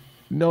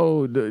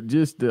 No,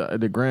 just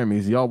the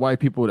Grammys. Y'all white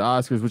people, the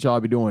Oscars, what y'all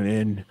be doing?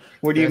 And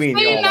What do you mean?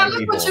 See, all now white look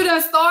people? what you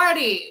done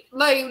started.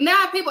 Like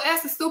now people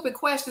asking stupid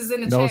questions in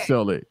the don't chat.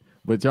 sell it.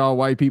 But y'all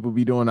white people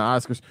be doing the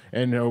Oscars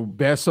and the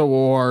best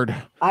award.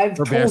 I've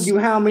for told best you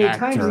how many actor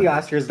times the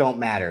Oscars don't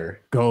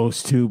matter.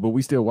 goes to, but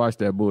we still watch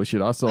that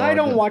bullshit. I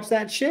don't watch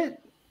that shit.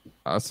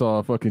 I saw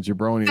a fucking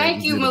jabroni.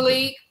 Thank you,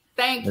 Malik.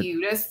 Thank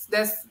you.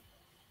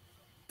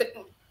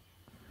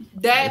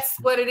 That's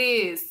what it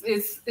is.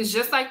 It's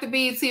just like the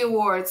BET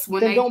Awards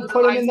when Then they don't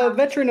put him in the Lifetime.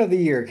 Veteran of the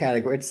Year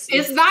category.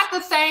 It's not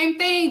the same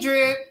thing,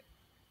 Drip.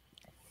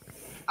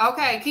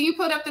 Okay, can you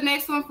put up the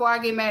next one before I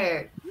get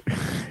mad?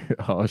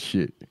 Oh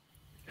shit.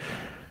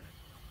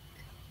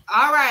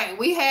 All right,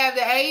 we have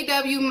the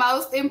AEW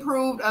Most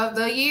Improved of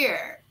the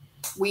Year.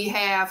 We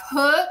have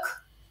Hook,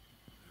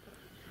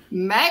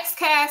 Max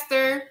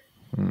Caster,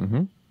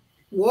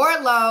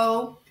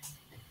 Wardlow,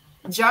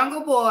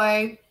 Jungle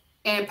Boy,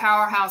 and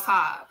Powerhouse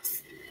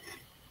Hobbs.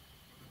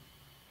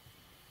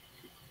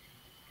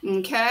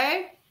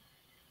 Okay.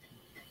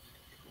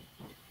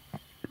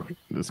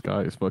 The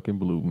sky is fucking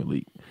blue,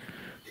 Malik.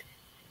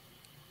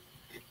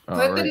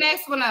 Put the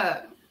next one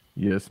up.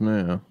 Yes,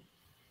 ma'am.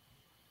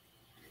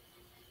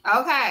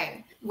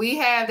 Okay. We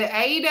have the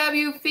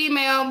AEW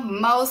Female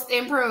Most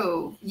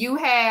Improved. You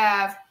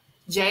have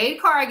Jade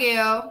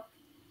Cargill,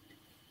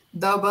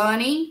 The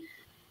Bunny,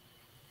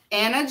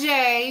 Anna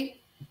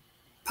Jay,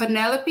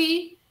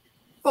 Penelope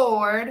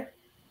Ford,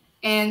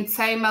 and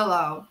Tay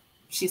Mello.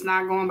 She's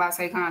not going by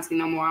Tay Konski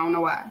no more. I don't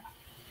know why.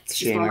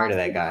 Shame her to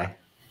that guy.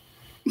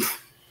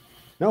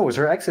 No, it was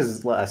her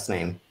ex's last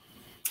name.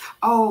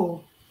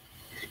 Oh.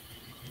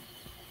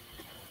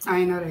 I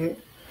ain't know that.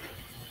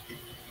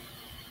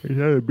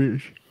 Yeah,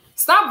 bitch.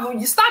 Stop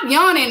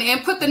yawning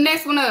and put the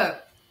next one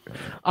up.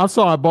 I'm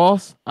sorry,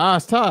 boss. I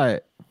was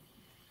tired.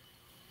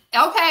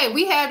 Okay,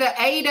 we have the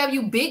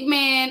AEW Big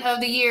Man of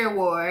the Year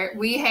award.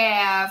 We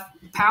have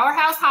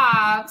Powerhouse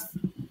Hobbs,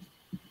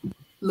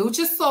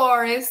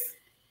 Luchasaurus,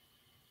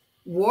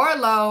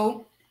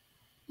 Warlow,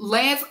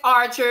 Lance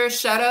Archer.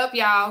 Shut up,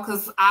 y'all,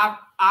 because I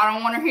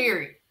don't want to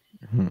hear it.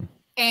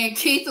 And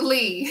Keith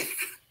Lee.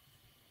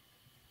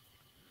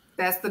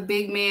 That's the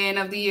Big Man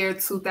of the Year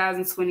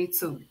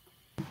 2022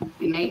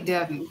 in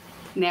AEW.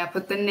 Now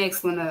put the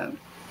next one up.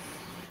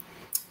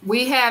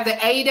 We have the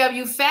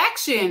AEW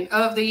Faction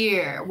of the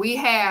Year. We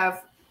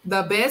have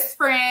the Best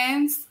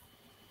Friends,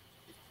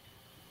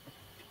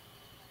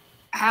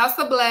 House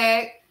of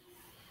Black,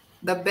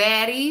 the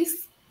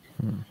Baddies,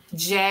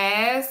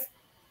 Jazz.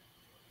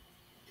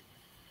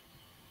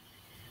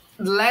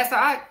 Last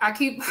I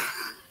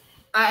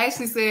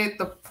actually said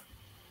the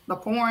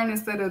porn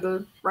instead of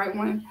the right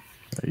one.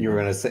 You were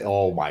gonna say,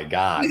 "Oh my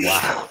God!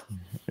 Wow!"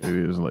 It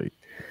is like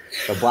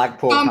The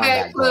Blackpool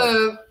Combat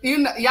Club. You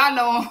know, y'all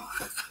know.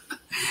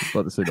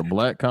 About to say the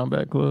Black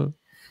Combat Club.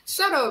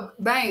 Shut up,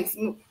 Banks.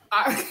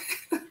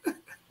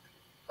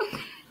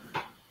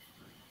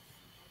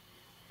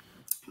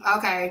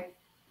 Okay,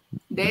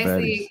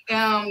 that's the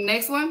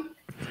next one.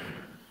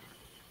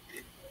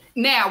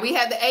 Now we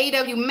have the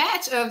AEW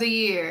Match of the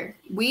Year.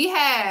 We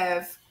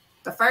have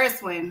the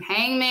first one,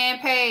 Hangman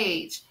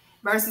Page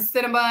versus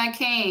Cinnabon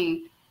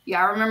King.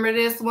 Y'all remember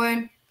this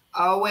one?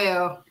 Oh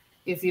well,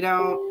 if you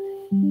don't,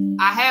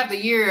 I have the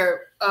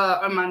year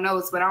on my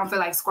notes, but I don't feel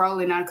like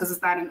scrolling on because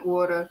it's not in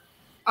order.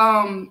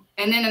 And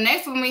then the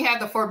next one we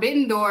have the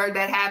Forbidden Door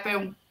that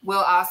happened.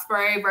 Will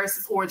Ospreay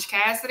versus Orange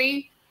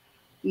Cassidy.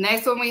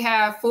 Next one we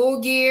have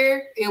Full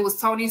Gear. It was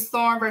Tony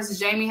Storm versus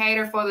Jamie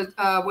Hayter for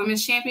the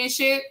Women's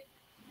Championship.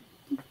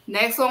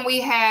 Next one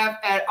we have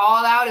at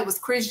All Out. It was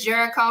Chris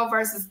Jericho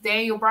versus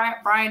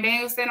Brian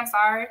Danielson. I'm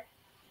sorry.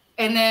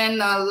 And then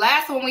the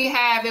last one we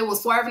have, it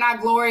was Swerve Not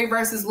Glory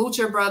versus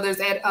Lucha Brothers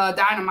at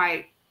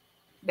Dynamite.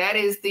 That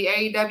is the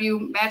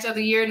AEW Match of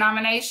the Year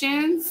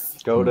nominations.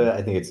 Go to,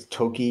 I think it's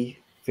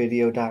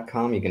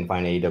tokivideo.com. You can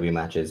find AEW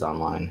matches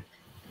online.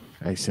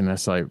 I seen that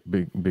site,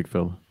 big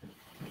fella.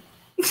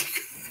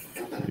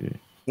 Yeah.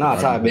 No,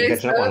 that's how I've been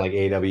catching up on like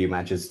AEW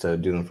matches to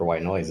do them for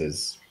White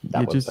Noises.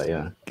 That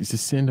website,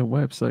 Just send a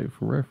website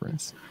for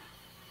reference.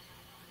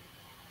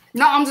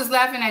 No, I'm just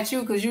laughing at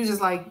you because you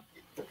just like.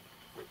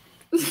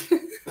 Put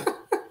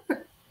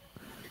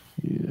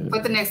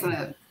the next one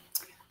up.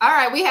 All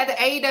right, we had the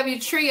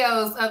AEW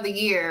Trios of the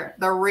Year.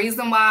 The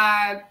reason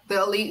why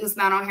the Elite is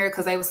not on here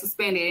because they were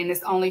suspended, and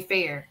it's only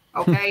fair.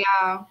 Okay,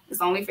 y'all?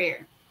 It's only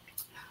fair.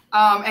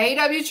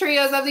 AEW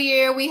Trios of the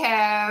Year, we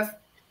have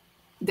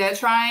Dead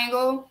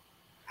Triangle,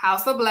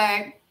 House of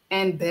Black,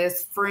 and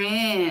Best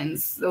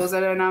Friends. Those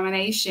are the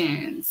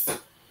nominations.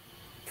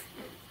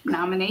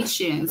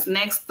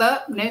 Next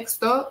up.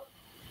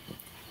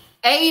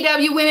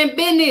 AEW Women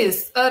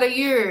Business of the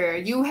Year.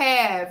 You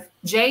have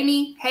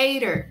Jamie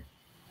Hayter,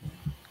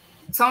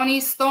 Tony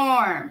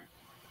Storm,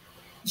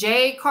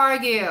 Jade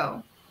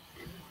Cargill,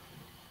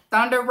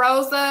 Thunder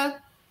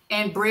Rosa,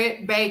 and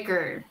Britt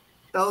Baker.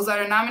 Those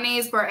are the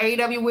nominees for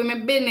AEW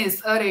Women Business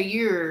of the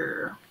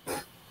Year.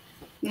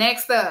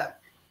 Next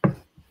up,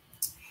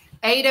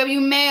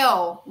 AEW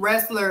Male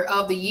Wrestler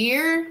of the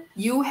Year.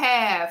 You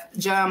have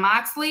Jon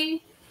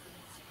Moxley,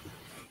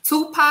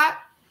 Tupac's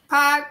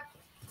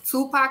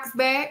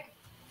back,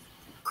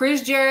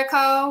 Chris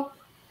Jericho,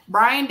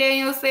 Brian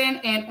Danielson,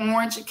 and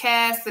Orange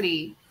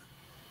Cassidy.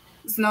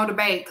 It's no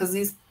debate because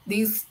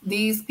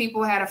these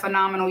people had a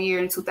phenomenal year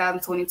in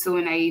 2022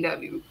 in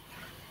AEW.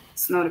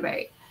 It's no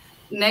debate.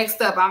 Next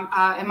up,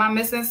 am I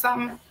missing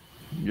something?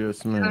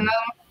 Yes, ma'am.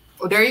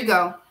 Oh, there you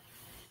go.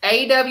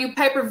 AEW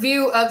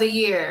Pay-Per-View of the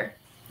Year.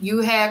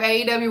 You have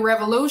AEW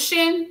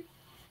Revolution,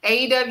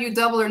 AEW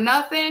Double or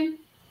Nothing,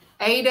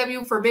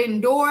 AEW Forbidden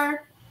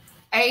Door,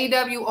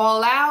 AEW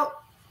All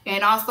Out,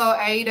 and also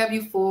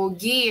AEW Full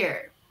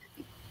Gear.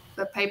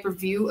 The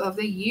pay-per-view of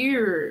the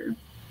year.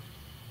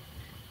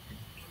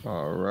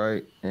 All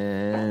right.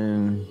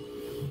 And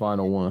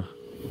final one.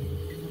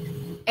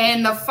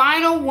 And the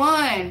final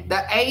one,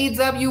 the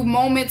AEW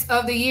Moments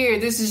of the Year.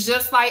 This is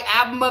just like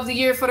Album of the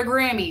Year for the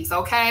Grammys,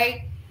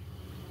 okay?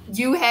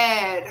 You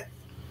had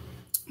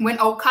when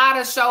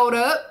Okada showed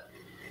up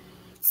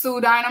to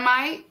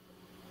Dynamite,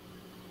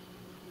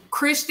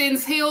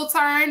 Christian's heel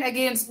turn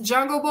against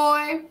Jungle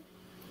Boy,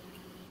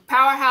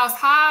 Powerhouse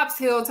Hobbs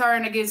heel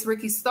turn against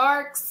Ricky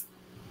Starks,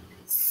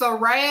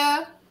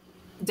 Saraya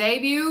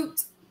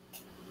debuted,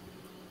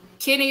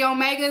 Kenny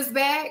Omega's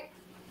back,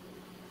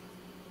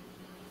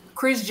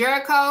 Chris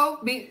Jericho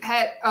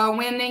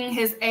winning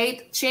his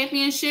 8th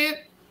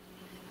championship,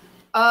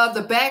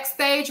 the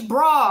backstage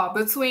brawl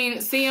between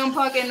CM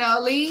Punk and the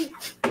Elite.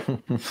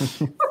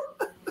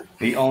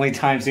 The only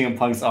time CM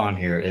Punk's on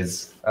here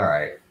is all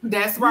right.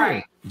 That's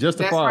right.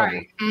 Justifiable. That's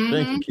right. Mm-hmm.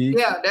 Thank you, Keith.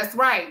 Yeah, that's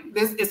right.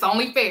 It's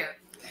only fair.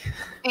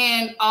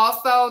 And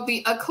also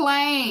the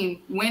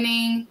Acclaim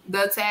winning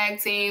the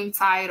tag team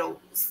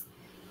titles.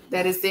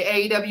 That is the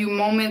AEW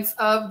Moments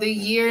of the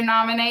Year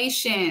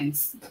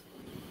nominations.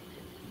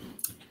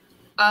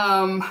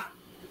 No,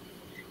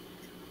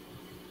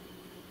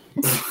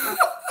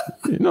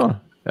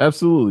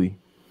 absolutely.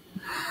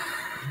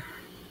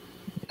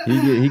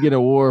 He get an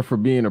award for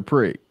being a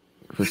prick,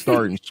 for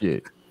starting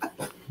shit.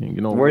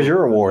 Where's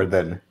your award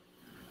then?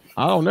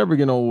 I don't never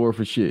get no award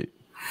for shit.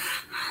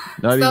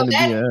 Not even to be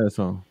an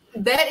asshole.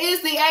 That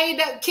is the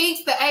AEW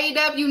Keeks, the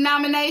AEW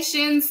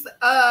nominations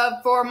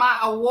for my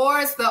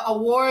awards. The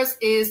awards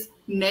is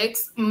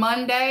next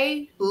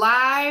Monday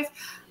live.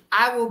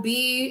 I will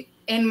be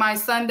in my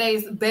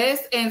Sunday's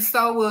best, and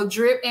so will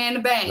Drip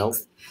and Banks. Nope.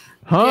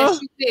 Huh?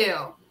 Yes, you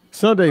will.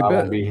 Sunday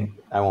best.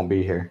 I won't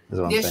be here. Is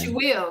what I'm yes, saying. you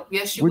will.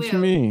 Yes, you what will. What you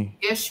mean?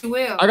 Yes, you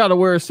will. I gotta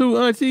wear a suit,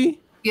 auntie.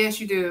 Yes,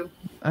 you do.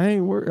 I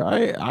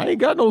ain't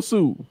got no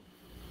suit.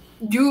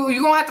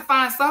 You gonna have to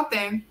find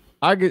something.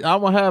 I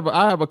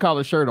have a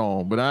collar shirt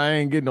on, but I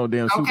ain't getting no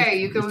damn suit.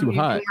 Okay, it's too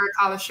hot. Can wear a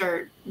collar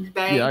shirt.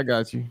 Babe, yeah, I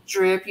got you.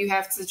 Drip, you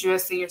have to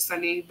dress in your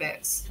Sunday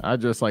best. I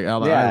dress like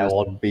Alan. Yeah, I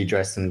will be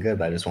dressed in good,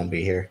 but I just won't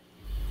be here.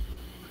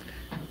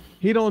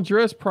 He don't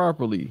dress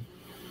properly.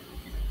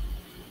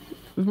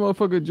 This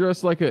motherfucker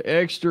dressed like an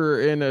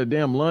extra in a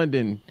damn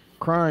London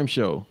crime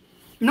show.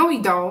 No,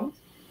 he don't.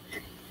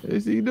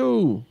 Yes, he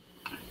do.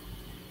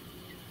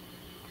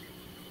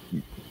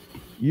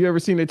 You ever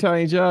seen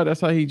Italian Job? That's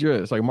how he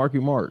dressed, like Marky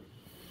Mark.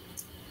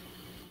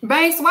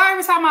 Banks, why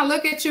every time I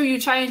look at you, you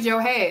change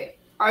your hat?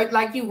 Or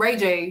like you Ray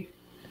J?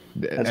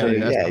 That's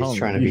he's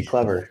trying to be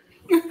clever.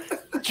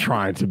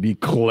 Trying to be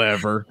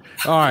clever.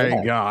 All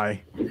right,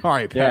 guy. All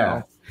right,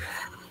 pal.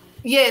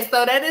 Yeah,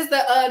 so that is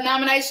the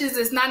nominations.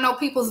 It's not no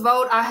people's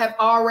vote. I have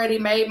already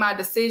made my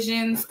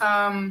decisions.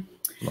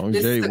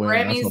 This is the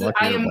Grammys.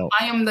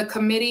 I am the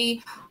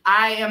committee.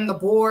 I am the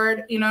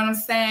board. You know what I'm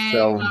saying?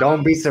 So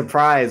don't be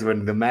surprised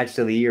when the match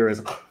of the year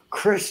is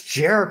Chris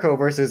Jericho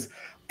versus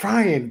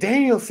Bryan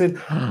Danielson.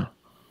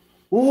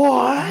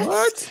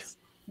 What?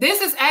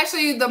 This is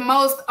actually the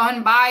most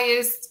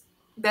unbiased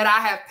that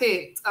I have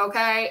picked.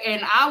 Okay,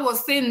 and I will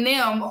send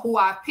them who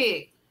I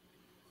picked.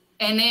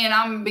 And then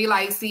I'm gonna be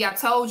like, see, I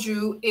told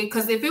you,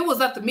 because if it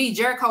was up to me,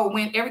 Jericho would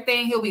win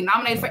everything. He'll be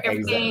nominated for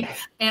everything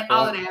and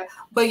all of that.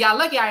 But y'all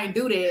lucky I didn't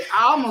do that.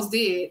 I almost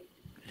did.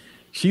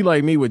 She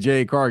like me with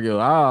Jade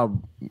Cargill. I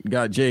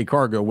got Jade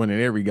Cargill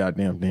winning every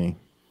goddamn thing.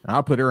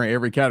 I put her in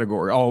every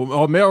category.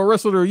 Oh, male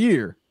wrestler of the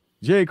year,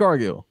 Jade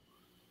Cargill.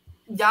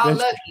 Y'all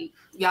lucky.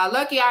 Y'all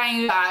lucky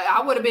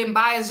I would have been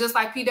biased just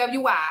like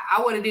PWI.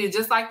 I would have did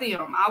just like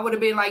them. I would have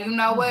been like, you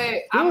know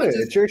what?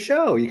 It's your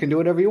show. You can do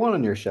whatever you want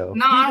on your show.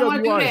 No, I don't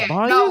want to do that.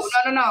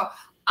 No.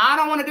 I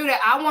don't want to do that.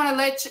 I want to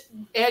let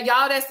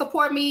y'all that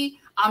support me.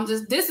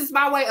 This is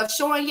my way of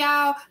showing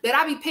y'all that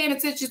I be paying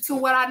attention to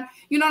what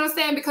you know what I'm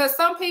saying? Because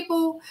some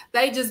people,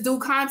 they just do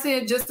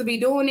content just to be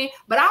doing it,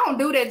 but I don't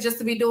do that just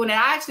to be doing it.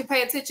 I actually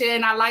pay attention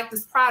and I like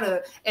this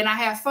product and I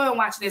have fun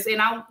watching this.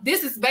 And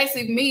this is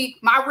basically me,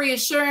 my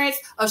reassurance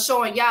of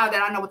showing y'all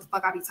that I know what the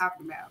fuck I be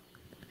talking about.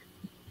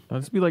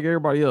 Let's be like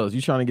everybody else.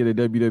 You trying to get a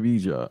WWE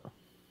job.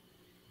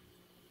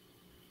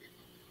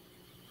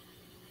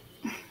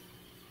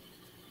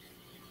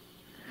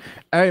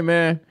 Hey,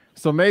 man.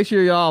 So make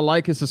sure y'all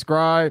like and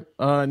subscribe.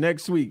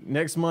 Next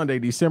Monday,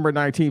 December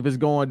 19th, is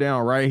going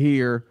down right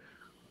here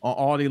on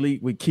All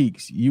Elite with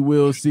Keeks. You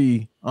will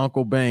see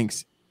Uncle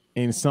Banks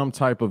in some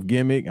type of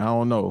gimmick. I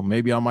don't know.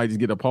 Maybe I might just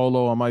get a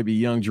polo. I might be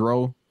Young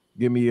Dro.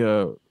 Give me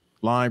a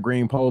lime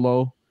green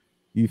polo.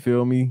 You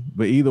feel me?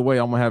 But either way,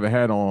 I'm going to have a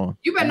hat on.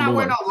 You better not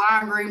wear no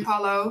lime green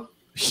polo.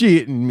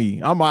 Shitting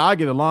me. I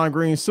get a lime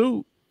green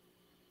suit.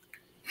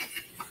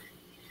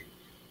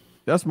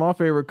 That's my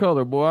favorite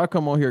color, boy. I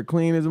come on here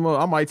clean as a mother.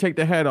 I might take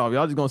the hat off.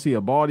 Y'all just gonna see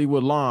a body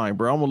with line,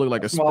 bro. I'm gonna look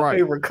like a Sprite. My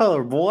favorite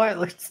color, boy.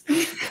 I'm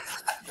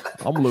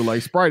gonna look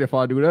like Sprite if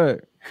I do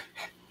that.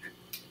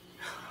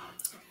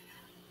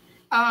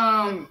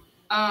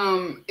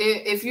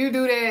 If you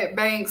do that,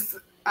 Banks,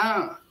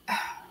 don't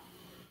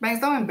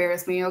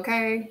embarrass me,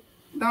 okay?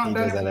 Don't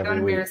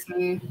embarrass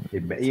me.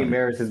 He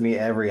embarrasses me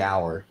every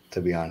hour,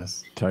 to be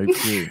honest. Type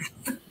shit.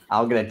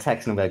 I'll get a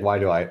text and be like, why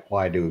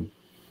do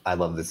I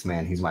love this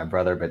man. He's my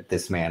brother, but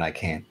this man, I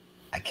can't.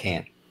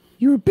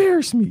 You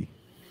embarrass me.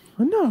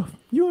 Enough.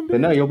 But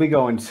no, you'll be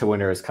going to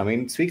Winter is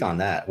Coming. Speak on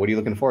that. What are you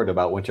looking forward to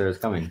about Winter is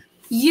Coming?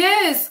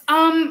 Yes.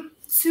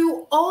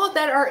 To all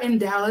that are in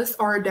Dallas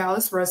or a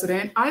Dallas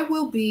resident, I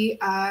will be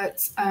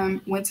at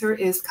Winter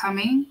is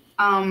Coming.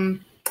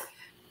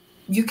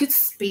 You could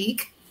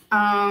speak.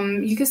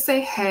 You could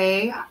say,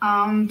 hey,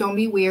 don't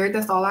be weird.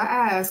 That's all I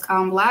ask.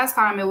 Last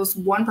time it was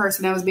one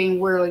person that was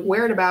being really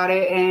weird about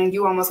it, and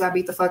you almost got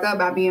beat the fuck up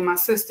by being my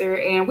sister,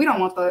 and we don't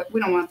want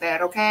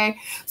that, okay?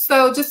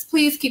 So just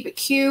please keep it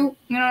cute.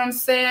 You know what I'm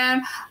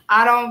saying?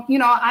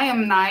 I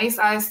am nice.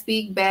 I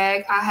speak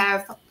back. I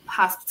have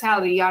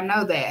hospitality. Y'all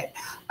know that.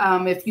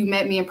 If you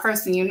met me in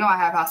person, you know I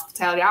have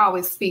hospitality. I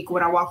always speak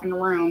when I walk in the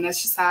room.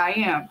 That's just how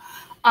I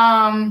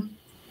am.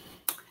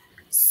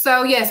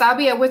 So yes, I'll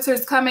be at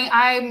Winter's Coming.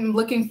 I'm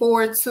looking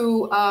forward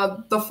to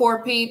the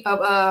four-peat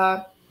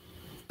of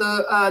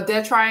the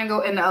Death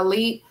Triangle and the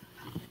Elite.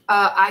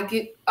 I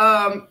get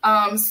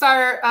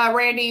Sir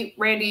Randy.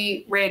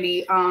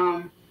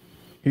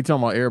 He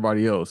talking about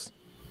everybody else.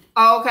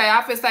 Oh, okay,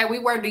 I feel say we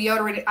were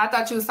deodorant. I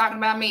thought you was talking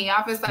about me.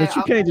 I feel say, but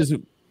you can't just.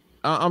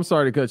 I'm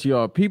sorry to cut you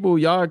off. People,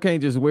 y'all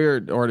can't just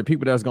wear, or the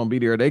people that's gonna be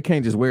there, they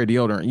can't just wear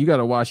deodorant. You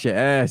gotta wash your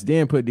ass,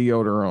 then put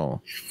deodorant on.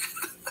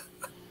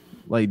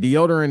 Like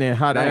deodorant and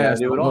hot ass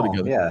do it all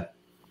together.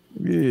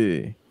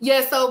 Yeah.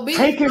 Yeah. So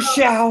take a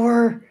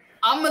shower.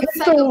 I'm gonna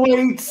take the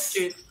weights.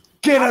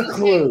 Get a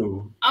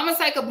clue. I'm gonna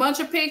take a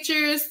bunch of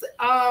pictures.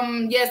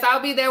 Yes,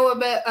 I'll be there with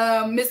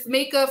Miss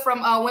Mika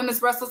from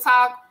Women's Wrestle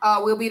Talk.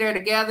 We'll be there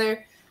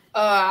together.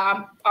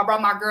 I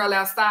brought my girl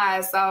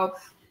outside, so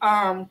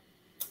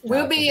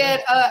we'll be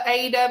at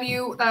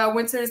AEW.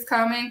 Winter's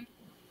Coming.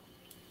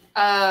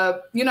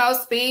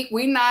 Speak.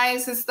 We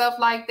nice and stuff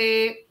like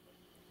that.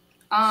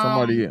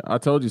 I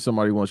told you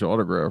somebody wants your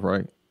autograph,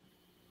 right?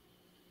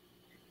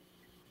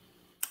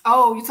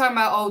 Oh, you talking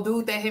about old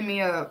dude that hit me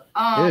up?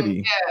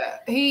 Eddie.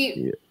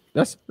 Yeah,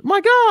 that's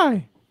my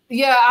guy.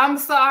 Yeah, I'm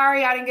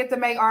sorry I didn't get to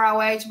make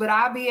ROH, but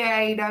I'll be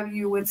at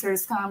AEW.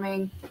 Winter's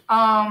Coming.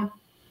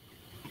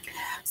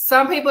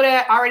 Some people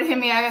that already hit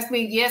me asked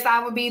me, yes,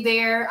 I will be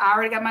there. I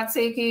already got my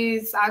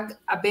tickets.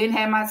 I've been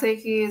had my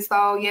tickets,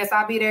 so yes,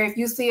 I'll be there. If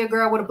you see a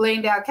girl with a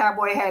blinged out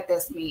cowboy hat,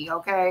 that's me.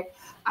 Okay,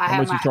 How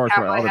much you charge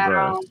for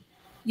autographs?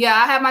 Yeah,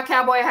 I have my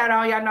cowboy hat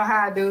on. Y'all know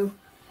how I do.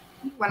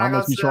 How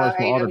much you charge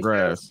for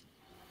autographs?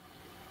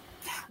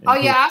 Oh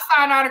yeah, I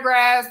sign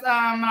autographs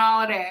and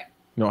all of that.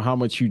 No, how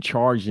much you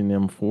charging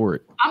them for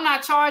it? I'm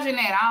not charging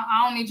that.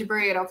 I don't need your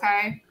bread,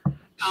 okay?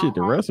 Shit,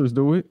 the wrestlers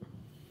do it.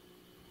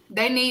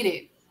 They need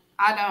it.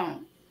 I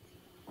don't.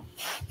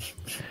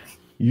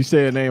 You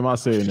say a name, I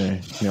say a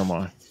name. Never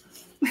mind.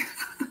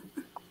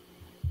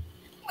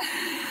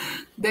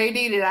 They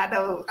need it. I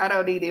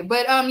don't need it.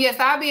 But yes,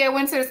 I'll be at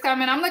Winter's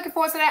Coming. I'm looking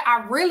forward to that.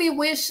 I really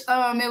wish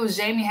it was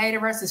Jamie Hayter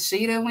versus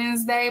Sheeta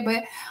Wednesday,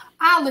 but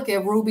I'll look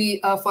at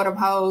Ruby for the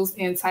pose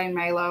in St.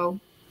 Malo.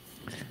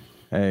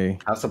 Hey.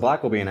 House of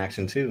Black will be in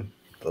action too.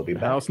 They'll be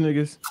back. House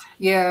niggas?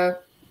 Yeah.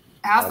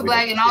 House of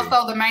Black, and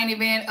also the main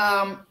event,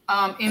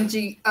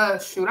 MG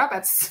shoot, I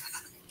bet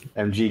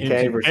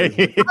MGK versus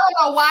I don't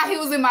know why he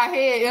was in my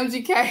head,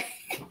 MGK.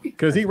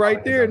 Because he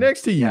right there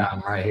next to you. Yeah, I'm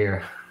right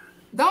here.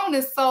 Don't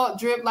insult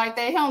Drip like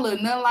that. He don't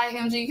look nothing like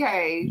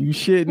MGK. You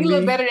shitting me? He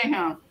look better than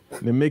him.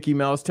 The Mickey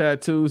Mouse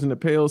tattoos and the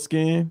pale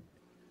skin.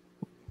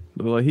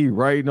 Look like he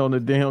writing on the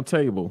damn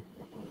table.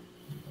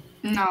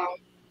 No.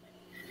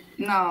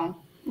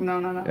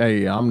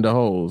 Hey, I'm the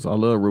hoes. I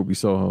love Ruby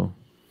Soho.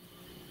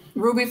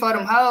 Ruby for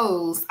them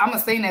hoes. I'm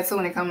gonna sing that too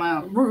when it come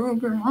out. Ruby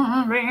for them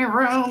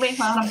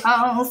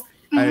hoes.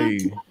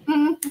 Hey,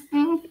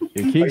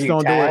 if Keeks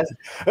don't do it.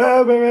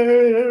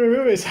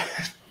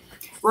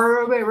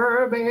 Ruby.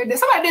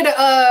 Somebody did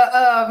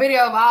a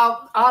video of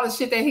all the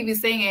shit that he be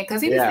singing,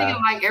 because he be singing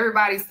like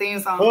everybody's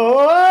theme song. We're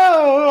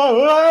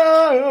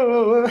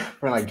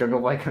like Jungle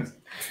Boy comes.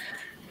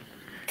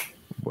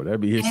 Boy,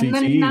 that'd be his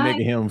CTE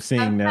making him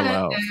sing that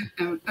loud.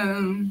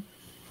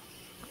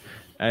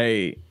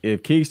 Hey,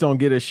 if Keeks don't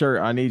get a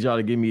shirt, I need y'all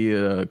to give me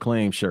a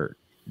claim shirt,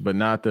 but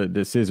not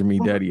the Scissor Me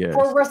Daddy ass.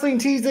 Pro Wrestling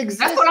Tees exist.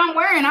 That's what I'm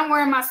wearing. I'm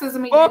wearing my Scissor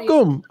Me Fuck Daddy.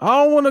 them.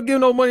 I don't want to give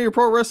no money to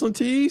Pro Wrestling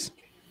Tees.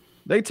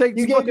 They take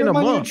you fucking a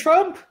month. To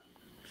Trump?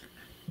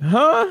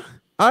 Huh?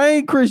 I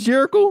ain't Chris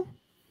Jericho.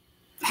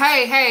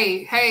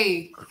 Hey.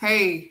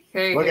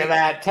 Look at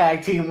that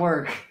tag team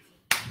work.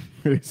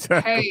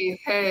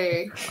 Exactly.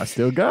 Hey. I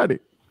still got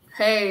it.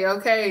 Hey,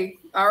 okay.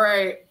 All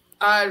right.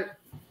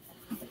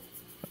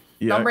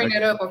 Don't bring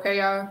that up, okay,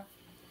 y'all?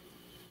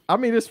 I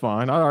mean, it's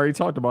fine. I already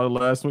talked about it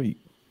last week.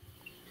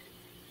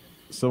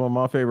 Some of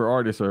my favorite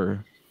artists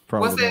are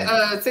probably. What's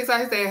that?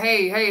 TikTok said,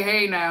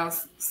 hey, now,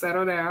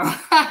 settle down.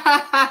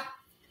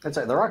 That's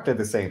right. The Rock did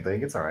the same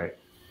thing. It's all right.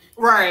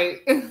 Right.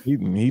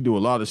 He do a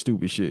lot of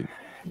stupid shit.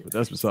 But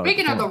that's besides.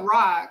 Speaking of The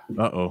Rock.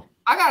 Uh-oh.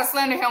 I gotta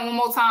slander him one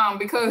more time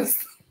because.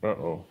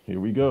 Uh-oh. Here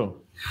we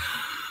go.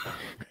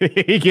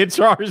 He get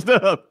charged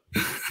up.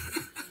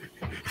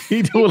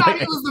 He thought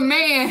he was the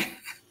man.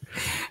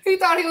 He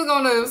thought he was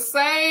gonna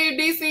save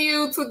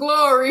DCU to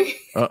glory.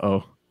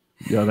 Uh-oh.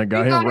 Yeah, they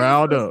got him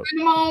riled up.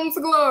 Send him home to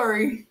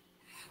glory.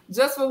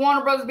 Just for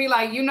Warner Brothers to be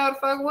like, you know the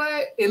fuck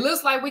what? It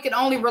looks like we can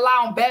only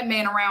rely on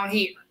Batman around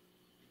here.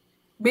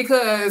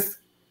 Because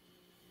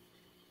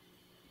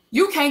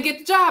you can't get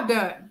the job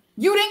done.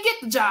 You didn't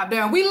get the job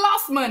done. We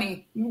lost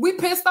money. We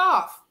pissed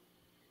off.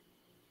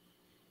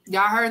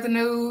 Y'all heard the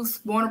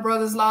news? Warner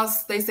Brothers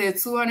lost, they said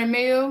 $200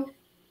 million.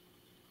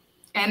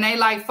 And they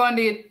like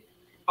funded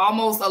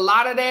almost a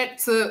lot of that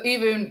to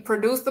even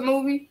produce the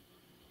movie.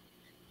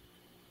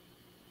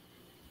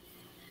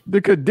 The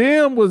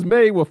Condemn was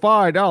made with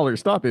 $5.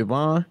 Stop it,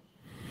 Vaughn.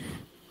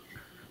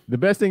 The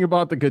best thing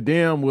about the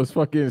Condemn was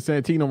fucking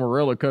Santino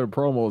Marella cutting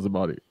promos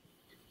about it.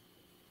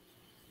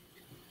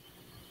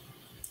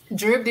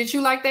 Drip, did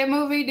you like that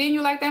movie? Didn't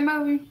you like that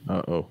movie?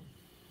 Uh-oh.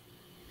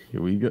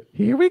 Here we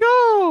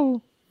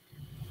go.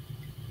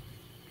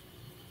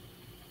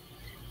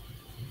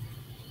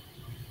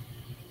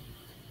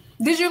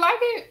 Did you like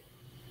it?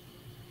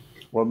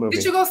 What movie?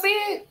 Did you go see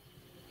it?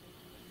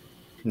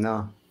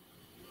 No.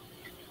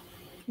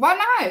 Why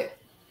not?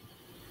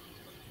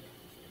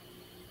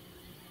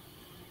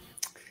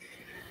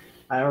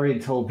 I already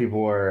told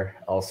people where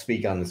I'll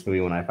speak on this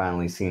movie when I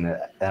finally seen it.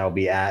 That'll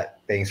be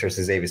at Banks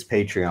vs. Davis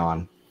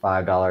Patreon.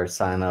 $5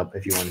 sign up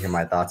if you want to hear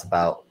my thoughts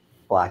about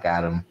Black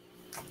Adam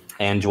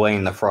and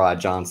Dwayne the Fraud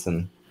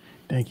Johnson.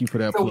 Thank you for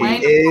that.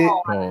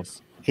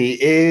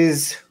 He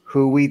is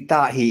who we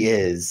thought he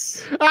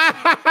is.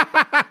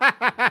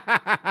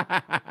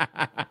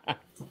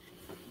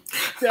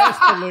 That's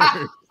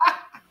hilarious.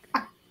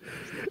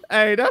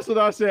 Hey, that's what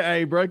I said.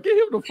 Hey, bro, get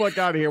him the fuck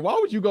out of here. Why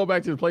would you go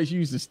back to the place you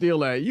used to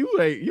steal at? You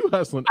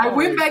hustling. I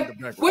went back.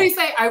 What do you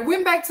say? I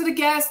went back to the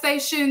gas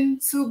station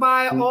to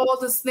buy all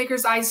the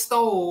Snickers I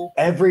stole.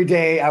 Every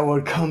day I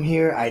would come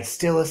here, I'd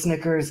steal a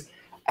Snickers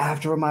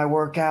after my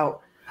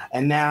workout.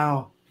 And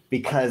now,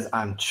 because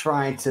I'm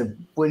trying to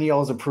win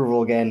y'all's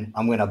approval again,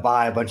 I'm going to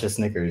buy a bunch of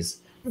Snickers.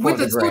 With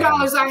the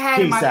 $2 I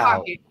had in my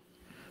pocket.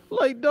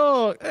 Like,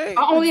 dog. Hey.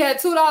 I only had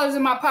 $2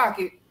 in my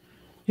pocket.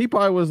 He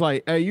probably was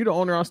like, "Hey, you the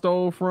owner I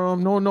stole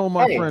from? No,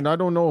 my friend. I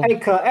don't know." Hey,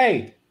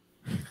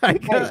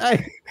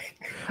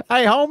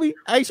 homie.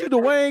 Hey, you the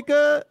Wayne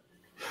cut?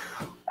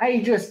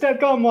 Hey, just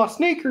stepped on my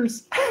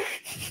sneakers.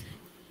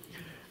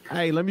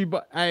 Hey, let me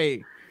buy.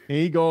 Hey, and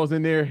he goes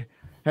in there.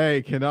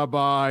 Hey, can I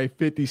buy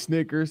 50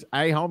 Snickers?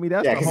 Hey, homie,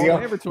 that's the whole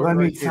inventory. Let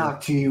me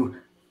talk to you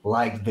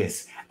like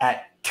this.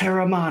 At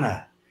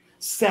Terramana,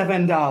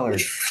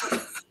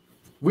 $7.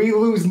 We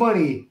lose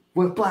money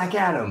with Black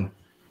Adam.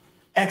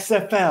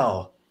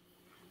 XFL.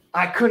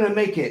 I couldn't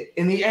make it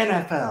in the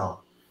NFL.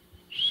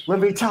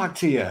 Let me talk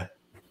to you.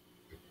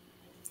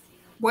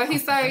 What he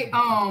say?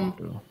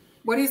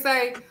 What he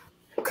say?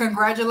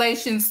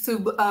 Congratulations to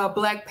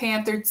Black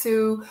Panther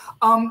 2.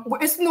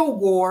 It's no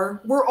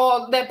war. We're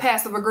all that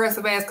passive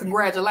aggressive ass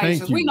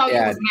congratulations. We know you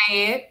was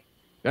mad.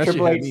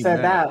 Triple H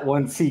said that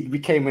once he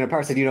became in a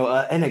part. Said,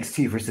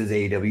 NXT versus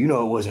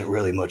AEW. It wasn't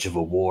really much of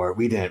a war.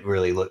 We didn't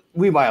really look.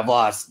 We might have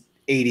lost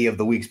 80 of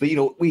the weeks, but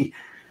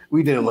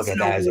we didn't look at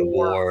that as a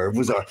war.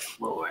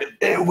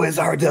 It was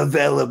our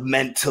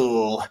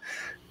developmental.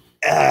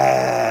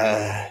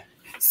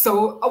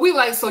 So we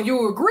like. So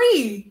you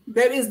agree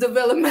that is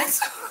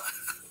developmental?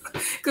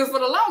 Because for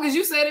the longest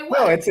you said it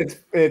was. No,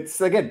 it's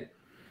again.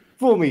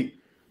 Fool me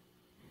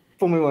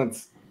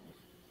once.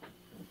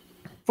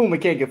 Fool me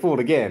can't get fooled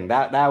again.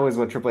 That was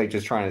what Triple H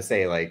is trying to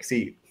say. Like,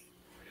 see,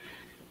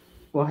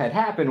 what had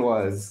happened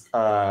was.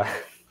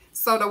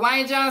 So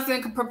Dwayne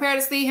Johnson can prepare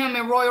to see him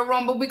in Royal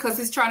Rumble because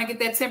he's trying to get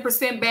that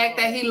 10% back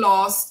that he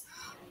lost.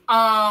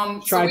 Trying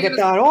to get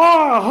that.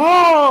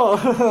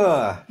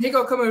 He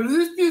gonna come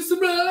in.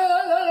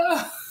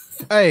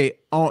 Hey,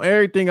 on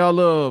everything I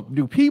love,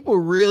 do people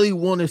really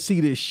want to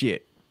see this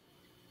shit?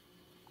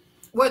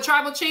 What,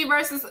 Tribal Chief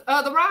versus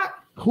The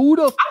Rock? Who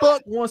the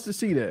fuck wants to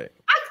see that?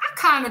 I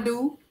kind of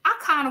do. I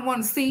kind of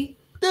want to see.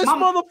 This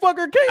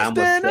motherfucker can't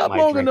stand up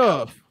long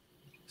enough.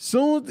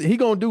 Soon he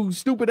gonna do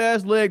stupid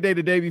ass leg day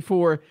the day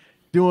before,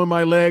 doing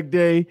my leg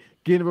day,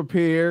 getting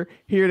prepared.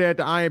 Here that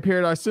the Iron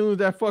Paradise. As soon as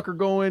that fucker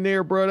go in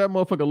there, bro, that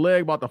motherfucker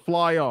leg about to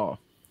fly off.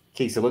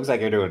 Keeks, it looks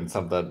like you're doing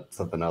something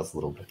else a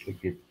little bit.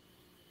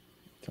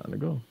 Time to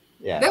go.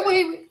 Yeah. That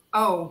way.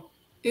 No.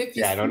 Keep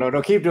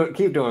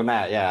doing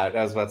that. Yeah,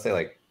 I was about to say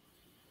like.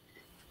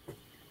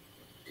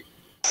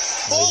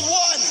 Hold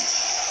one.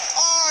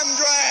 Arm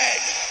drag.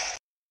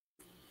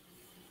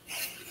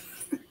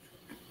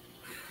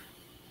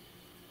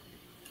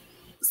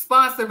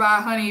 Sponsored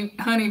by Honey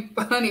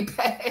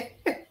Pad.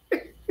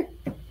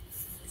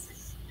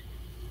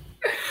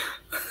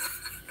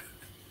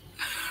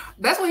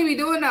 That's what he be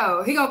doing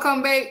now. He gonna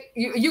come back.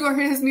 You gonna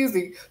hear his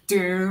music.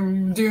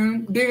 Doom,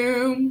 doom,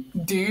 doom,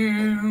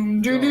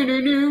 doom, doom, doom,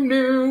 doom,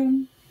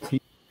 doom. He's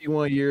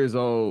 51 years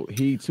old.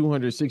 He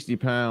 260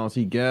 pounds.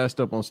 He gassed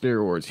up on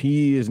steroids.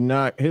 He is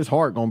not. His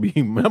heart gonna be.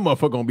 That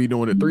motherfucker gonna be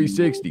doing a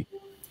 360.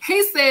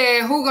 He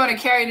said, "Who gonna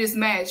carry this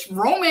match?"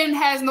 Roman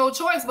has no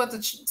choice but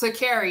to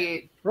carry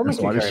it. That's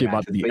why this shit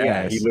about to be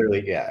ass. He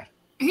literally, yeah.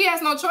 He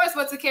has no choice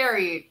but to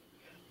carry it.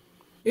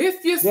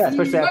 Especially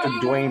after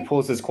Dwayne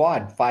pulls his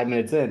quad 5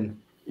 minutes in.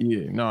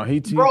 Yeah, no,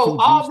 he bro.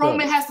 All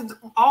Roman has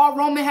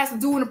to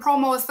do in the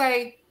promo is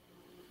say,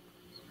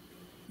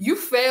 "You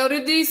failed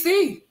at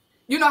DC."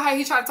 You know how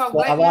he tried to talk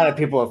black. A lot of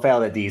people have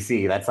failed at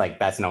DC.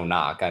 That's no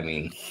knock. I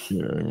mean,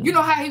 you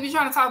know how he be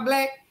trying to talk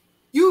black.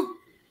 You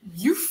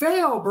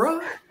failed,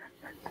 bro.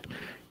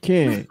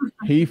 Ken,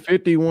 he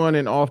 51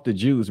 and off the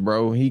juice,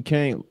 bro. He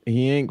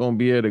ain't gonna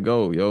be able to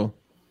go, yo.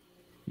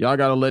 Y'all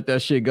gotta let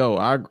that shit go.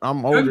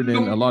 I'm older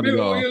than a lot of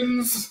y'all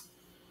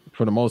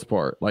for the most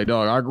part. Like,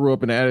 dog, I grew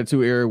up in the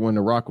Attitude Era when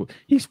The Rock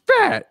he's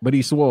fat, but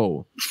he's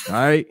swole. All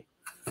right.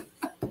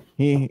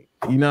 You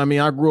know what I mean?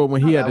 I grew up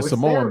when he had the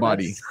Samoan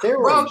body.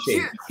 Bro,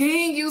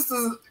 King used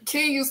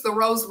to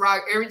roast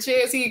Rock every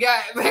chance he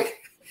got.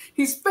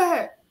 He's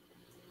fat.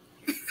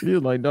 He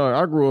was like, dog,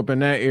 I grew up in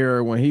that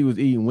era when he was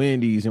eating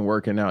Wendy's and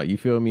working out. You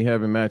feel me?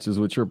 Having matches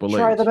with Triple H.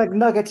 Try the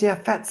McNugget, you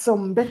fat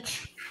son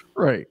bitch.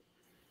 Right.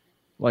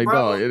 Like,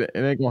 Bro. dog, it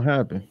ain't gonna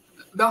happen.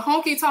 The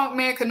honky tonk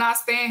man could not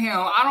stand him.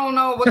 I don't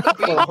know what the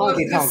beef Well, the was.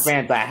 honky tonk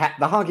man,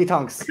 the honky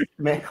tonks, honky tonk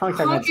man's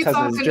Honky cousin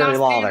tonk is could Jerry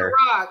not stand Lawler.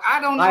 The Rock. I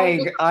don't know.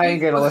 I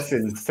ain't gonna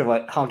listen to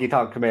what honky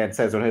tonk man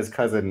says when his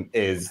cousin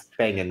is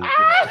banging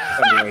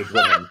underage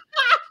women.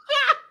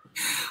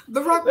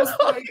 The Rock was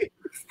like,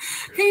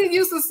 he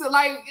used to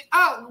like,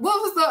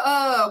 what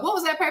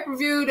was that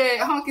pay-per-view that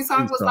Honky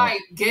Tonk was like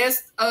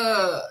guest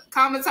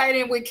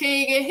commentating with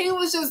King, and he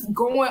was just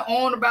going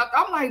on about.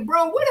 I'm like,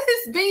 bro, what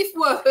his beef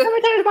was? Let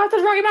me tell you about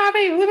this Rocky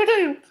Mountain beef. Let me tell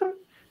you.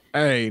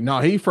 Hey, no,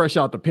 he fresh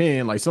out the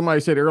pen. Like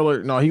somebody said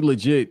earlier, no, he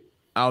legit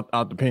out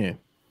the pen.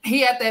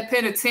 He at that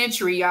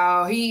penitentiary,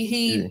 y'all.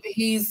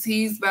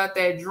 He's about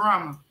that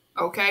drama.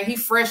 Okay, he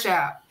fresh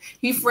out.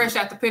 He fresh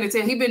out the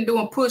penitentiary. He been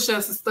doing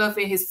push-ups and stuff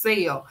in his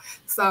cell.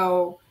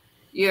 So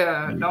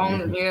yeah,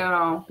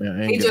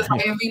 he just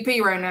like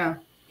MVP right now.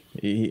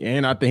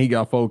 And I think he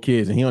got 4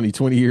 kids, and he only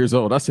 20 years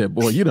old. I said,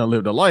 boy, you done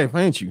lived a life,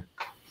 ain't you?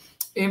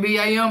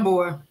 NBA young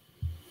boy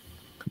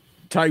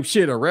type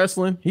shit of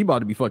wrestling. He about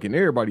to be fucking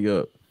everybody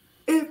up.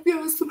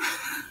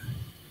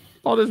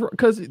 All this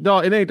because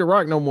dog, it ain't The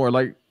Rock no more.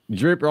 Like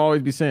Drip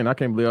always be saying, I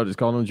can't believe I just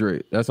call him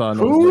Drip. That's how I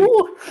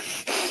know.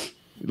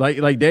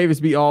 Like Davis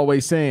be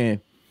always saying,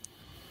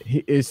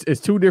 it's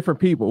 2 different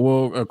people.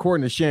 Well,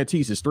 according to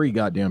Shantice, it's 3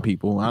 goddamn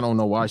people. I don't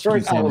know why she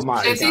keeps saying this.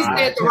 Shantice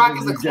said The Rock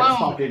is a clone.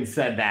 Fucking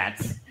said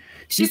that.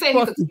 She said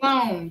he's a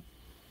clone.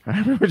 I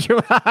remember you.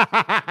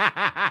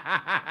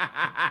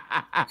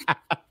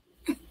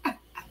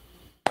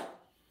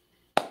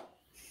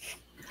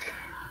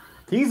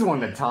 He's one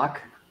to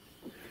talk.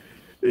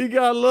 He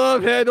got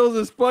love handles.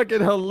 Is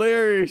fucking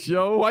hilarious,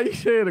 yo. Why you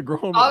saying a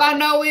grown man? All I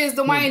know is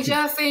Dwayne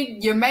Johnson,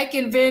 you're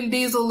making Vin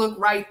Diesel look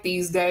right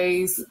these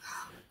days.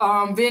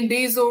 Vin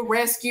Diesel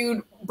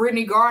rescued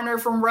Brittany Garner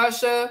from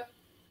Russia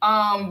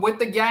with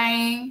the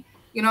gang.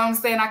 You know what I'm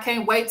saying? I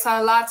can't wait till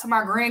I lie to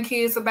my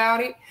grandkids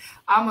about it.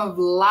 I'm a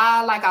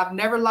lie like I've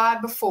never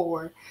lied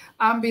before.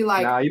 I'm be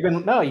like,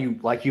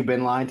 you've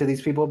been lying to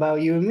these people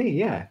about you and me,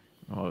 yeah.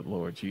 Oh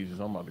Lord Jesus,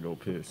 I'm about to go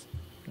piss.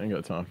 I ain't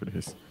got time for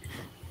this.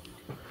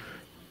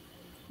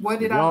 What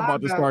did Y'all I lie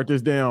about to start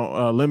this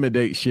down limit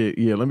date shit.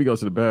 Yeah, let me go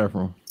to the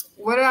bathroom.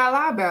 What did I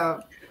lie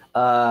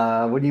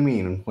about? What do you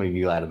mean? What have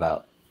you lied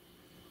about?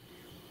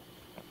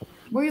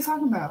 What are you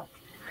talking about?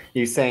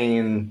 You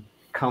saying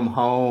come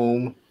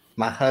home?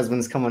 My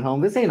husband's coming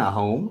home. This ain't a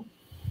home.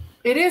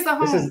 It is a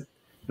home.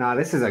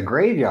 This is a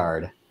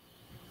graveyard.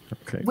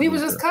 Okay. We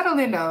was just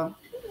cuddling though.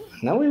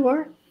 No, we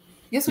were.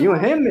 Yes, we you were.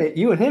 and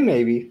him,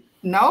 maybe.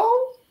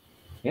 No.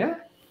 Yeah.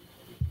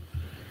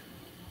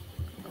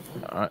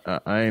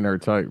 I ain't her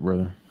type,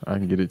 brother. I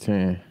can get a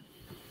 10.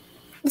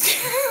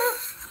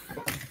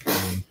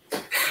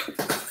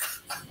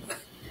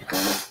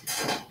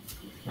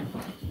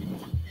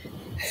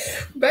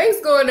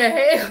 Bank's going to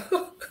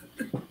hell.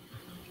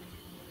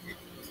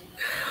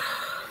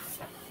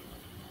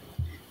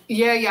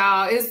 Yeah,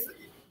 y'all. It's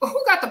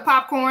who got the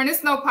popcorn?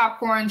 It's no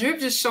popcorn. Drip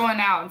just showing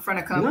out in front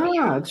of company.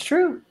 No, it's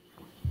true.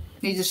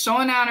 He's just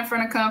showing out in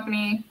front of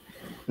company.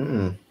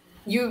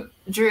 You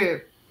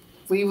Drip.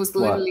 We was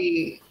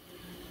literally.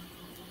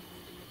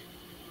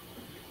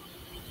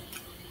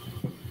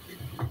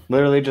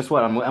 Literally just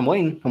what? I'm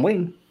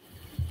waiting.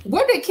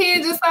 What did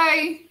Ken just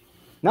say?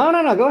 No.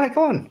 Go ahead.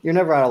 Come on. You're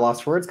never out of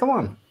lost words. Come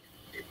on.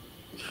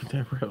 You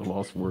never had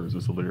lost words.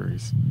 It's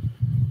hilarious.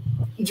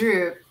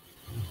 Drip.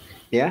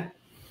 Yeah?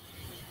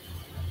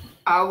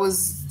 I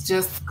was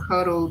just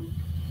cuddled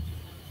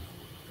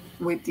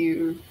with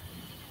you.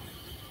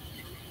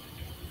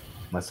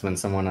 Must have been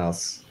someone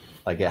else.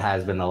 Like it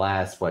has been the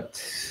last,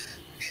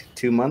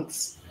 2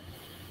 months?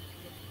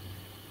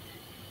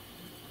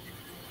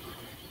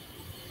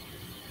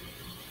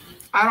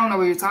 I don't know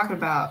what you're talking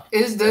about.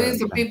 These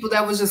are people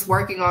that was just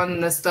working on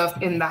the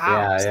stuff in the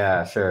house.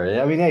 Yeah, sure.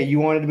 I mean, hey, you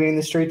wanted to be in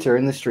the streets or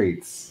in the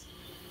streets?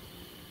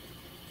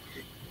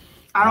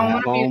 I don't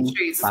want to be in the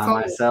streets. It's by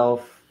cold.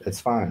 myself. It's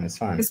fine.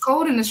 It's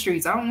cold in the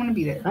streets. I don't want to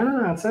be there.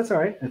 No. That's all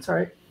right. It's all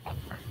right.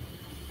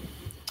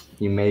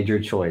 You made your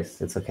choice.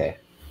 It's okay.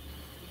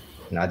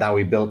 I thought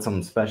we built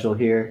something special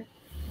here.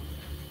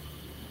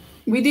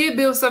 We did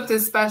build something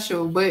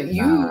special, but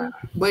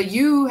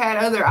you had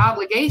other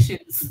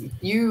obligations.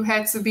 You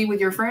had to be with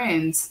your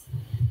friends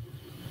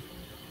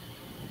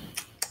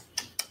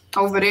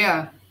over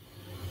there.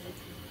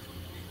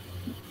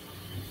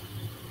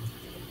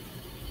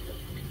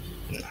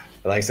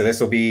 Like I said, this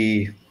will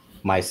be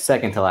my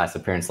second to last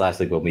appearance. Last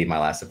week will be my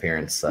last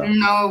appearance. So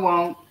no, it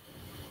won't.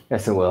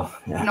 Yes, it will.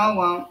 Yeah. No, it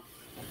won't.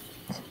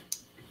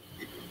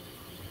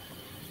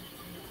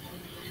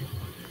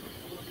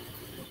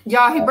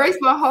 Y'all, he breaks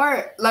my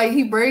heart. Like,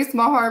 he breaks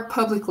my heart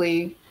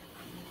publicly.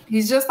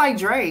 He's just like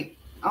Drake.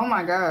 Oh,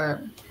 my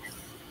God.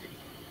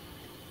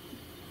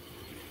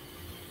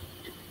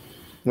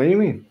 What do you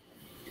mean?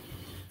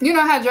 You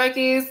know how Drake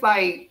is?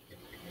 Like,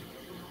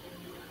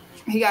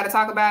 he got to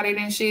talk about it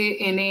and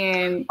shit, and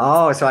then...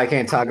 Oh, so I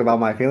can't talk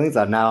about my feelings?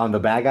 I'm the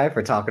bad guy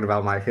for talking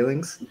about my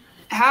feelings?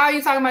 How are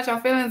you talking about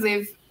your feelings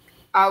if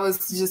I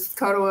was just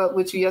cuddled up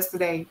with you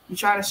yesterday? You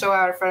trying to show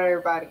out in front of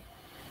everybody.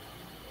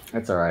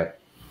 That's all right.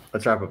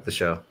 Let's wrap up the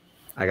show.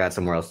 I got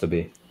somewhere else to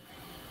be.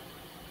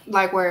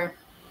 Like where?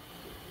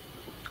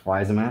 Why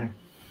does it matter?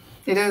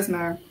 It does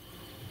matter.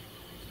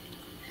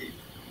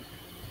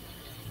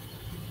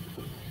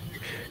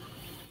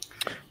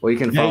 Well, you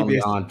can follow me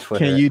on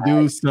Twitter. Can you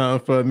do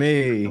something for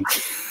me?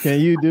 Can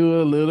you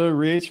do a little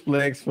rich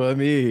flex for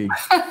me?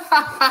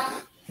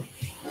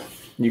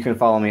 You can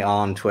follow me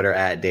on Twitter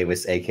at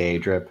Davis, aka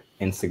Drip,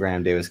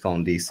 Instagram Davis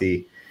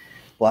DC,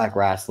 Black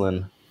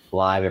Wrestling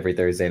live every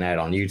Thursday night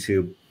on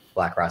YouTube,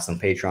 Black Wrestling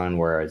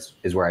Patreon,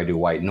 is where I do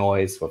White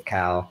Noise with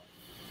Cal.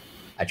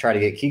 I tried to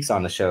get Keeks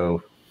on the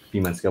show a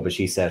few months ago, but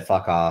she said,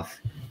 "Fuck off!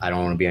 I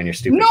don't want to be on your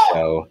stupid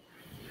show."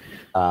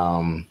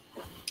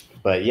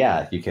 But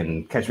yeah, you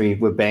can catch me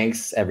with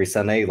Banks every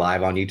Sunday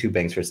live on YouTube,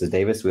 Banks versus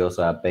Davis. We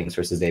also have Banks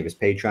versus Davis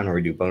Patreon where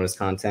we do bonus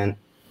content.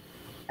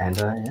 And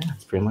yeah,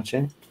 that's pretty much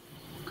it.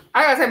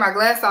 I gotta take my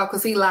glass off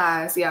because he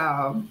lies,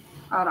 y'all.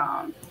 Hold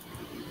on.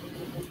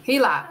 He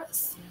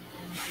lies.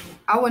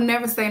 I would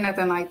never say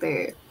nothing like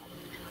that.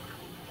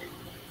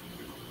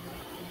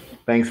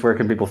 Banks, where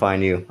can people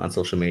find you on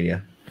social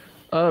media?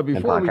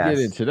 Before we get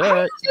into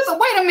that. Just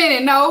wait a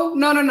minute.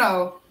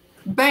 No.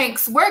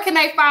 Banks, where can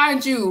they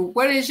find you?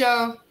 What is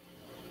your...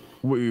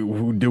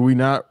 Do we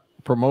not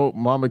promote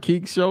Mama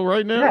Keeks show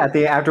right now?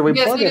 Yeah, after we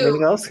plug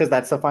everything else, because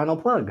that's the final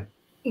plug.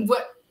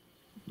 What?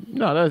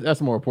 No,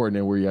 that's more important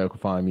than where y'all can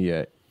find me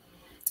at.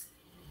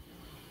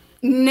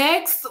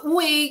 Next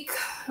week,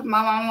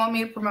 my mom want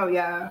me to promote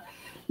y'all.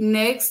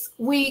 Next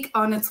week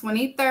on the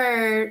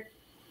 23rd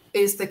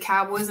is the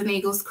Cowboys and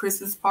Eagles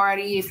Christmas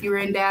party. If you're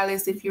in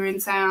Dallas, if you're in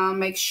town,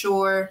 make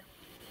sure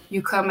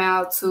you come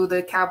out to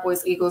the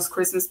Cowboys Eagles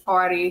Christmas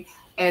party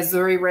at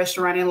Zuri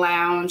Restaurant and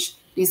Lounge.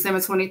 December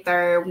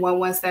 23rd,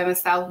 117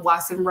 South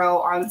Watson Road,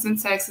 Arlington,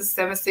 Texas,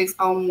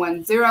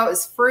 76010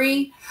 is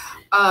free.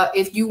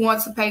 If you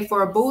want to pay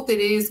for a booth, it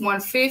is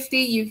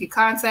 $150. You can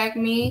contact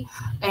me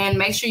and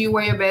make sure you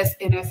wear your best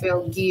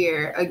NFL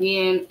gear.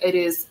 Again, it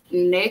is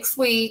next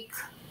week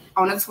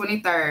on the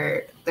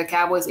 23rd, the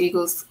Cowboys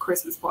Eagles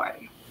Christmas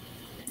party.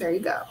 There you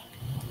go.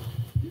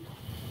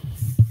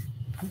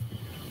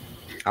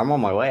 I'm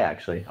on my way,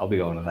 actually. I'll be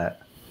going to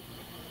that.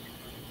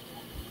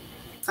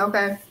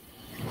 Okay.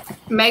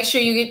 Make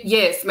sure you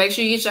get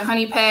your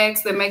honey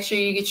packs and make sure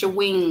you get your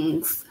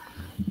wings.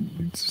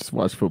 Just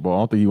watch football. I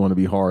don't think you want to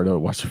be hard up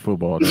watching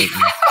football.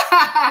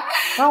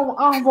 I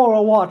want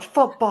to watch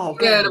football.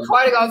 Yeah, the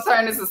party gonna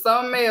turn into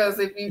something else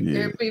if you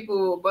hear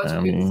people, a bunch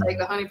of people take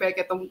the honey pack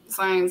at the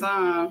same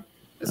time.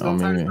 It's gonna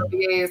turn into a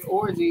big ass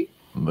orgy.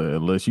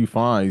 Unless you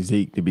find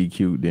Zeke to be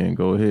cute, then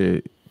go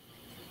ahead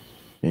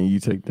and you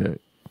take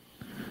that.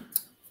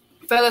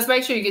 Fellas,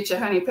 make sure you get your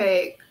honey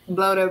pack.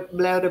 Blow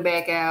the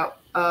back out.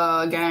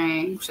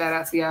 Gang. Shout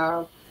out to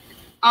y'all.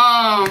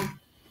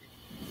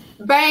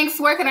 Banks,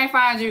 where can I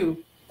find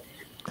you?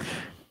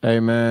 Hey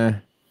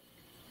man,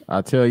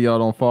 I tell y'all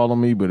don't follow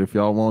me, but if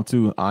y'all want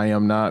to, I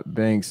am not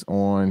Banks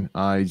on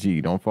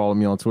IG. Don't follow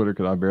me on Twitter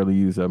because I barely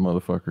use that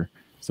motherfucker.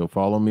 So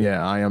follow me at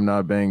I am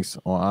not Banks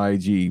on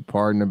IG.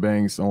 Pardon the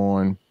Banks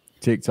on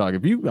TikTok. I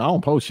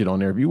don't post shit on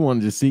there. If you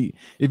want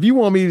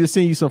me to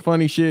send you some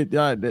funny shit,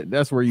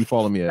 that's where you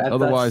follow me at.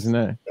 Otherwise than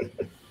that,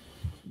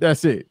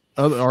 that's it.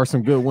 Or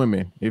some good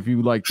women if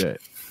you like that.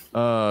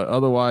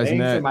 Otherwise than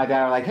that, and my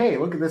dad are like, "Hey,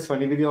 look at this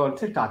funny video on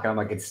TikTok." And I'm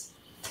like, "It's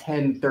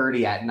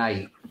 10:30 at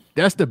night."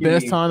 That's the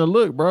best time to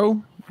look,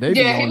 bro. He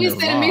be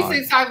sending me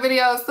TikTok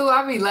videos too.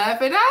 I be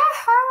laughing.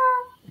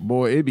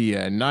 Boy, it be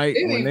at night.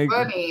 It be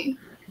funny.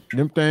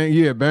 Them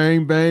things,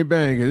 bang, bang,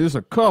 bang. There's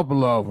a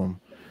couple of them.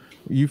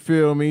 You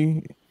feel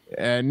me?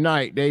 At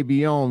night, they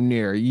be on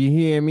there. You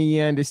hear me?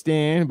 You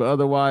understand? But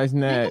otherwise than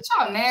that.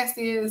 Y'all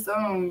nasty as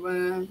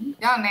man.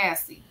 Y'all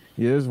nasty.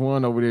 Yeah, there's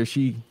one over there.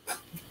 She,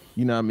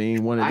 you know what I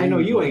mean? I know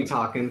you ain't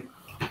talking.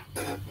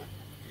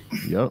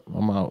 Yep,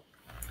 I'm out.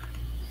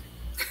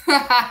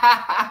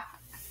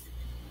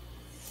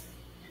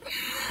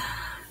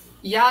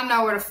 Y'all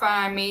know where to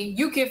find me.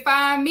 You can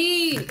find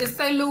me in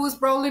St. Louis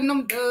rolling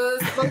them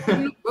duds.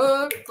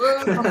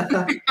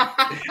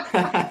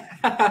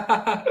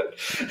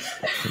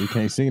 We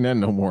can't sing that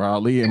no more.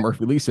 Ali and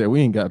Murphy Lee said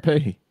we ain't got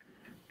paid.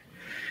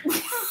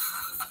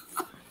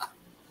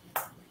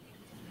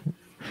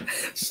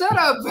 Shut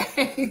up,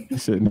 babe. He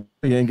said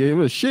he ain't gave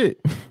us shit.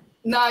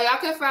 No, y'all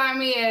can find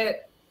me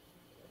at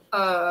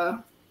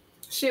what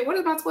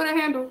is my Twitter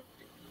handle?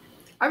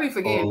 I be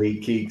forgetting.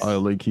 Elite Keeks.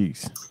 Elite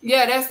Keeks.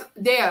 Yeah, that's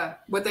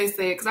what they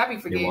said because I be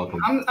forgetting.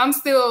 I'm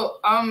still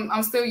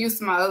used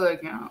to my other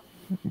account.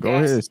 Go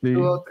ahead, Steve.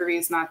 203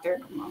 is not there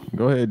no more.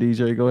 Go ahead,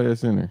 DJ. Go ahead,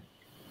 send her.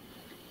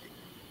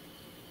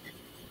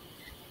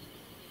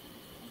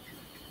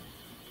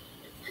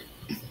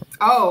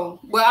 Oh,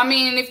 well, I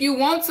mean, if you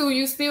want to,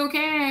 you still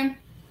can.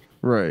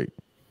 Right.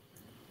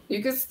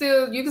 You can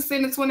send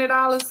the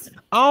 $20.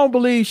 I don't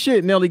believe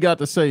shit Nelly got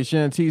to say,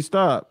 Shanti.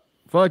 Stop.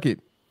 Fuck it.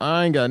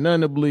 I ain't got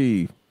nothing to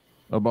believe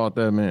about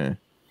that man.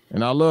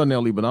 And I love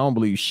Nelly, but I don't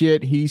believe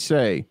shit he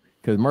say.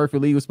 Because Murphy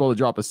Lee was supposed to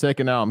drop a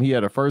second album. He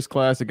had a first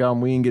classic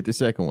album. We didn't get the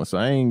second one, so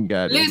I ain't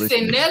got it.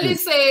 Listen,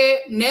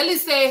 Nelly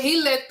said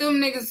he let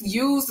them niggas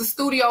use the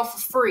studio for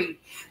free.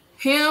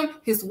 Him,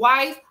 his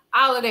wife,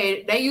 all of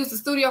that. They used the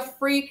studio for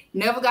free,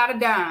 never got a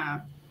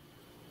dime.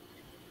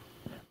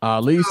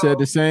 Ali said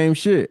the same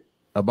shit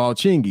about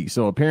Chingy.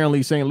 So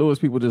apparently St. Louis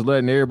people just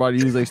letting everybody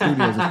use their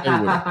studios and stay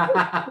with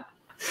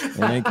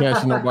them. And ain't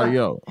catching nobody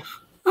out.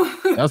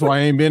 That's why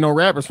I ain't been no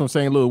rappers from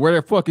St. Louis. Where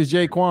the fuck is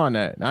Jaquan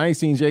at? I ain't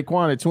seen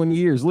Jaquan in 20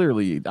 years,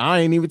 literally.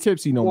 I ain't even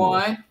tipsy no more.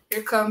 One.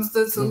 Here comes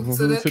the two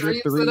to the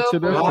three to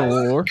the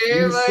four.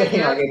 You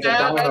saying like it's a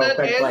domino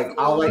effect. Like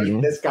I'll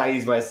let this guy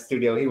use my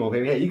studio, he won't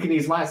pay me. Hey, you can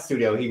use my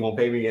studio, he won't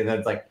pay me. And then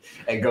it's like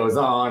it goes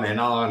on and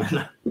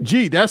on.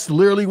 Gee, that's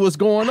literally what's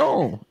going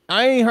on.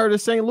 I ain't heard a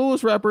St.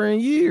 Louis rapper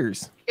in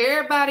years.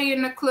 Everybody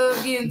in the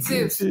club getting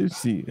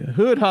tipsy.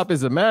 Hood Hop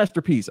is a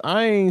masterpiece.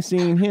 I ain't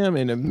seen him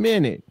in a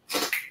minute.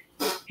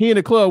 He in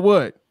the club,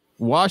 what?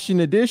 Washing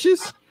the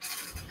dishes?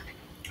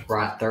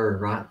 Right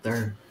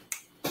third.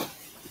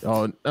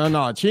 Oh,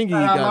 no,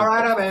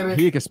 Chingy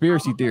he a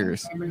conspiracy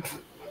theorist.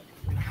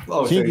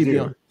 Oh,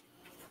 Chingy,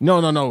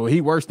 no,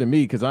 he worse than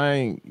me because I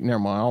ain't, never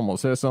mind, I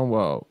almost said something.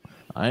 Well,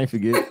 I ain't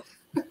forget.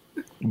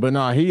 But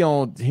nah, he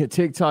on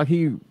TikTok,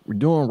 he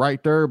doing right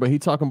third, but he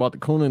talking about the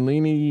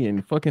Kundalini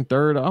and fucking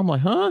third. I'm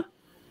like, huh?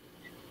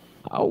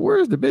 Oh,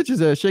 where's the bitches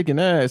that shaking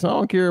ass? I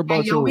don't care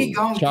about your we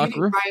gonna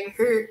chakra. Get it right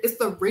here. It's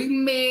the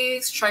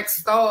remix track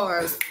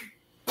stars.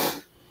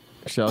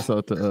 Shouts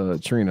out to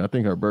Trina. I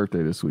think her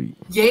birthday this week.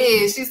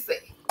 Yeah, she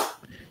said.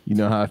 You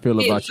know how I feel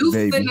about you,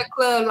 baby. In the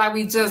club like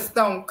we just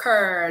don't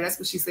care. That's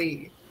what she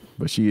said.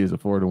 But she is a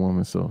Florida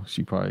woman, so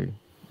she probably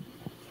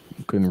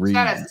couldn't read.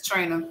 Shout out to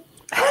Trina.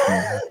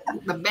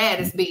 The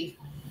baddest bee.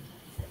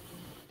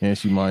 And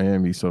she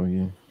Miami, so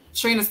yeah.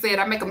 Trina said,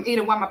 I make them eat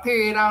it while my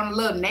period on a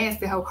little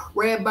nasty hoe.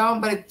 Red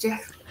bone, but it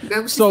just...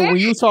 So when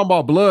you talking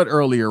about blood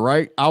earlier,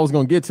 right? I was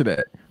going to get to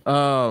that.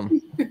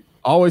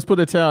 Always put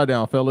a towel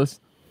down, fellas.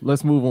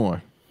 Let's move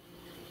on.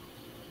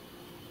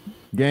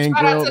 Gang Shout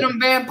Grill. out to them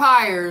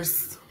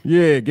vampires.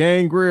 Yeah,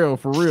 Gang Grill,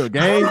 for real.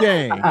 Gang.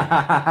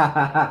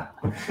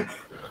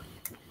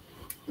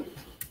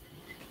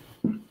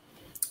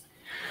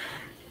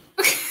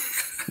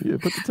 Yeah,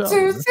 put the towel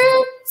down.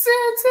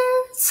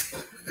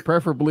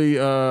 Preferably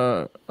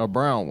a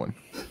brown one.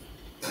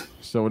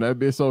 So when that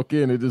bitch soak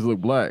in, it just look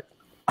black.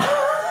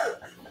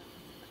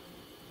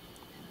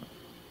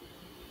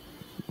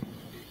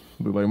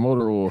 Look like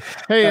motor oil.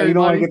 Hey, you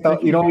don't want to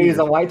get you don't want to use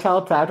a white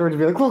towel afterwards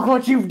and be like, look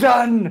what you've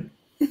done.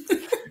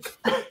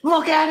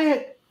 Look at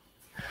it.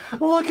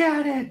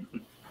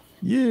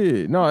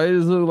 Yeah, no, it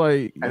just look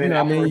like. And then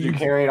afterwards you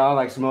carry it on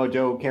like Samoa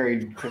Joe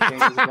carried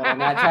Christine's on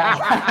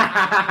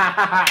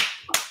that towel.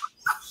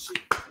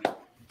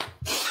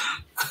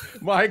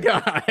 My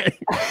God.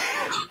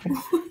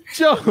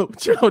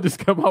 Joe just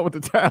come out with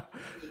the towel.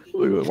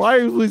 Look,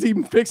 why was he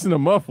fixing a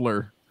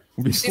muffler?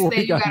 She said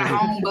you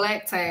gotta own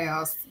black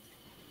towels.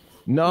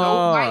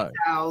 No white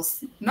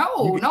towels.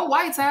 No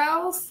white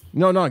towels.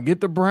 No,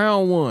 get the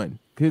brown one.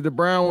 Because the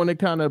brown one, they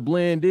kind of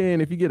blend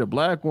in. If you get a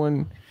black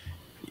one,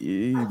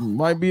 it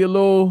might be a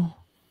little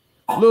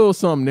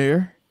something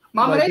there.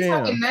 Mama, like, they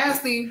talking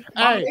nasty.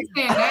 Mama, hey. They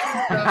saying nasty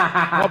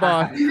stuff.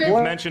 Bye-bye.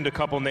 You've mentioned a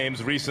couple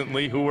names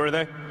recently. Who were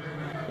they?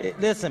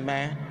 Listen,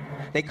 man.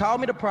 They called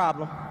me the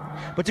problem,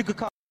 but you could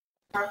call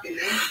talking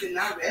nasty,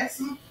 not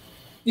wrestling.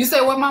 You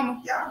say what,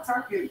 Mama? Y'all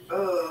talking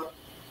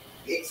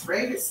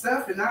X-rated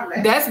stuff and all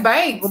that. That's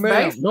Banks.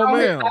 Banks no,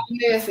 ma'am.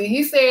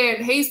 He said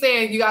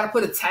you got to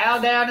put a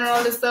towel down and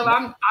all this stuff.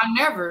 I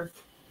never.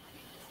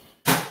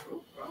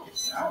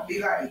 I'll be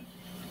like.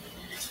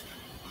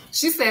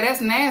 She said that's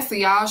nasty.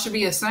 Y'all should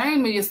be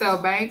ashamed of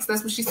yourself, Banks.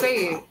 That's what she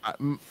said.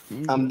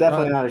 I'm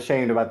definitely not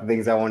ashamed about the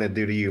things I want to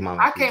do to you,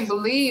 Mama. I can't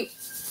believe.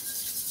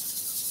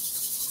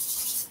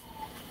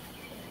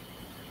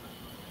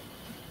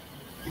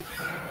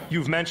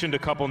 You've mentioned a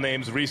couple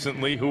names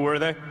recently. Who were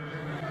they?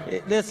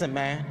 Listen,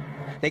 man.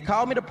 They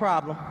called me the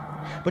problem,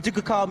 but you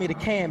could call me the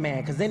can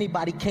man, because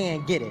anybody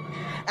can get it.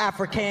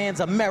 Africans,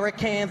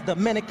 Americans,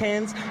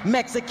 Dominicans,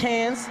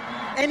 Mexicans,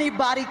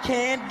 anybody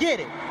can get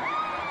it.